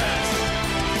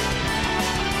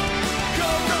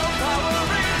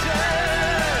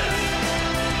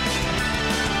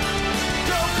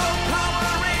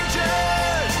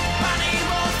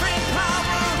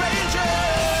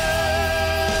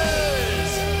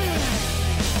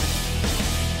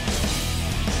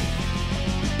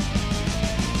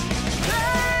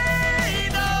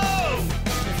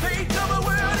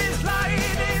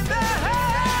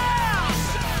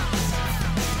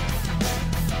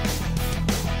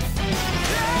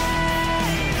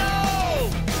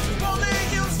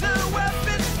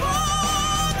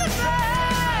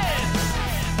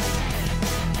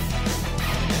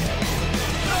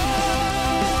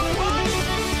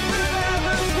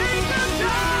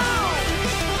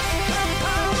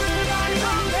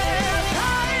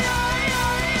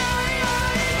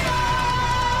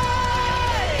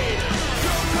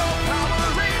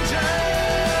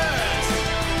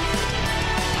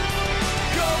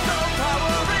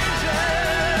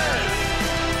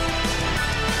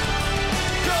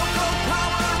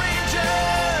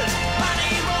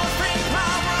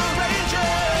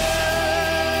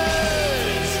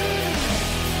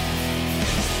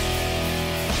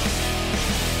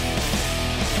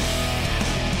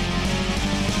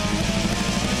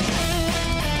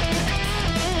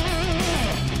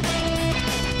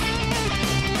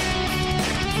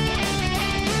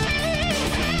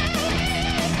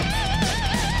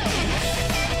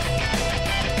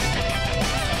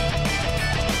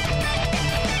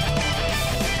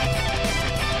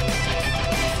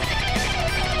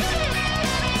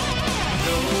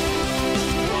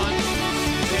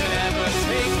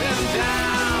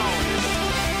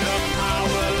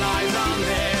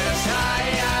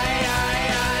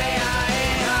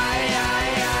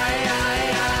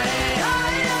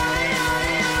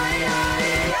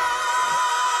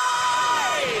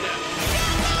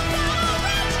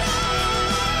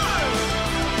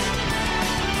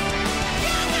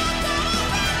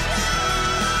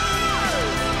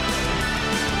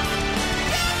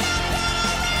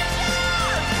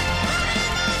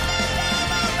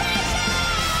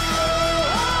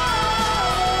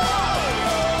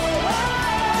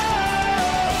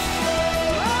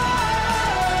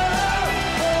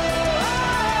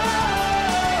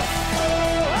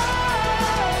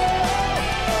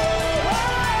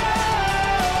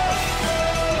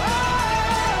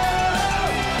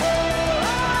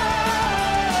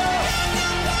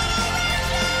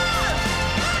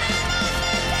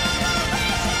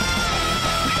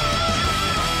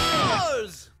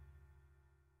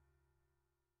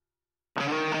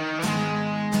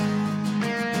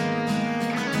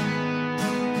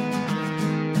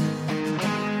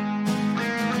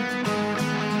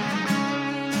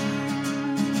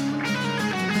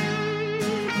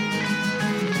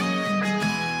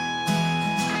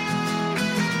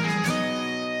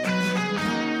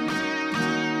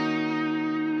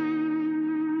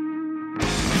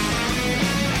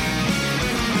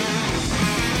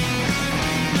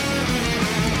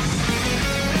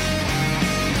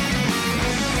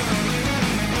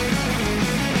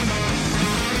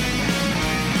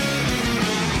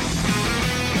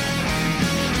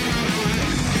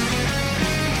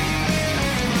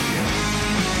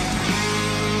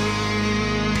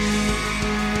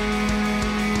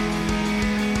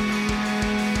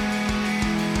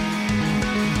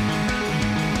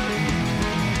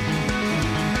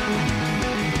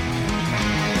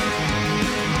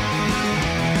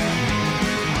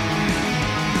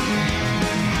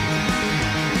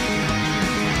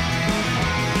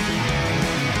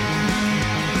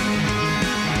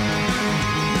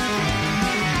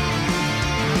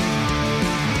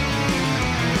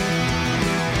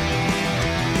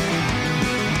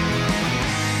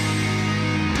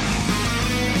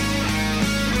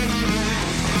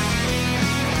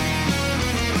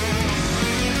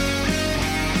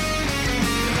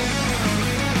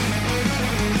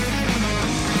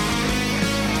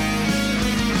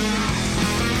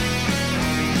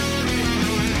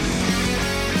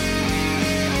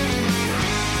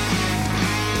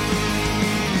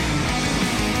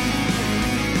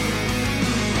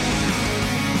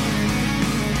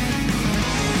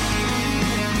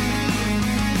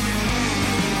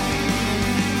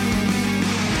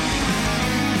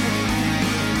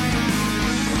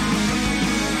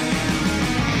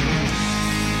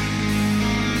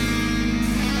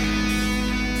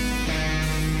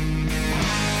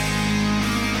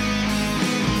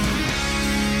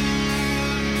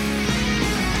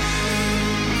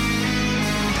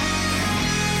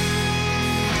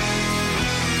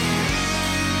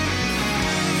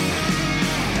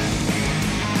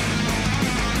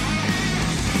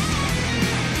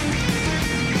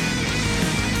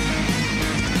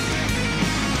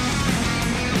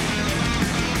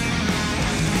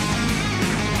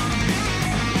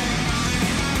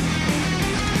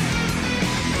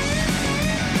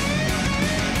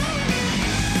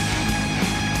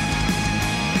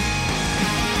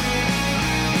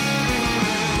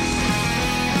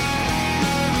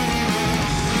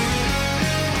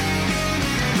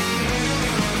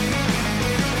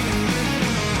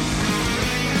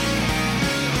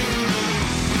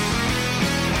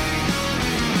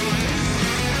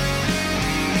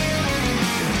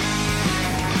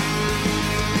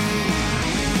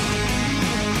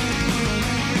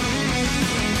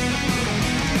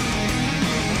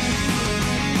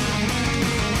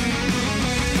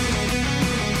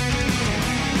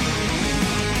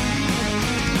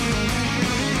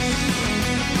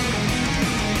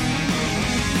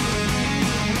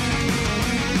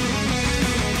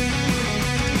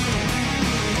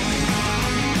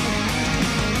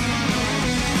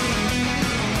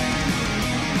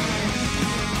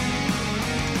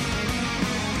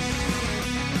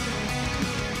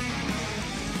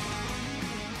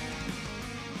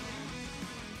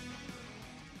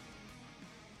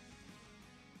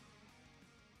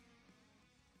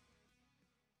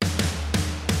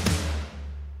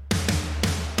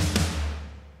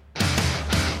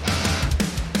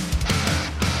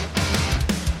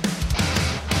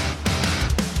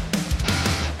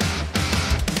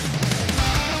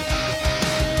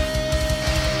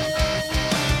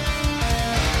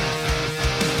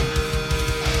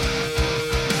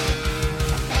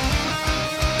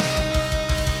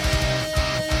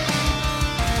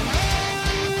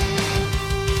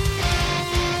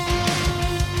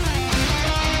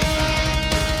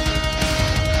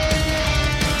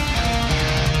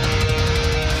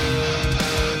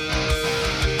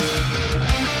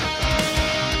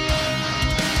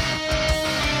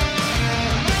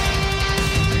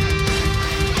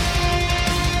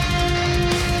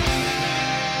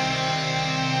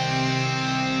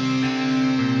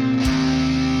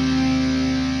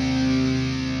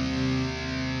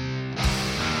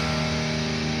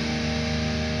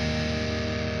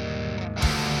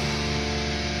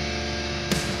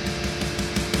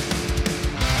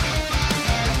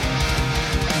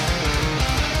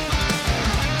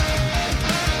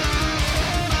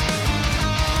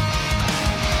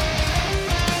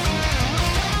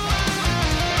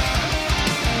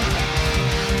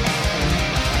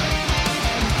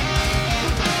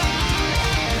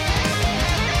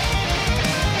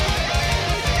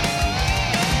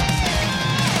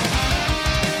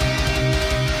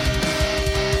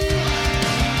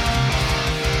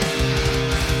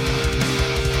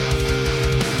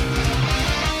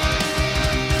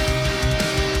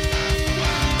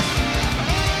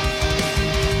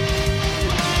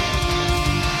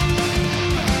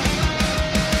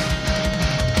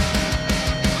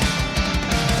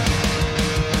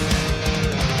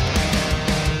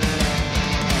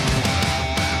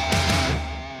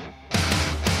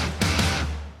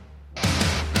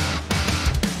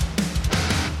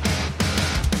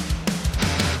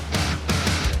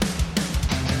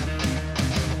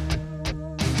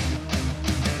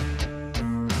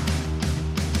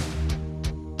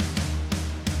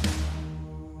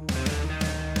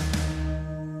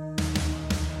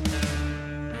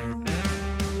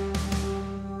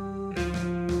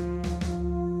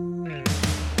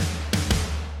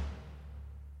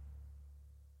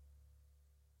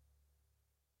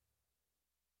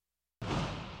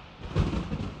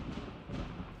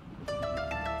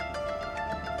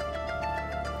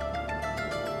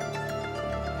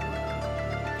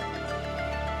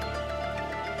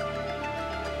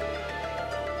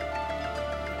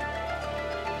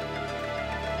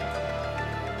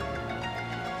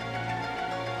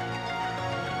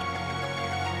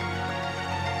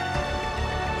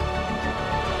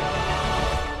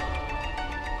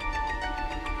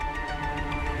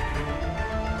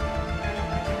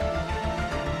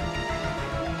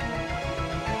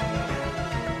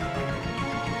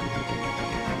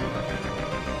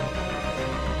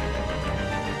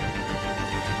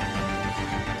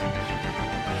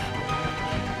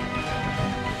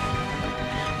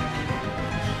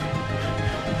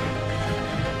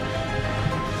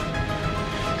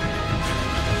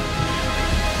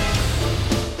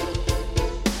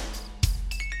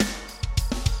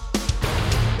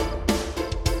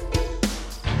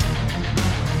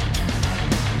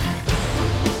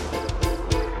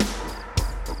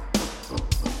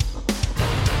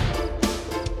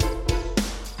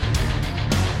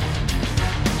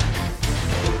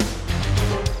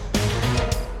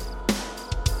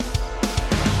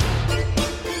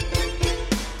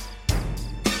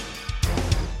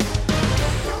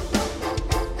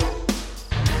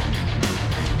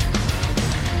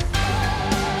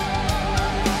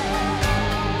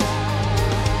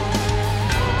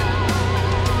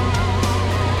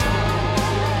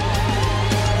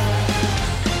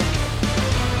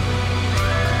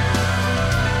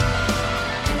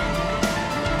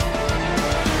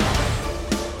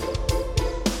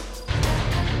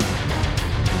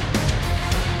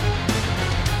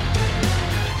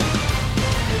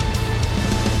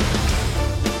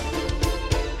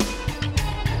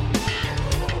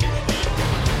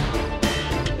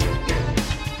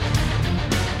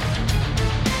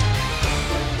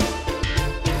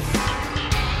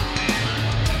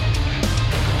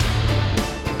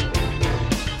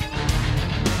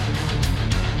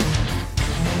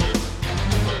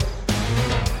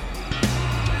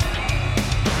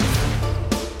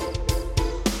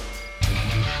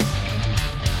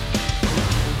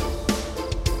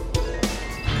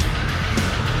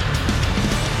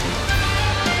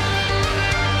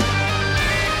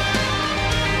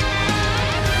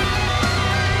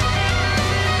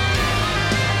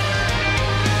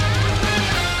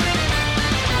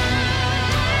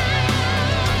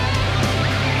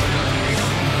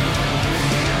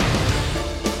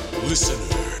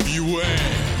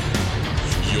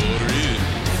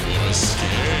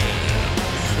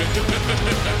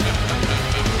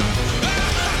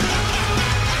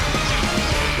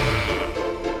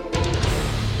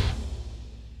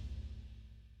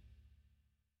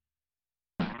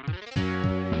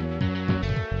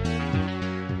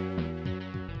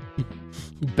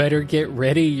 better get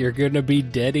ready, you're gonna be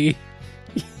deady.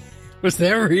 Was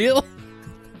that real?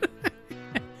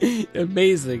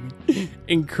 Amazing.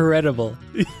 Incredible.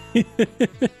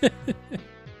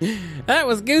 That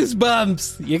was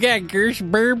Goosebumps. You got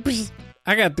Goosebumps?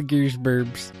 I got the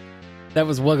Goosebumps. That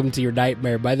was Welcome to Your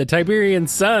Nightmare by the Tiberian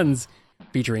Sons,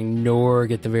 featuring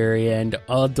Norg at the very end.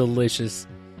 Oh, delicious.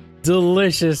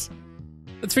 Delicious.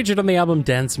 It's featured on the album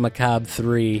Dance Macabre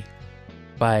 3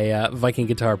 by Viking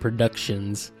Guitar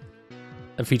Productions.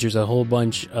 That features a whole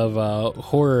bunch of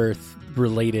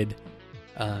horror-related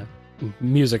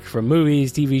music from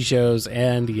movies, TV shows,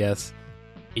 and, yes,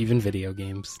 even video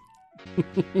games.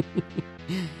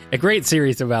 A great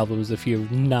series of albums if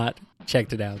you've not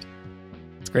checked it out.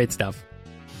 It's great stuff.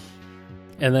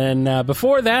 And then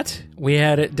before that, we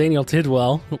had Daniel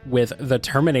Tidwell with the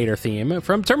Terminator theme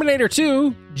from Terminator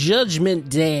 2, Judgment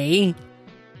Day,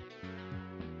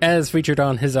 as featured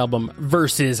on his album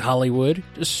Versus Hollywood.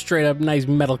 Just straight up nice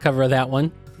metal cover of that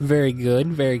one. Very good,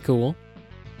 very cool.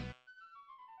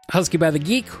 Husky by the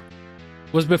Geek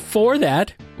was before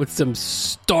that with some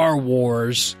Star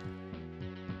Wars,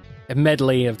 a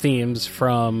medley of themes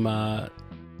from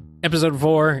Episode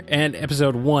 4 and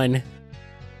Episode 1,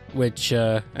 which,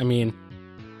 I mean,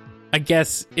 I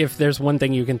guess if there's one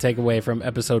thing you can take away from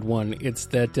Episode 1, it's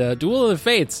that Duel of the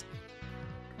Fates,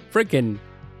 freaking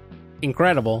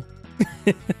incredible.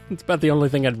 It's about the only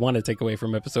thing I'd want to take away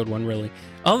from Episode 1, really.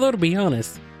 Although, to be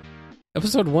honest,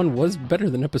 Episode 1 was better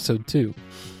than Episode 2.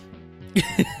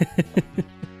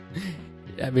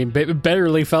 I mean, it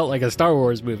barely felt like a Star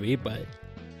Wars movie, but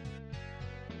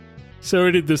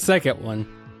so did the second one.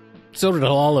 So did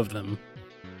all of them.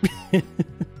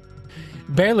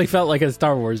 Barely felt like a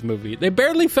Star Wars movie. They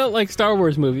barely felt like Star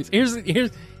Wars movies. Here's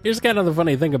kind of the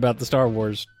funny thing about the Star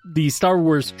Wars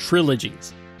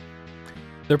trilogies.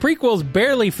 The prequels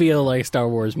barely feel like Star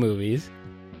Wars movies,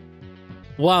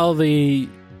 while the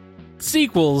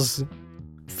sequels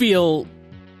feel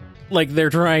like they're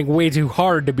trying way too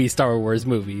hard to be Star Wars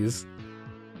movies.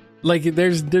 Like,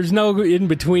 there's no in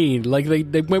between. Like,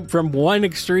 they went from one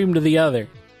extreme to the other.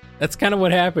 That's kind of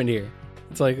what happened here.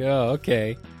 It's like, oh,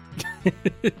 okay.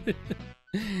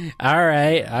 All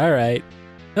right.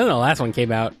 Then the last one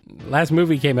came out. Last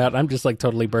movie came out. I'm just, like,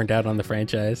 totally burnt out on the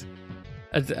franchise.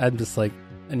 I'm just like,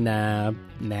 nah.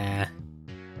 Not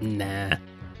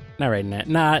right now.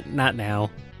 Not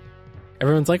now.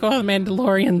 Everyone's like, oh, The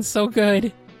Mandalorian's so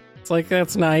good. It's like,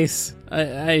 that's nice.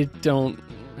 I don't.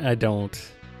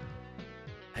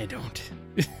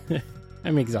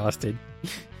 I'm exhausted.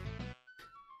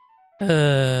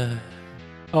 Oh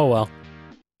well.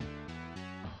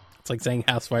 It's like saying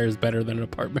house fire is better than an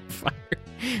apartment fire.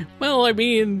 Well, I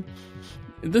mean,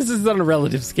 this is on a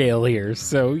relative scale here,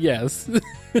 so yes.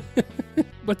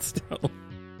 But still.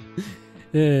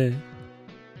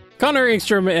 Connor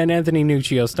Engstrom and Anthony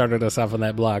Nuccio started us off on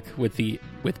that block with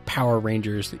Power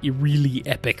Rangers, a really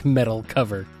epic metal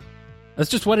cover. That's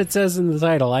just what it says in the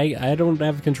title. I don't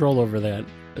have control over that.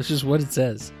 That's just what it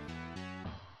says.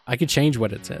 I could change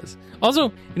what it says. Also,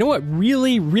 you know what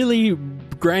really, really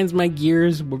grinds my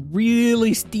gears? What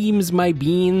really steams my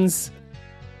beans?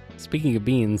 Speaking of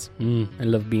beans, I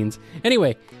love beans.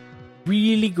 Anyway,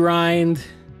 really grinds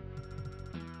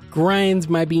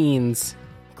my beans.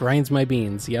 Grinds my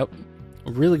beans, yep.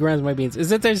 Really grinds my beans. Is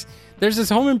that there's this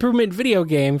home improvement video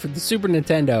game for the Super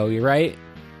Nintendo, right?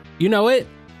 You know it?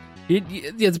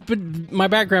 It's been my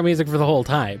background music for the whole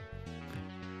time.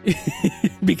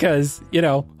 Because, you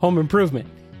know, home improvement.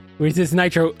 With this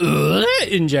nitro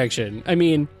injection. I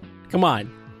mean, come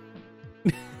on.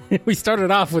 We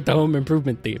started off with the home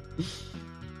improvement theme.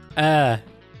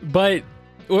 But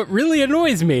what really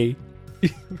annoys me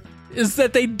is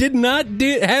that they did not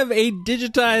have a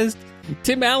digitized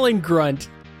Tim Allen grunt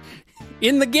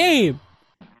in the game.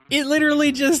 It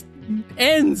literally just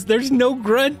ends. There's no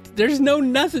grunt. There's no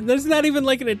nothing. There's not even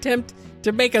like an attempt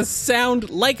to make a sound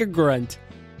like a grunt.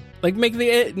 Like make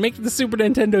the Super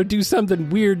Nintendo do something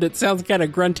weird that sounds kind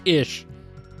of grunt-ish.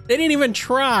 They didn't even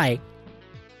try.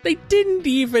 They didn't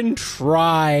even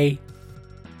try.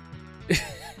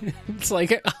 It's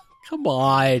like, oh, come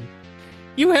on.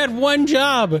 You had one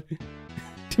job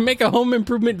to make a home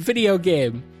improvement video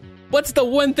game. What's the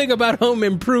one thing about home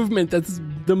improvement that's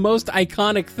the most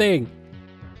iconic thing?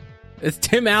 It's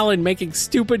Tim Allen making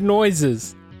stupid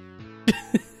noises.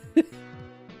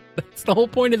 That's the whole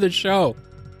point of the show.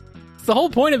 It's the whole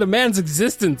point of the man's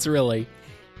existence, really.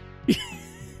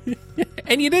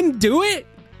 And you didn't do it?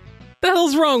 The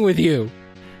hell's wrong with you?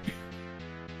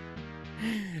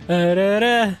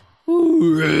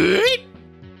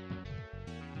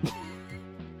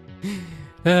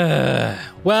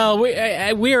 Well,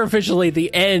 we are officially at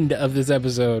the end of this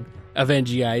episode of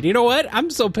NGI. Do you know what? I'm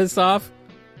so pissed off.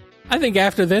 I think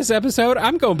after this episode,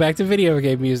 I'm going back to video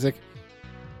game music.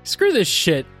 Screw this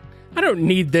shit. I don't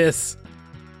need this.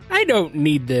 I don't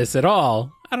need this at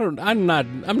all. I'm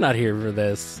not here for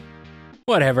this.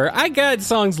 Whatever. I got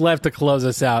songs left to close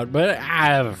us out, but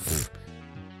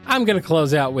I'm gonna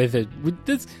close out with it.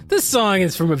 This song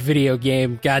is from a video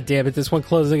game. God damn it! This one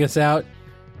closing us out.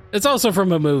 It's also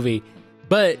from a movie,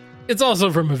 but it's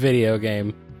also from a video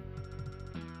game.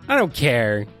 I don't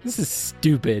care. This is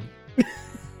stupid.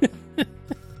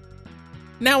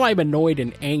 Now I'm annoyed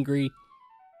and angry.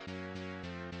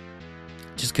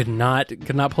 Just could not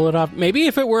pull it off. Maybe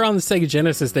if it were on the Sega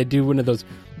Genesis, they'd do one of those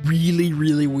really,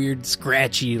 really weird,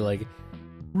 scratchy, like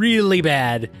really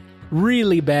bad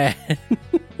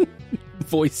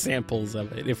voice samples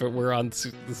of it. If it were on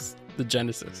the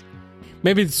Genesis,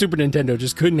 maybe the Super Nintendo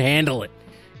just couldn't handle it.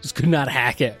 Just could not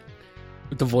hack it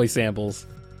with the voice samples.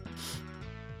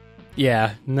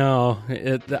 Yeah, no,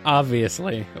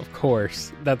 obviously, of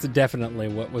course, that's definitely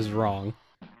what was wrong.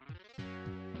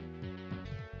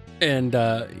 And,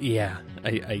 yeah,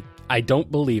 I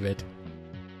don't believe it.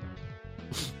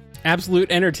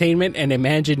 Absolute entertainment and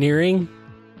Imagineering?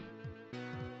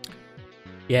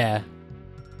 Yeah.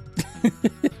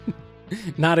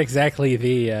 Not exactly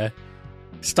the,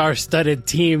 star-studded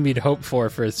team you'd hope for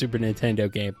a Super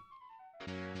Nintendo game.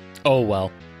 Oh,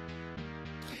 well.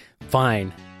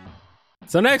 Fine.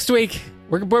 So next week,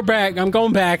 we're back. I'm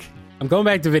going back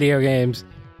to video games.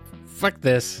 Fuck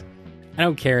this. I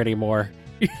don't care anymore.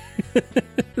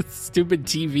 Stupid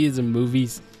TVs and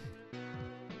movies.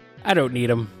 I don't need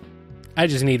them. I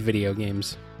just need video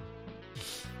games.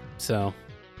 So,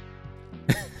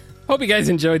 hope you guys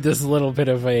enjoyed this little bit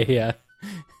of a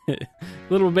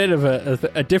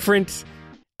different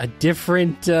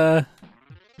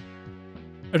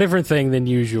thing than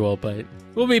usual. But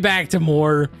we'll be back to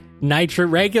more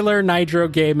regular Nitro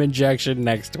Game Injection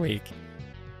next week.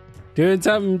 Did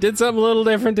something a little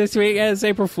different this week. It's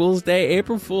April Fool's Day.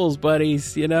 April Fool's,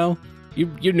 buddies. You know,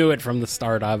 you knew it from the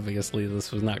start. Obviously,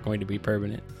 this was not going to be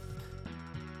permanent.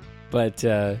 But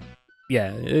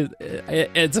yeah,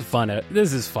 it's a fun.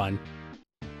 This is fun,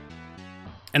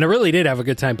 and I really did have a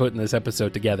good time putting this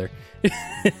episode together.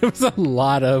 It was a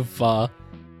lot of.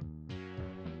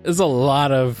 There's a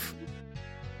lot of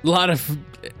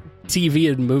TV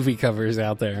and movie covers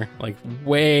out there, like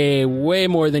way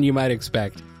more than you might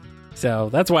expect. So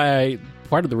that's why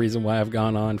part of the reason why I've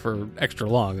gone on for extra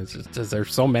long is just because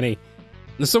there's so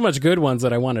much good ones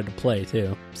that I wanted to play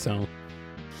too. So,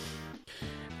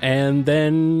 and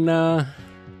then I'm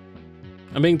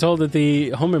being told that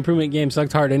the Home Improvement game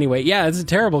sucked hard anyway. Yeah, it's a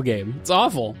terrible game. It's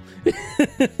awful.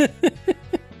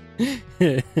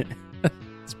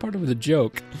 It's part of the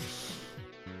joke.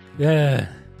 Yeah.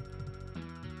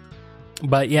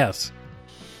 But yes,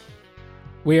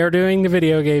 we are doing the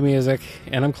video game music,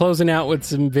 and I'm closing out with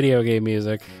some video game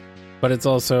music, but it's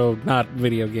also not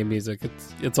video game music.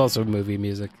 It's also movie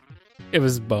music. It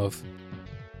was both.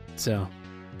 So,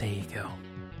 there you go.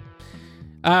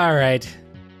 All right.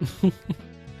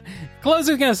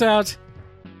 Closing us out,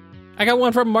 I got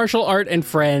one from Martial Art and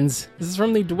Friends. This is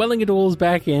from the Dwelling of Duels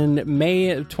back in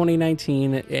May of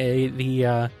 2019.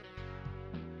 The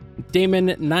Damon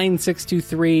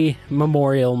 9623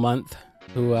 Memorial Month,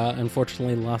 who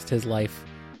unfortunately lost his life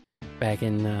back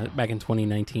in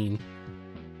 2019.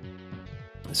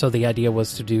 So the idea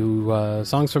was to do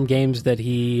songs from games that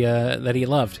he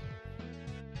loved.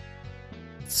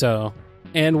 So,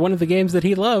 and one of the games that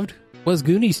he loved was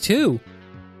Goonies 2.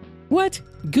 What?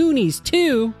 Goonies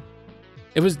 2?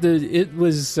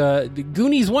 The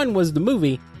Goonies 1 was the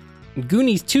movie, and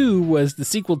Goonies 2 was the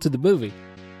sequel to the movie.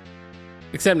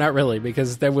 Except not really,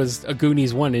 because there was a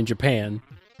Goonies 1 in Japan.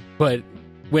 But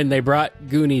when they brought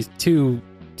Goonies 2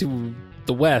 to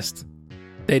the West,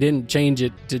 they didn't change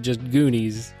it to just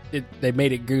Goonies. They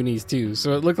made it Goonies 2.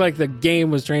 So it looked like the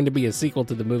game was trying to be a sequel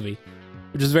to the movie,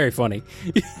 which is very funny.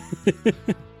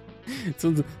 It's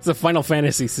a Final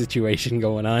Fantasy situation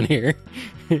going on here.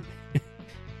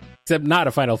 Except not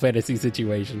a Final Fantasy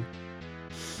situation.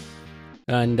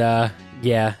 And,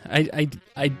 yeah,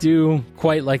 I do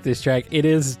quite like this track. It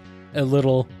is a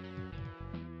little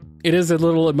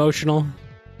emotional.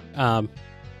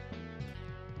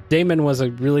 Damon was a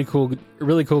really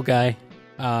cool guy.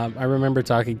 I remember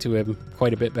talking to him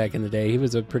quite a bit back in the day. He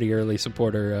was a pretty early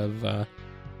supporter of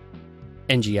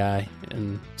NGI,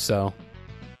 and so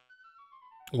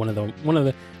one of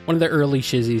the early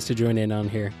shizzies to join in on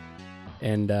here.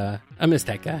 And I miss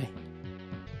that guy.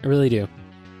 I really do.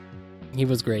 He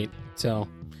was great. So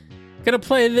Gonna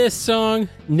play this song,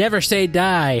 Never Say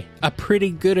Die, a pretty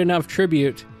good enough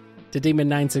tribute to Demon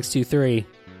 9623.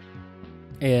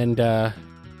 And,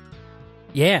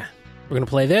 yeah, we're gonna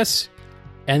play this,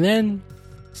 and then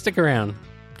stick around,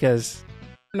 because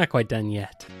we're not quite done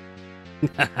yet.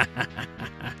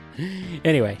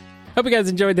 Anyway, hope you guys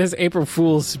enjoyed this April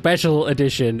Fool's special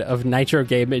edition of Nitro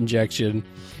Game Injection.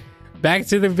 Back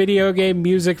to the video game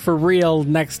music for real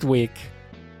next week.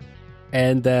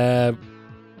 And,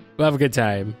 we'll have a good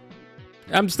time.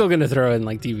 I'm still going to throw in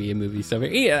like TV and movie stuff.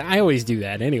 Yeah, I always do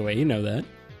that anyway. You know that.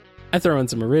 I throw in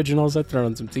some originals. I throw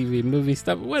in some TV and movie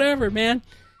stuff. Whatever, man.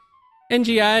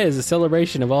 NGI is a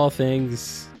celebration of all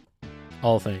things.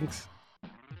 All things.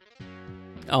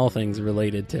 All things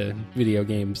related to video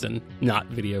games and not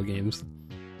video games.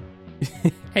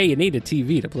 Hey, you need a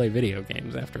TV to play video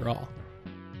games after all.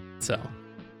 So.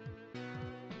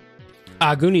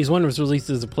 Goonies 1 was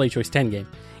released as a PlayChoice 10 game.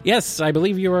 Yes, I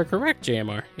believe you are correct,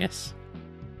 JMR. Yes.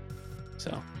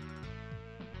 So.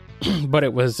 But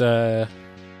it was,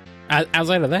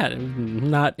 outside of that,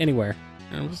 not anywhere.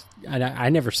 I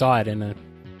never saw it in a...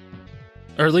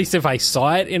 Or at least if I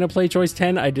saw it in a PlayChoice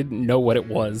 10, I didn't know what it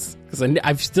was. Because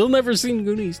I've still never seen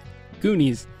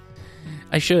Goonies.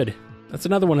 I should. That's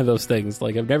another one of those things.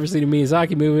 Like, I've never seen a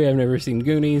Miyazaki movie. I've never seen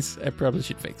Goonies. I probably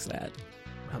should fix that.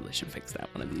 Probably should fix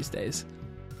that one of these days.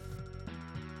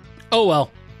 Oh, well.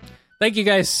 Thank you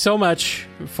guys so much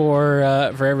for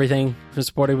everything, for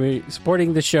supporting me,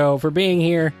 supporting the show, for being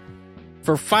here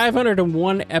for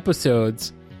 501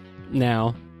 episodes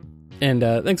now. And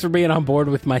thanks for being on board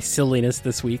with my silliness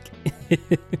this week.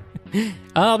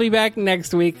 I'll be back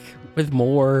next week with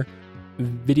more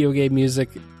video game music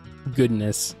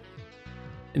goodness.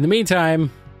 In the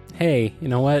meantime, hey, you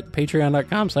know what?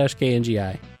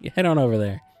 Patreon.com/KNGI. You head on over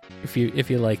there if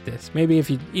you like this. Maybe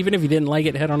even if you didn't like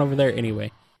it, head on over there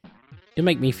anyway. It'll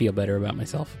make me feel better about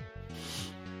myself.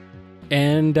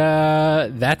 And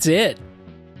that's it.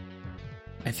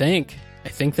 I think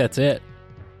that's it.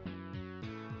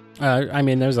 I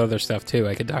mean, there's other stuff too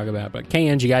I could talk about, but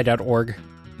kngi.org.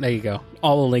 There you go.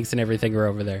 All the links and everything are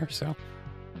over there. So,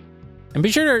 and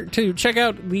be sure to check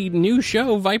out the new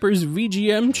show, Viper's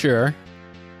VGM Tour.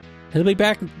 He'll be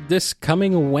back this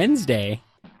coming Wednesday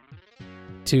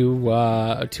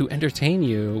to entertain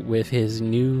you with his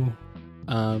new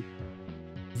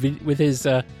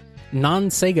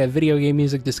non-Sega video game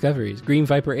music discoveries. Green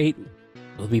Viper 8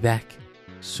 will be back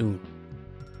soon.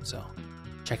 So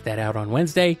check that out on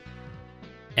Wednesday.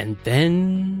 And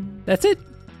then that's it.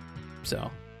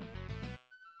 So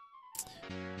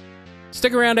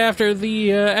stick around after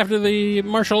the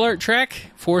martial art track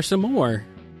for some more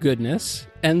goodness.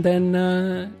 And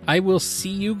then I will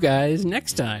see you guys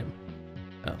next time.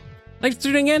 Thanks for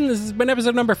tuning in. This has been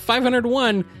episode number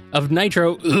 501 of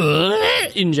Nitro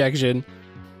Injection.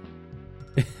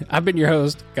 I've been your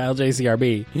host, Kyle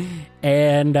JCRB.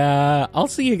 And I'll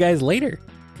see you guys later.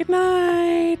 Good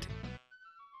night.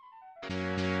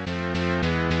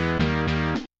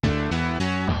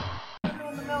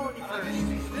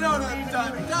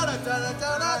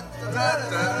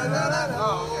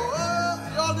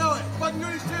 Y'all know it. Fucking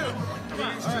Goonies 2. Come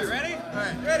on. All right, ready? All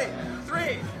right, ready.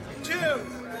 3, 2,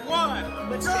 1,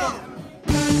 let's go!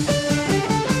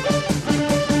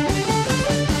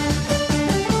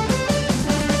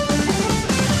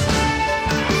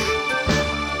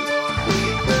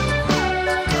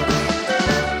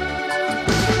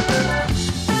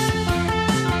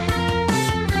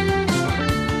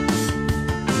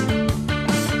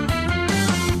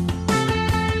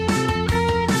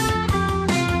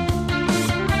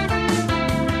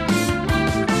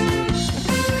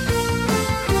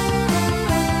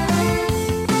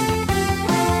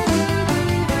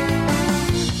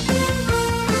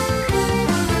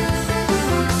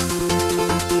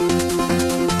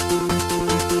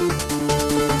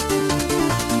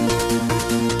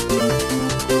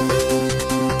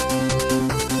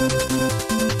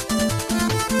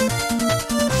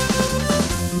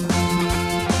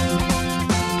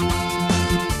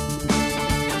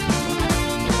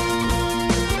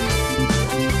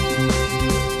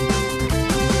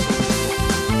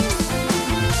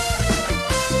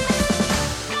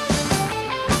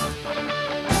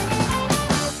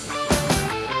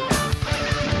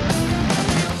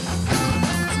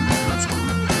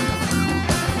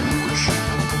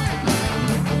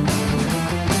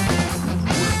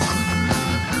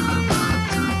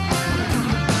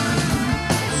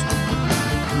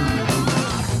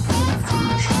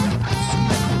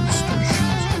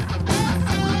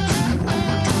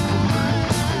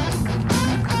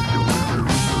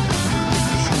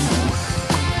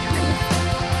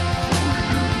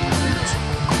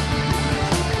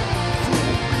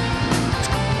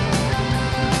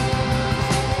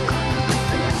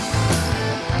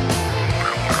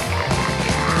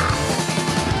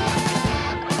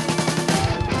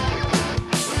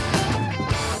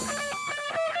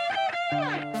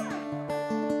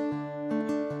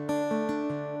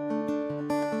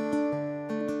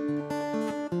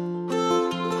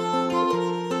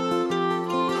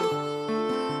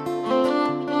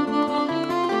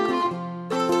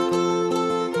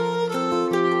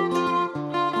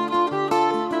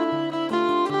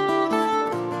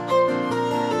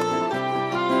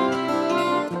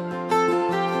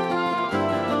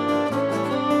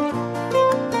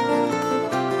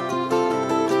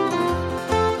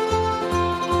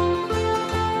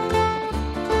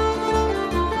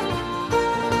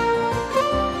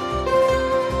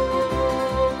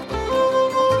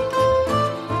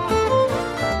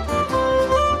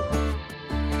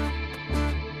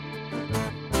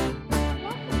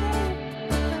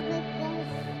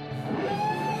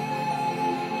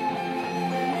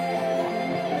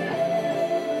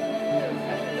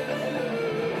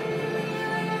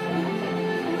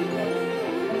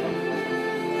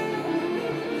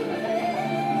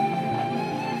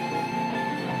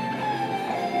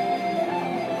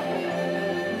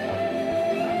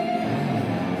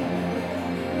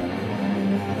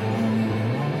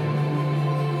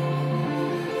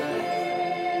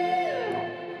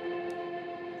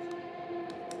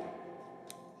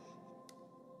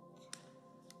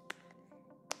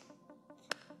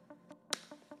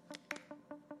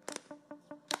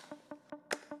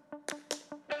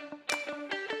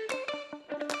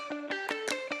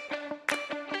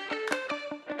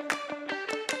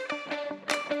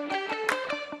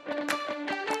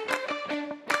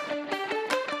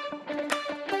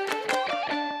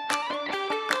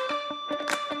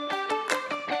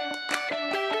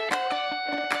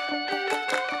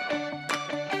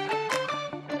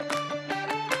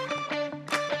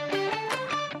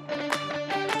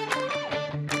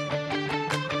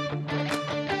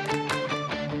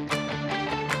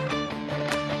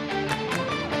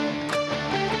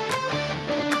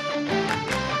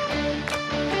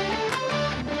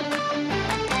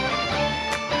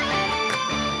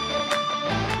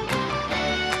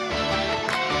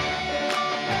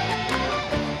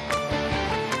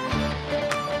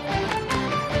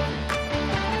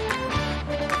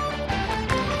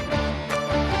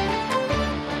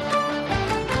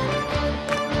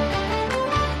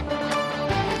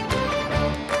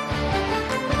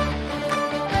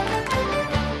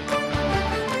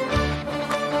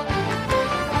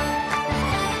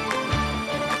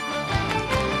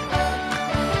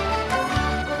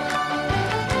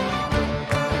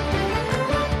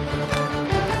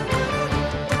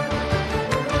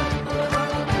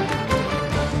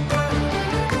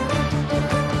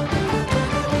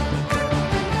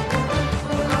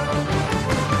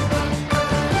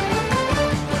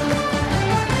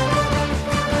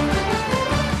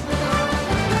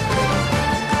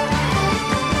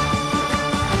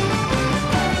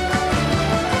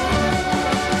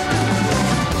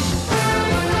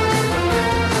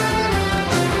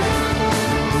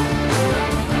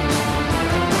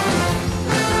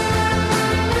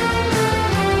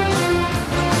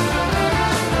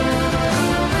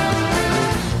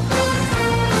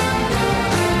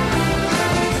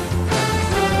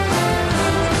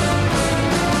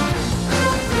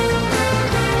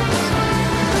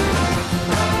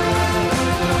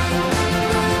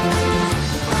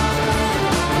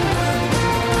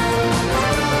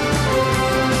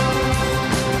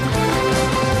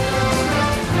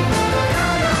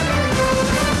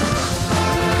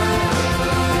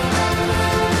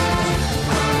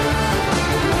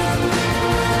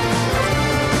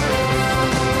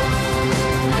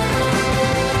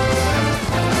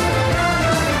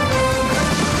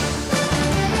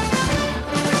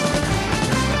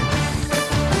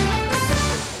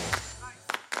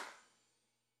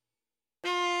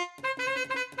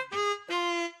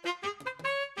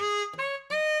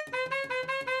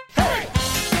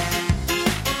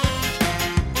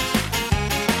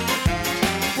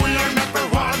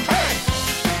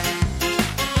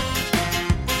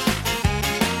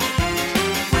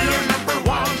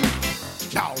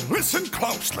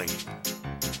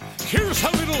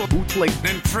 bootleg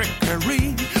and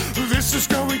trickery. This is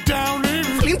going down in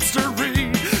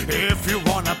Flintstery. If you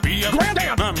wanna be a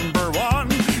granddad number one,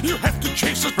 you have to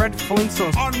chase a Fred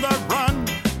Flintstone on the run.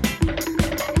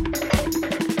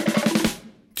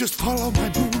 Just follow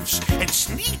my moves and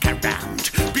sneak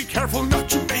around. Be careful not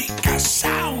to make a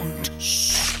sound.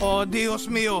 Oh, Dios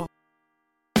mío.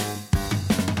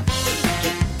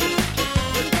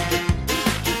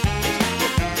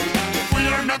 We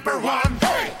are number one.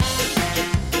 Hey!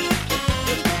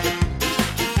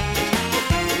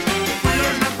 We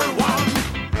are number one.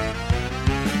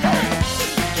 Hey!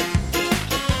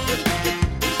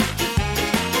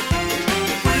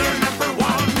 We are number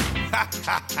one. Ha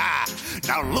ha ha.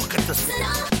 Now look at this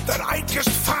that I just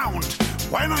found.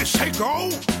 When I say go,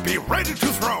 be ready to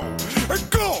throw.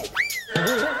 Go!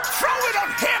 Throw it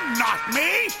on him, not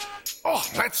me! Oh,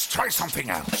 let's try something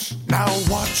else. Now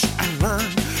watch and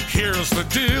learn. Here's the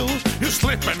deal. You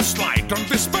slip and slide on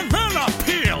this banana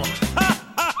peel.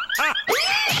 Ha ha ha!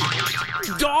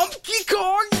 Donkey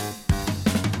Kong!